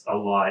announced a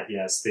lot.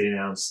 Yes, they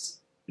announced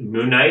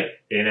Moon Knight.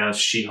 They announced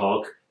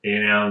She-Hulk. They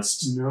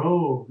announced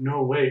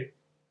wait.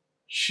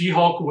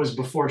 She-Hulk was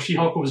before.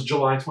 She-Hulk was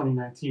July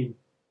 2019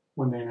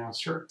 when they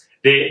announced her.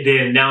 They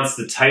announced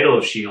the title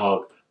of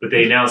She-Hulk but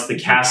they announced the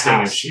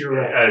casting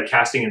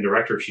Cast, and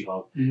director of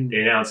She-Hulk.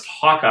 They announced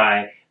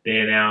Hawkeye. They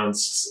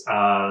announced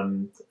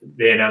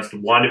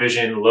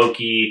WandaVision,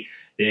 Loki.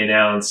 They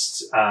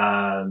announced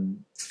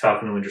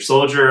Falcon and Winter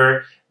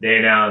Soldier. They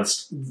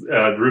announced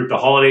Groot the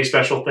Holiday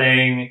Special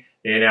thing.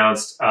 They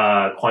announced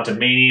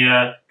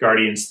Quantumania,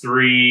 Guardians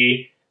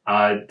 3,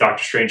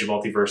 Doctor Strange: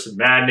 Multiverse of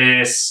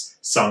Madness,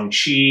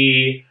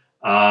 Shang-Chi,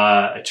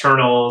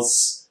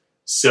 Eternals.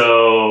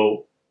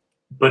 So,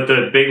 but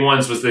the big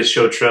ones was they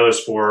showed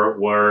trailers for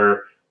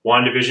were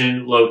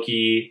WandaVision,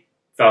 Loki,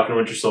 Falcon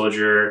Winter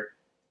Soldier,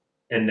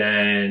 and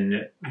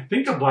then I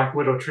think a Black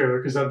Widow trailer,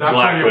 because at that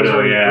Black point it was Widow,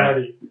 already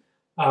ready.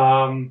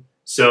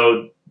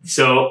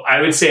 So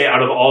I would say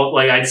out of all,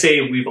 like I'd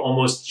say we've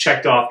almost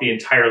checked off the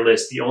entire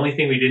list. The only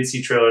thing we didn't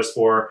see trailers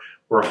for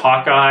were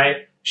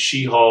Hawkeye,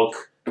 She-Hulk,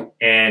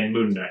 and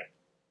Moon Knight.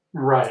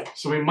 Right.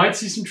 So we might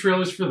see some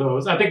trailers for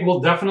those. I think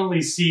we'll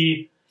definitely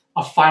see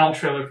a final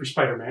trailer for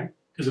Spider-Man,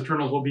 because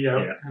Eternals will be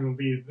out and will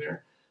be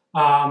there.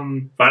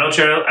 Final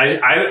trailer.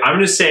 I'm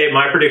going to say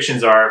my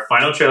predictions are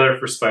final trailer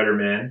for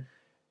Spider-Man,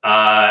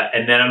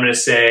 and then I'm going to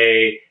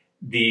say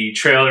the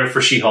trailer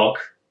for She-Hulk,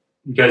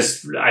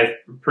 because I'm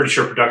pretty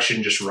sure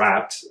production just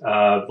wrapped,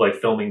 like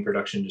filming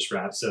production just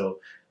wrapped. So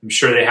I'm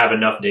sure they have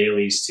enough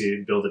dailies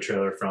to build a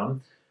trailer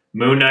from.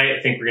 Moon Knight,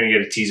 I think we're going to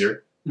get a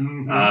teaser,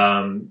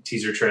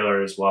 teaser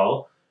trailer as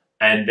well.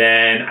 And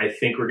then I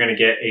think we're going to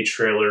get a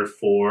trailer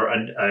for,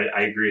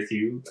 I agree with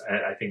you.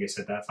 I think I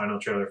said that, final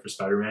trailer for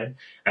Spider-Man.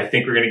 I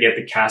think we're going to get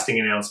the casting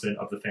announcement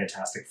of the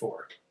Fantastic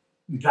Four.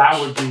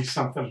 That would be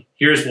something.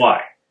 Here's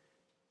why.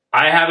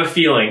 I have a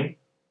feeling,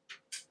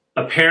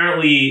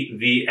 apparently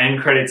the end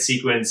credit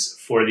sequence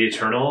for the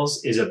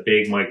Eternals is a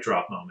big mic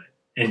drop moment.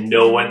 And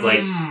no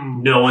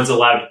one's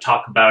allowed to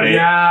talk about it.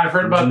 Yeah, I've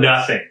heard about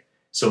nothing. This.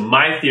 So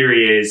my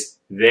theory is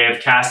they have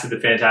casted the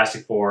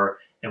Fantastic Four,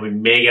 and we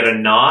may get a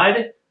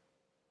nod,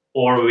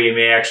 or we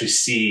may actually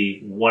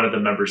see one of the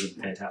members of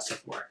the Fantastic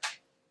Four.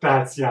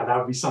 That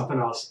would be something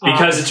else.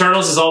 Because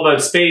Eternals is all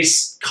about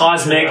space,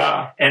 cosmic,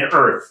 and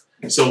Earth.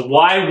 So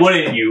why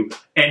wouldn't you?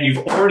 And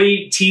you've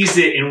already teased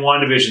it in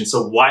WandaVision,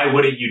 so why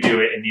wouldn't you do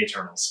it in the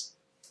Eternals?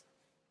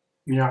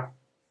 Yeah,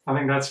 I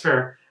think that's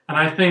fair. And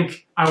I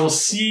think I will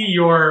see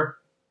your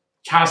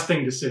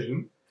casting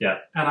decision. Yeah.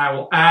 And I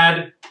will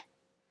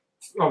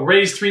I'll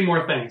raise 3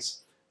 more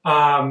things.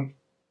 A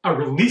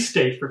release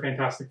date for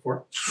Fantastic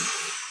Four.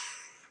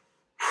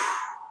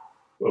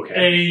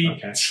 Okay.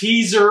 A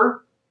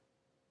teaser.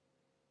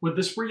 Would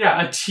this were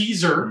a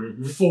teaser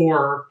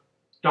for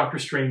Doctor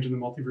Strange in the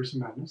Multiverse of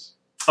Madness.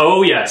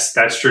 Oh yes,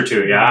 that's true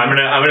too. Yeah, I'm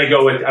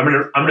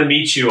gonna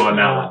meet you on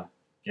that one.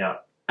 Yeah.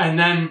 And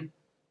then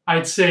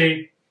I'd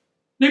say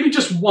maybe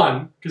just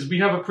one, because we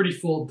have a pretty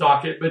full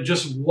docket, but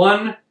just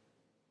one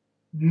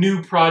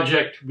new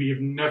project we have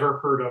never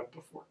heard of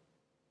before.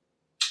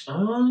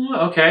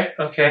 Oh, okay.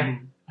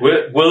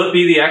 Will it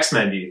be the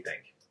X-Men, do you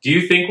think? Do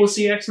you think we'll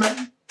see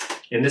X-Men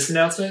in this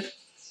announcement?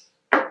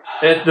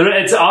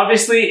 It's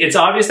obvious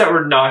that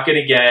we're not going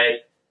to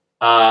get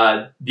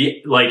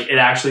it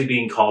actually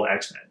being called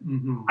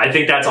X-Men. I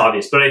think that's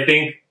obvious, but I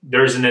think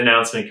there's an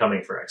announcement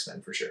coming for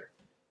X-Men for sure.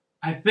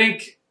 I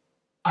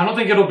don't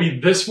think it'll be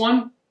this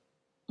one.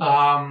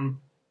 I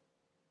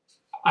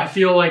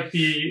feel like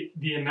the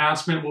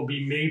announcement will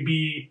be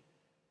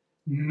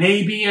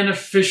maybe an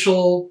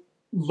official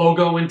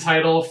logo and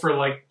title for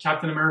like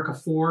Captain America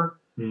 4,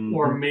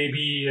 or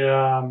maybe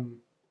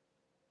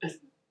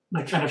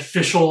like an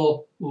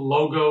official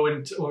logo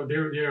or they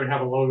would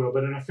have a logo,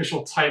 but an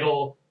official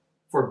title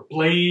for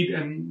Blade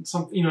and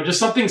some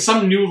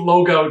new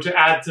logo to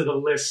add to the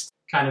list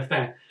kind of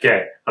thing.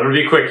 Okay, I'm gonna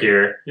be quick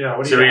here.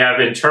 Yeah. So we have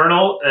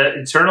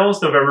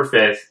Eternals November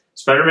 5th,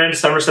 Spider-Man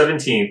December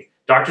 17th,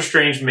 Doctor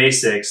Strange May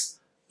 6th,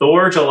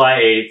 Thor July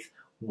 8th,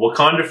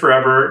 Wakanda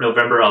Forever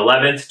November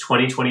 11th,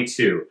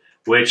 2022,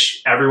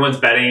 which everyone's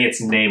betting it's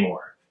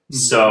Namor.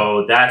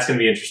 So that's gonna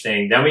be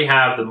interesting. Then we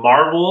have the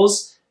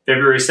Marvels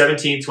February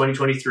 17th,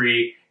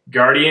 2023,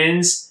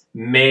 Guardians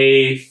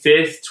May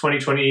 5th,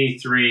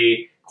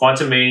 2023,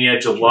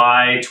 Quantumania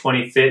July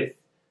 25th,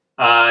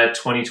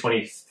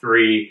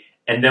 2023,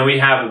 and then we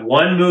have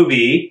one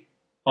movie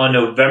on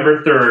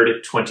November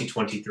 3rd,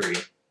 2023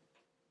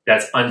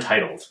 that's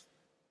untitled.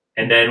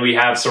 And then we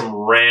have some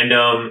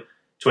random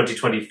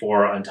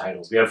 2024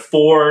 untitles. We have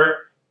 4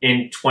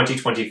 in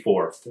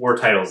 2024, 4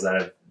 titles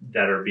that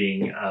are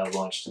being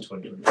launched in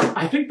 2024.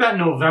 I think that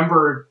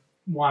November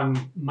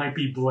one might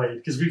be Blade,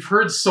 because we've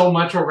heard so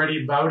much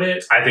already about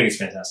it. I think it's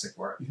Fantastic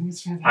Four. You think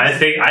it's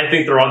Fantastic? I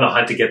think they're on the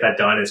hunt to get that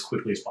done as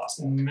quickly as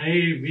possible.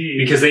 Maybe.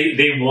 Because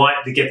they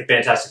want to get the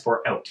Fantastic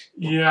Four out.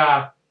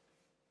 Yeah.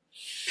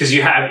 Because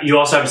you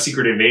also have a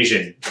Secret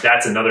Invasion.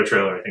 That's another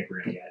trailer I think we're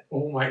gonna get.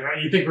 Oh my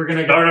god! You think we're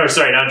gonna get? Oh no,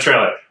 sorry, not a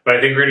trailer. But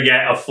I think we're gonna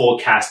get a full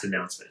cast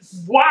announcement.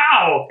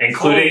 Wow!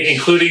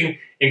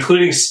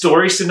 Including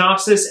story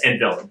synopsis and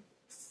villain.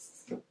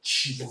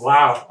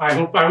 Wow!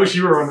 I wish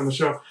you were running the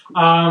show.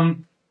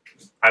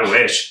 I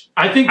wish.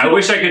 I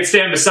wish I could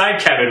stand beside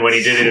Kevin when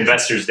he did it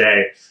Investors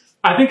Day.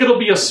 I think it'll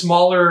be a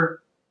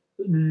smaller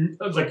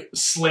like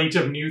slate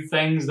of new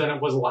things than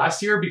it was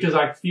last year, because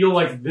I feel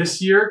like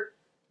this year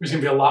there's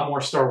going to be a lot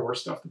more Star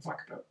Wars stuff to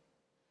talk about.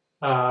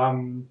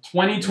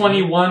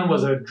 2021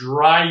 was a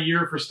dry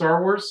year for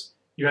Star Wars.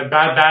 You had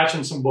Bad Batch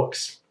and some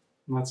books,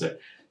 and that's it.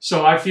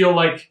 So I feel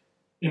like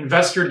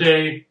Investor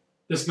Day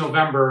this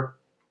November,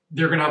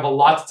 they're going to have a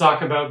lot to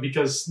talk about,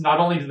 because not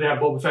only do they have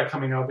Boba Fett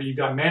coming out, but you've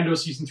got Mando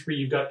Season 3,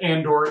 you've got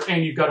Andor,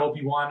 and you've got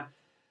Obi-Wan.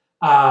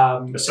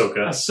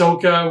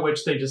 Ahsoka,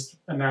 which they just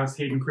announced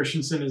Hayden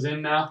Christensen is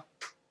in now.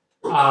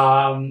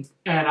 And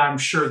I'm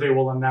sure they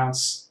will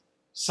announce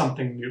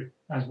something new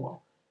as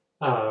well,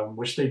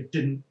 which they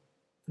didn't.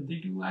 Did they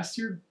do last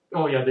year?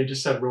 Oh, yeah, they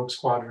just said Rogue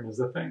Squadron is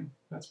the thing.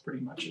 That's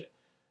pretty much it.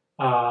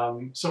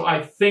 So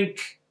I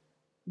think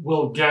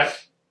we'll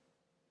get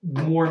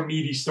more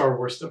meaty Star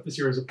Wars stuff this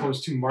year as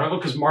opposed to Marvel,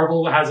 because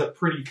Marvel has a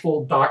pretty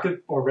full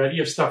docket already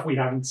of stuff we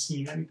haven't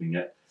seen anything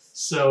yet.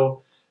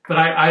 So, but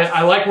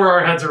I like where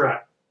our heads are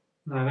at.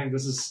 And I think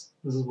this is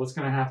what's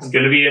going to happen. It's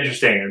going to be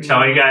interesting. I'm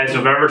telling you guys,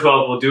 November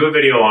 12th, we'll do a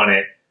video on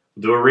it.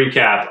 We'll do a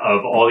recap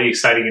of all the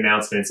exciting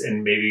announcements,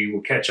 and maybe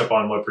we'll catch up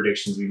on what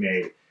predictions we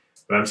made.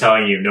 But I'm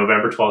telling you,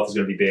 November 12th is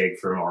going to be big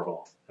for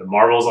Marvel. And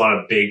Marvel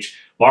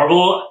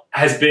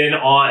has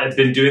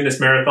been doing this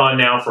marathon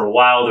now for a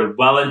while. They're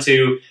well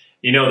into,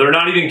 they're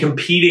not even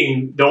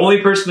competing. The only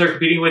person they're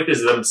competing with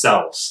is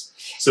themselves.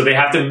 So they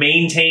have to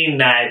maintain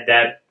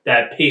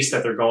that pace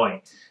that they're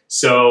going.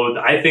 So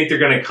I think they're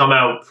going to come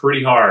out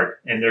pretty hard,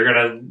 and they're going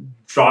to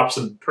drop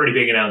some pretty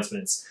big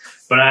announcements.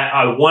 But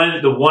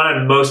the one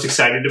I'm most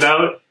excited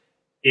about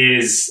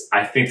is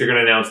I think they're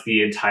going to announce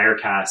the entire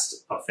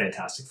cast of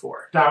Fantastic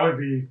Four. That would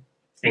be...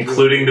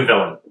 Including the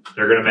villain.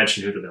 They're going to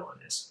mention who the villain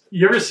is.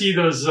 You ever see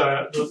the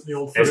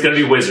old footage? It's going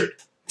to be Wizard.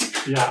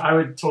 Yeah, I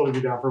would totally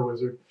be down for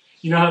Wizard.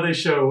 You know how they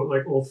show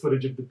like old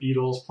footage of the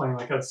Beatles playing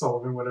like Ed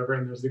Sullivan, whatever,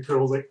 and there's the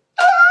girls like...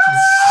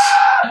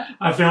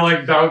 I feel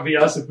like that would be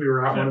us if we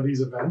were at one of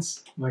these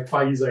events. Like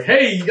Feige's like,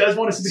 hey, you guys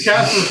want to see the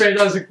cast for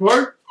Fantastic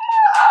Four?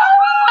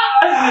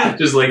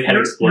 Just like head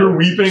exploding. You're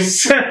weeping.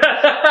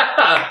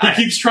 He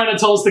keeps trying to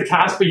tell us the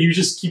cast, but you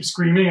just keep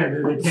screaming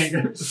and they can't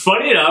get it.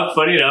 Funny enough,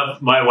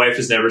 my wife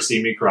has never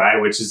seen me cry,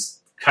 which is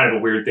kind of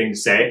a weird thing to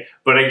say.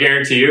 But I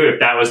guarantee you,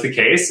 if that was the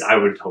case, I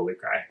would totally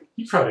cry.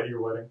 You cried at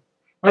your wedding.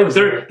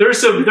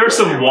 There's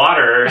some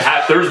water.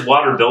 There's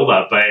water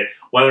buildup, but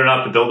whether or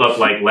not the buildup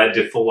like led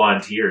to full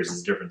on tears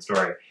is a different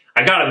story.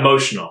 I got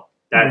emotional.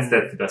 That's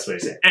the best way to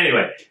say it.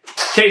 Anyway,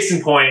 case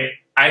in point,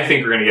 I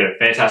think we're going to get a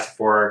Fantastic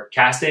Four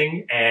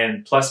casting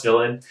and plus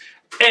villain.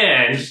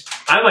 And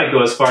I might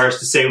go as far as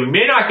to say we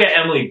may not get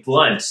Emily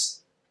Blunt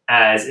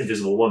as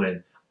Invisible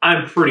Woman.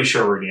 I'm pretty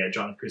sure we're going to get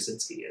John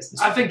Krasinski as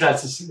Mr. I think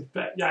that's a safe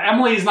bet. Yeah,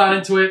 Emily's not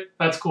into it.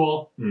 That's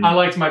cool. I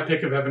liked my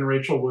pick of Evan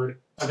Rachel Wood.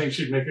 I think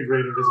she'd make a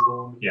great Invisible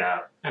Woman. Yeah.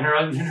 And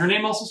her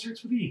name also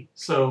starts with E.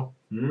 So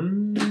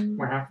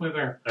we're halfway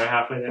there. They're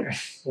halfway there.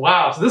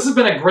 Wow. So this has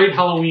been a great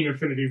Halloween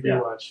Infinity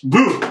Rewatch.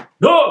 Boo!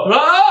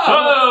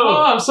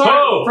 Oh, I'm sorry.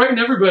 I frightened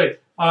everybody.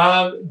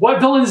 What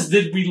villains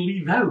did we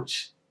leave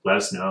out? Let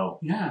us know.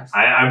 Yeah.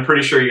 I'm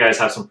pretty sure you guys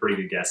have some pretty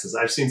good guesses.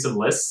 I've seen some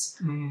lists.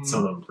 Some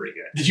of them are pretty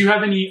good. Did you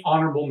have any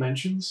honorable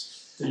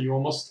mentions that you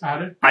almost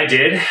added? I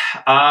did.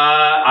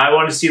 I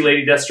wanted to see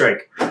Lady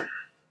Deathstrike.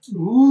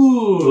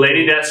 Ooh.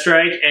 Lady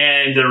Deathstrike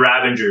and the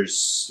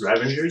Ravengers.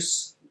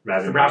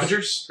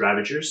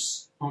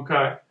 Ravagers.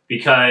 Okay.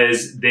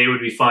 Because they would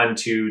be fun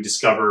to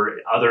discover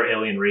other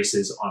alien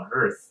races on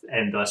Earth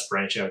and thus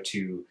branch out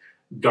to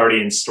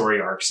Guardian story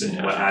arcs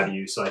and what have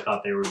you. So I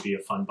thought they would be a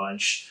fun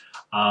bunch.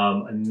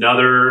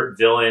 Another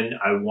villain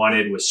I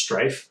wanted was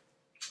Strife.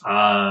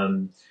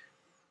 Do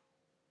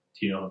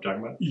you know what I'm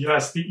talking about?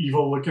 Yes, the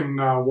evil-looking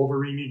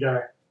Wolverine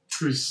guy.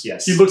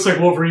 Yes. He looks like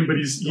Wolverine, but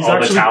he's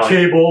actually metallic.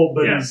 Cable.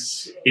 But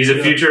he's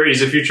a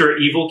future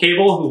evil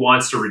Cable who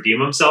wants to redeem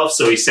himself.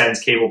 So he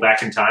sends Cable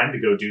back in time to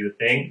go do the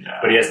thing. Yeah.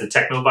 But he has the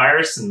techno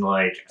virus and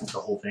like the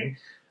whole thing.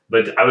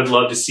 But I would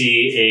love to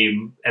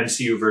see a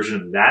MCU version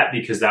of that,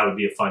 because that would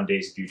be a fun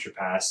Days of Future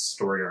Past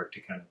story arc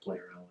to kind of play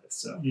around with.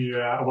 So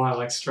yeah, well, I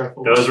like Strife.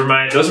 Those are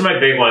my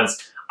big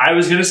ones. I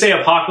was gonna say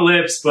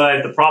Apocalypse,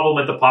 but the problem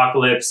with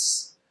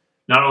Apocalypse,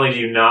 not only do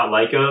you not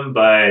like him,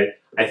 but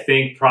I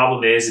think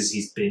problem is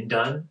he's been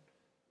done.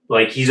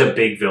 Like, he's a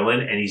big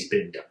villain and he's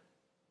been done.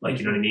 Like,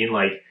 you know what I mean?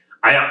 Like,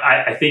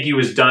 I think he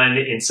was done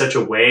in such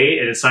a way,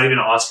 and it's not even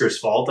Oscar's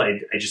fault. I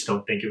just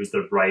don't think it was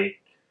the writing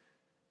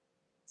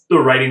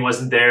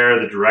wasn't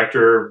there, the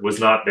director was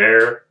not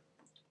there,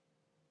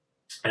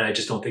 and I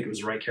just don't think it was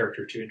the right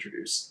character to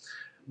introduce.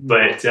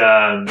 But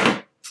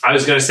I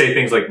was going to say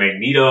things like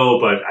Magneto,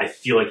 but I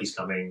feel like he's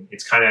coming.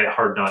 It's kind of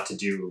hard not to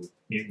do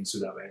mutants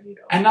without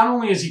Magneto. And not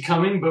only is he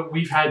coming, but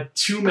we've had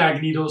two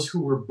Magnetos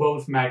who were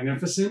both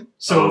magnificent.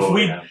 So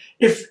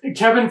if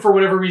Kevin, for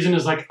whatever reason,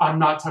 is like, I'm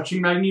not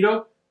touching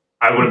Magneto,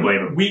 I wouldn't blame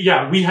him.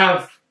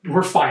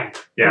 We're fine.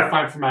 Yeah. We're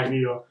fine for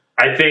Magneto.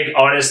 I think,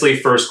 honestly,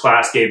 First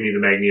Class gave me the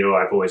Magneto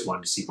I've always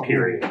wanted to see,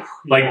 period.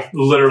 Like,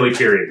 literally,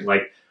 period.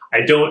 Like,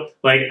 I don't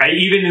like.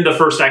 Even in the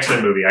first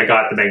X-Men movie, I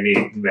got the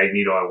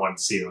Magneto I wanted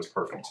to see. It was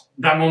perfect.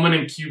 That moment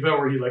in Cuba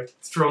where he like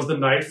throws the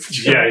knife.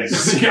 Yeah,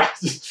 yeah.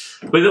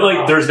 But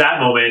like, there's that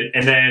moment,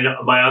 and then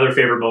my other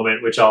favorite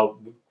moment, which I'll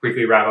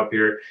quickly wrap up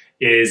here,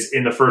 is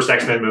in the first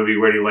X-Men movie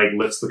where he like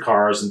lifts the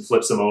cars and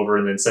flips them over,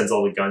 and then sends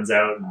all the guns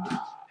out and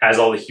has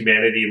all the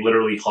humanity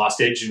literally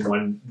hostage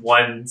in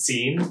one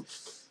scene.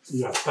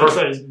 Yeah,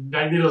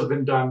 Magneto's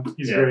been done.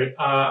 He's great.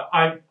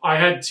 I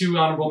had 2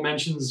 honorable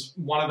mentions.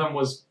 One of them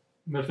was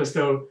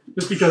Mephisto,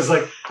 just because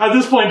like at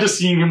this point, just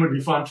seeing him would be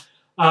fun.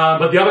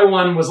 But the other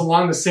one was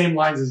along the same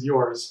lines as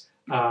yours.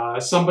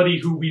 Somebody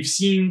who we've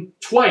seen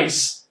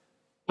twice,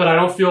 but I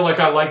don't feel like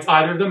I liked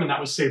either of them, and that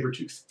was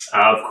Sabretooth.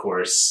 Of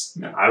course.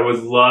 Yeah. I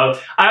would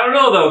love... I don't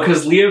know, though,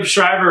 because Liev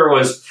Schreiber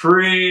was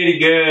pretty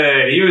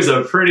good. He was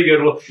a pretty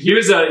good... He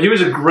was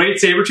a great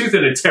Sabretooth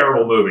in a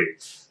terrible movie.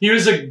 He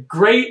was a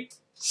great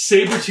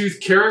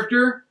Sabretooth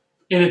character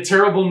in a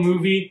terrible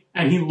movie,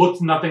 and he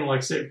looked nothing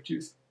like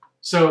Sabretooth.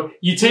 So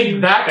you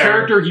take that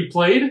character he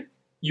played,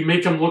 you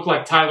make him look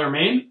like Tyler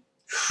Mane,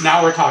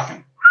 now we're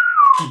talking.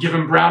 You give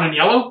him brown and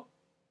yellow,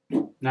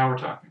 now we're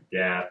talking.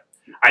 Yeah.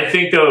 I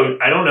think, though,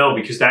 I don't know,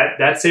 because that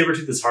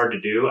Sabretooth is hard to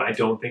do. I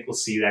don't think we'll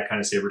see that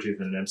kind of Sabretooth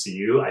in an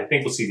MCU. I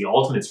think we'll see the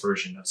Ultimates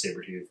version of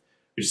Sabretooth,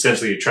 which is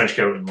essentially a trench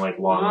coat and like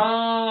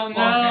long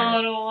hair.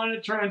 I don't want a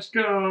trench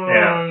coat.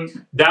 Yeah.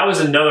 That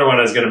was another one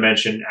I was going to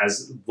mention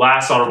as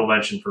last honorable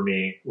mention for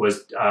me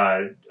was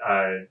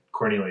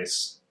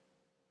Cornelius.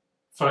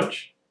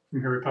 Fudge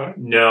from Harry Potter?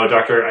 No,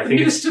 I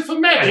think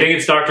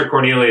it's Dr.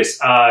 Cornelius,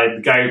 the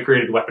guy who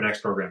created the Weapon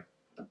X program.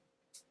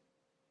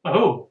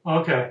 Oh,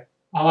 okay.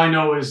 All I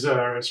know is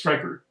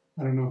Stryker.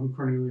 I don't know who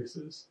Cornelius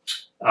is.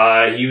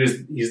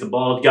 He's the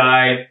bald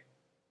guy, and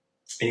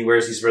he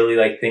wears these really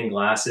like thin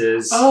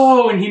glasses.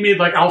 Oh, and he made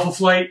like Alpha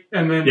Flight,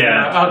 and then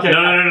okay.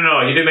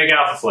 No. He didn't make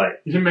Alpha Flight.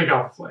 He didn't make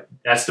Alpha Flight.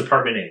 That's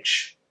Department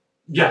H.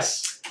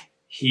 Yes.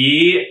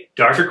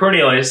 Dr.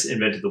 Cornelius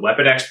invented the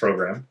Weapon X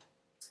program.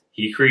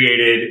 He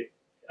created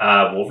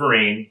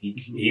Wolverine.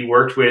 He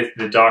worked with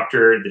the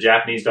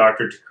Japanese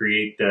doctor, to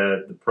create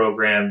the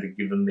program to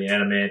give them the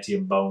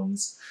adamantium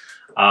bones.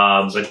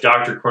 But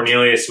Dr.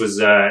 Cornelius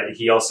was,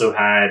 he also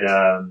had,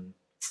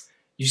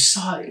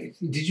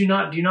 do you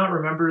not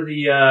remember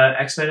the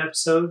X-Men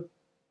episode?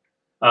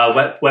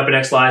 Weapon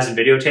X Lies and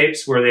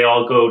Videotapes, where they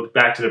all go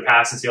back to their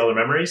past and see all their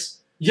memories?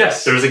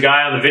 Yes. There's a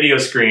guy on the video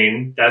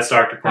screen, that's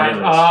Dr.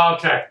 Cornelius.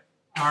 Okay.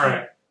 All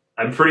right.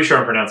 I'm pretty sure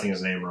I'm pronouncing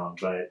his name wrong,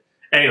 but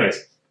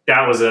anyways,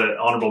 that was an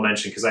honorable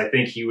mention, because I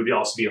think he would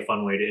also be a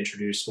fun way to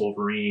introduce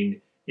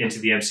Wolverine into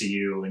the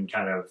MCU and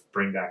kind of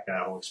bring back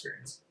that whole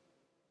experience.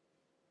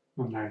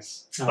 Oh,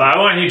 nice. I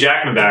want Hugh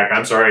Jackman back.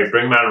 I'm sorry.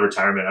 Bring him out of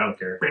retirement. I don't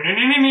care.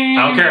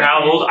 I don't care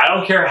how old. I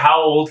don't care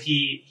how old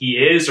he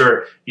is,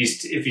 or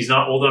if he's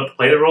not old enough to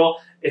play the role.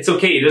 It's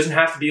okay. He doesn't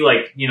have to be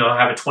like,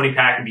 have a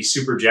 20-pack and be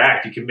super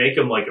jacked. You can make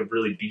him like a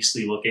really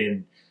beastly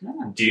looking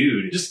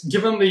dude. Just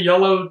give him the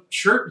yellow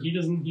shirt. He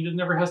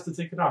never has to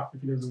take it off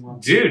if he doesn't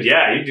want to. Dude,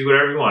 yeah, you do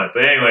whatever you want.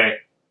 But anyway,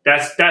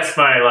 that's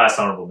my last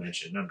honorable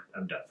mention.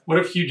 I'm done. What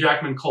if Hugh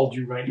Jackman called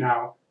you right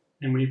now,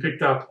 and when you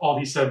picked up, all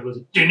he said was...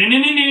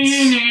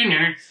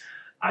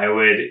 I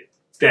would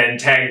then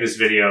tag this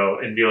video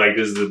and be like,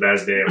 this is the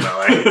best day of my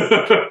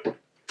life.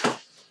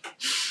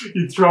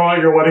 You'd throw out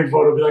your wedding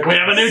photo and be like, we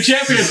have a new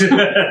champion!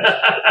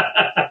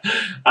 I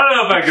don't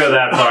know if I'd go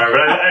that far,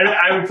 but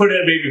I would put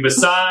it maybe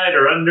beside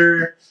or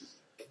under,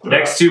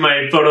 next to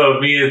my photo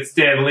of me and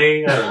Stan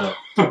Lee. I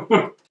don't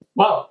know.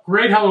 Well,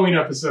 great Halloween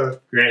episode.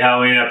 Great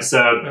Halloween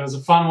episode. It was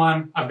a fun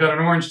one. I've got an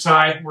orange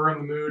tie. We're in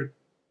the mood.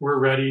 We're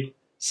ready.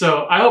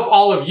 So I hope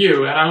all of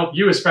you, and I hope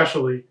you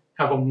especially,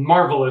 have a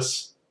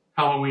marvelous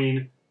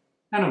Halloween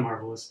and a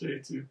marvelous day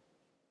too.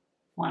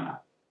 Why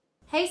not?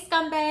 Hey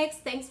scumbags,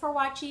 thanks for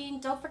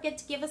watching. Don't forget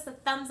to give us a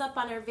thumbs up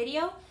on our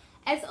video.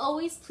 As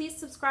always, please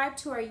subscribe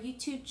to our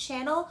YouTube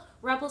channel,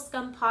 Rebel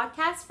Scum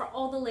Podcast, for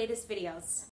all the latest videos.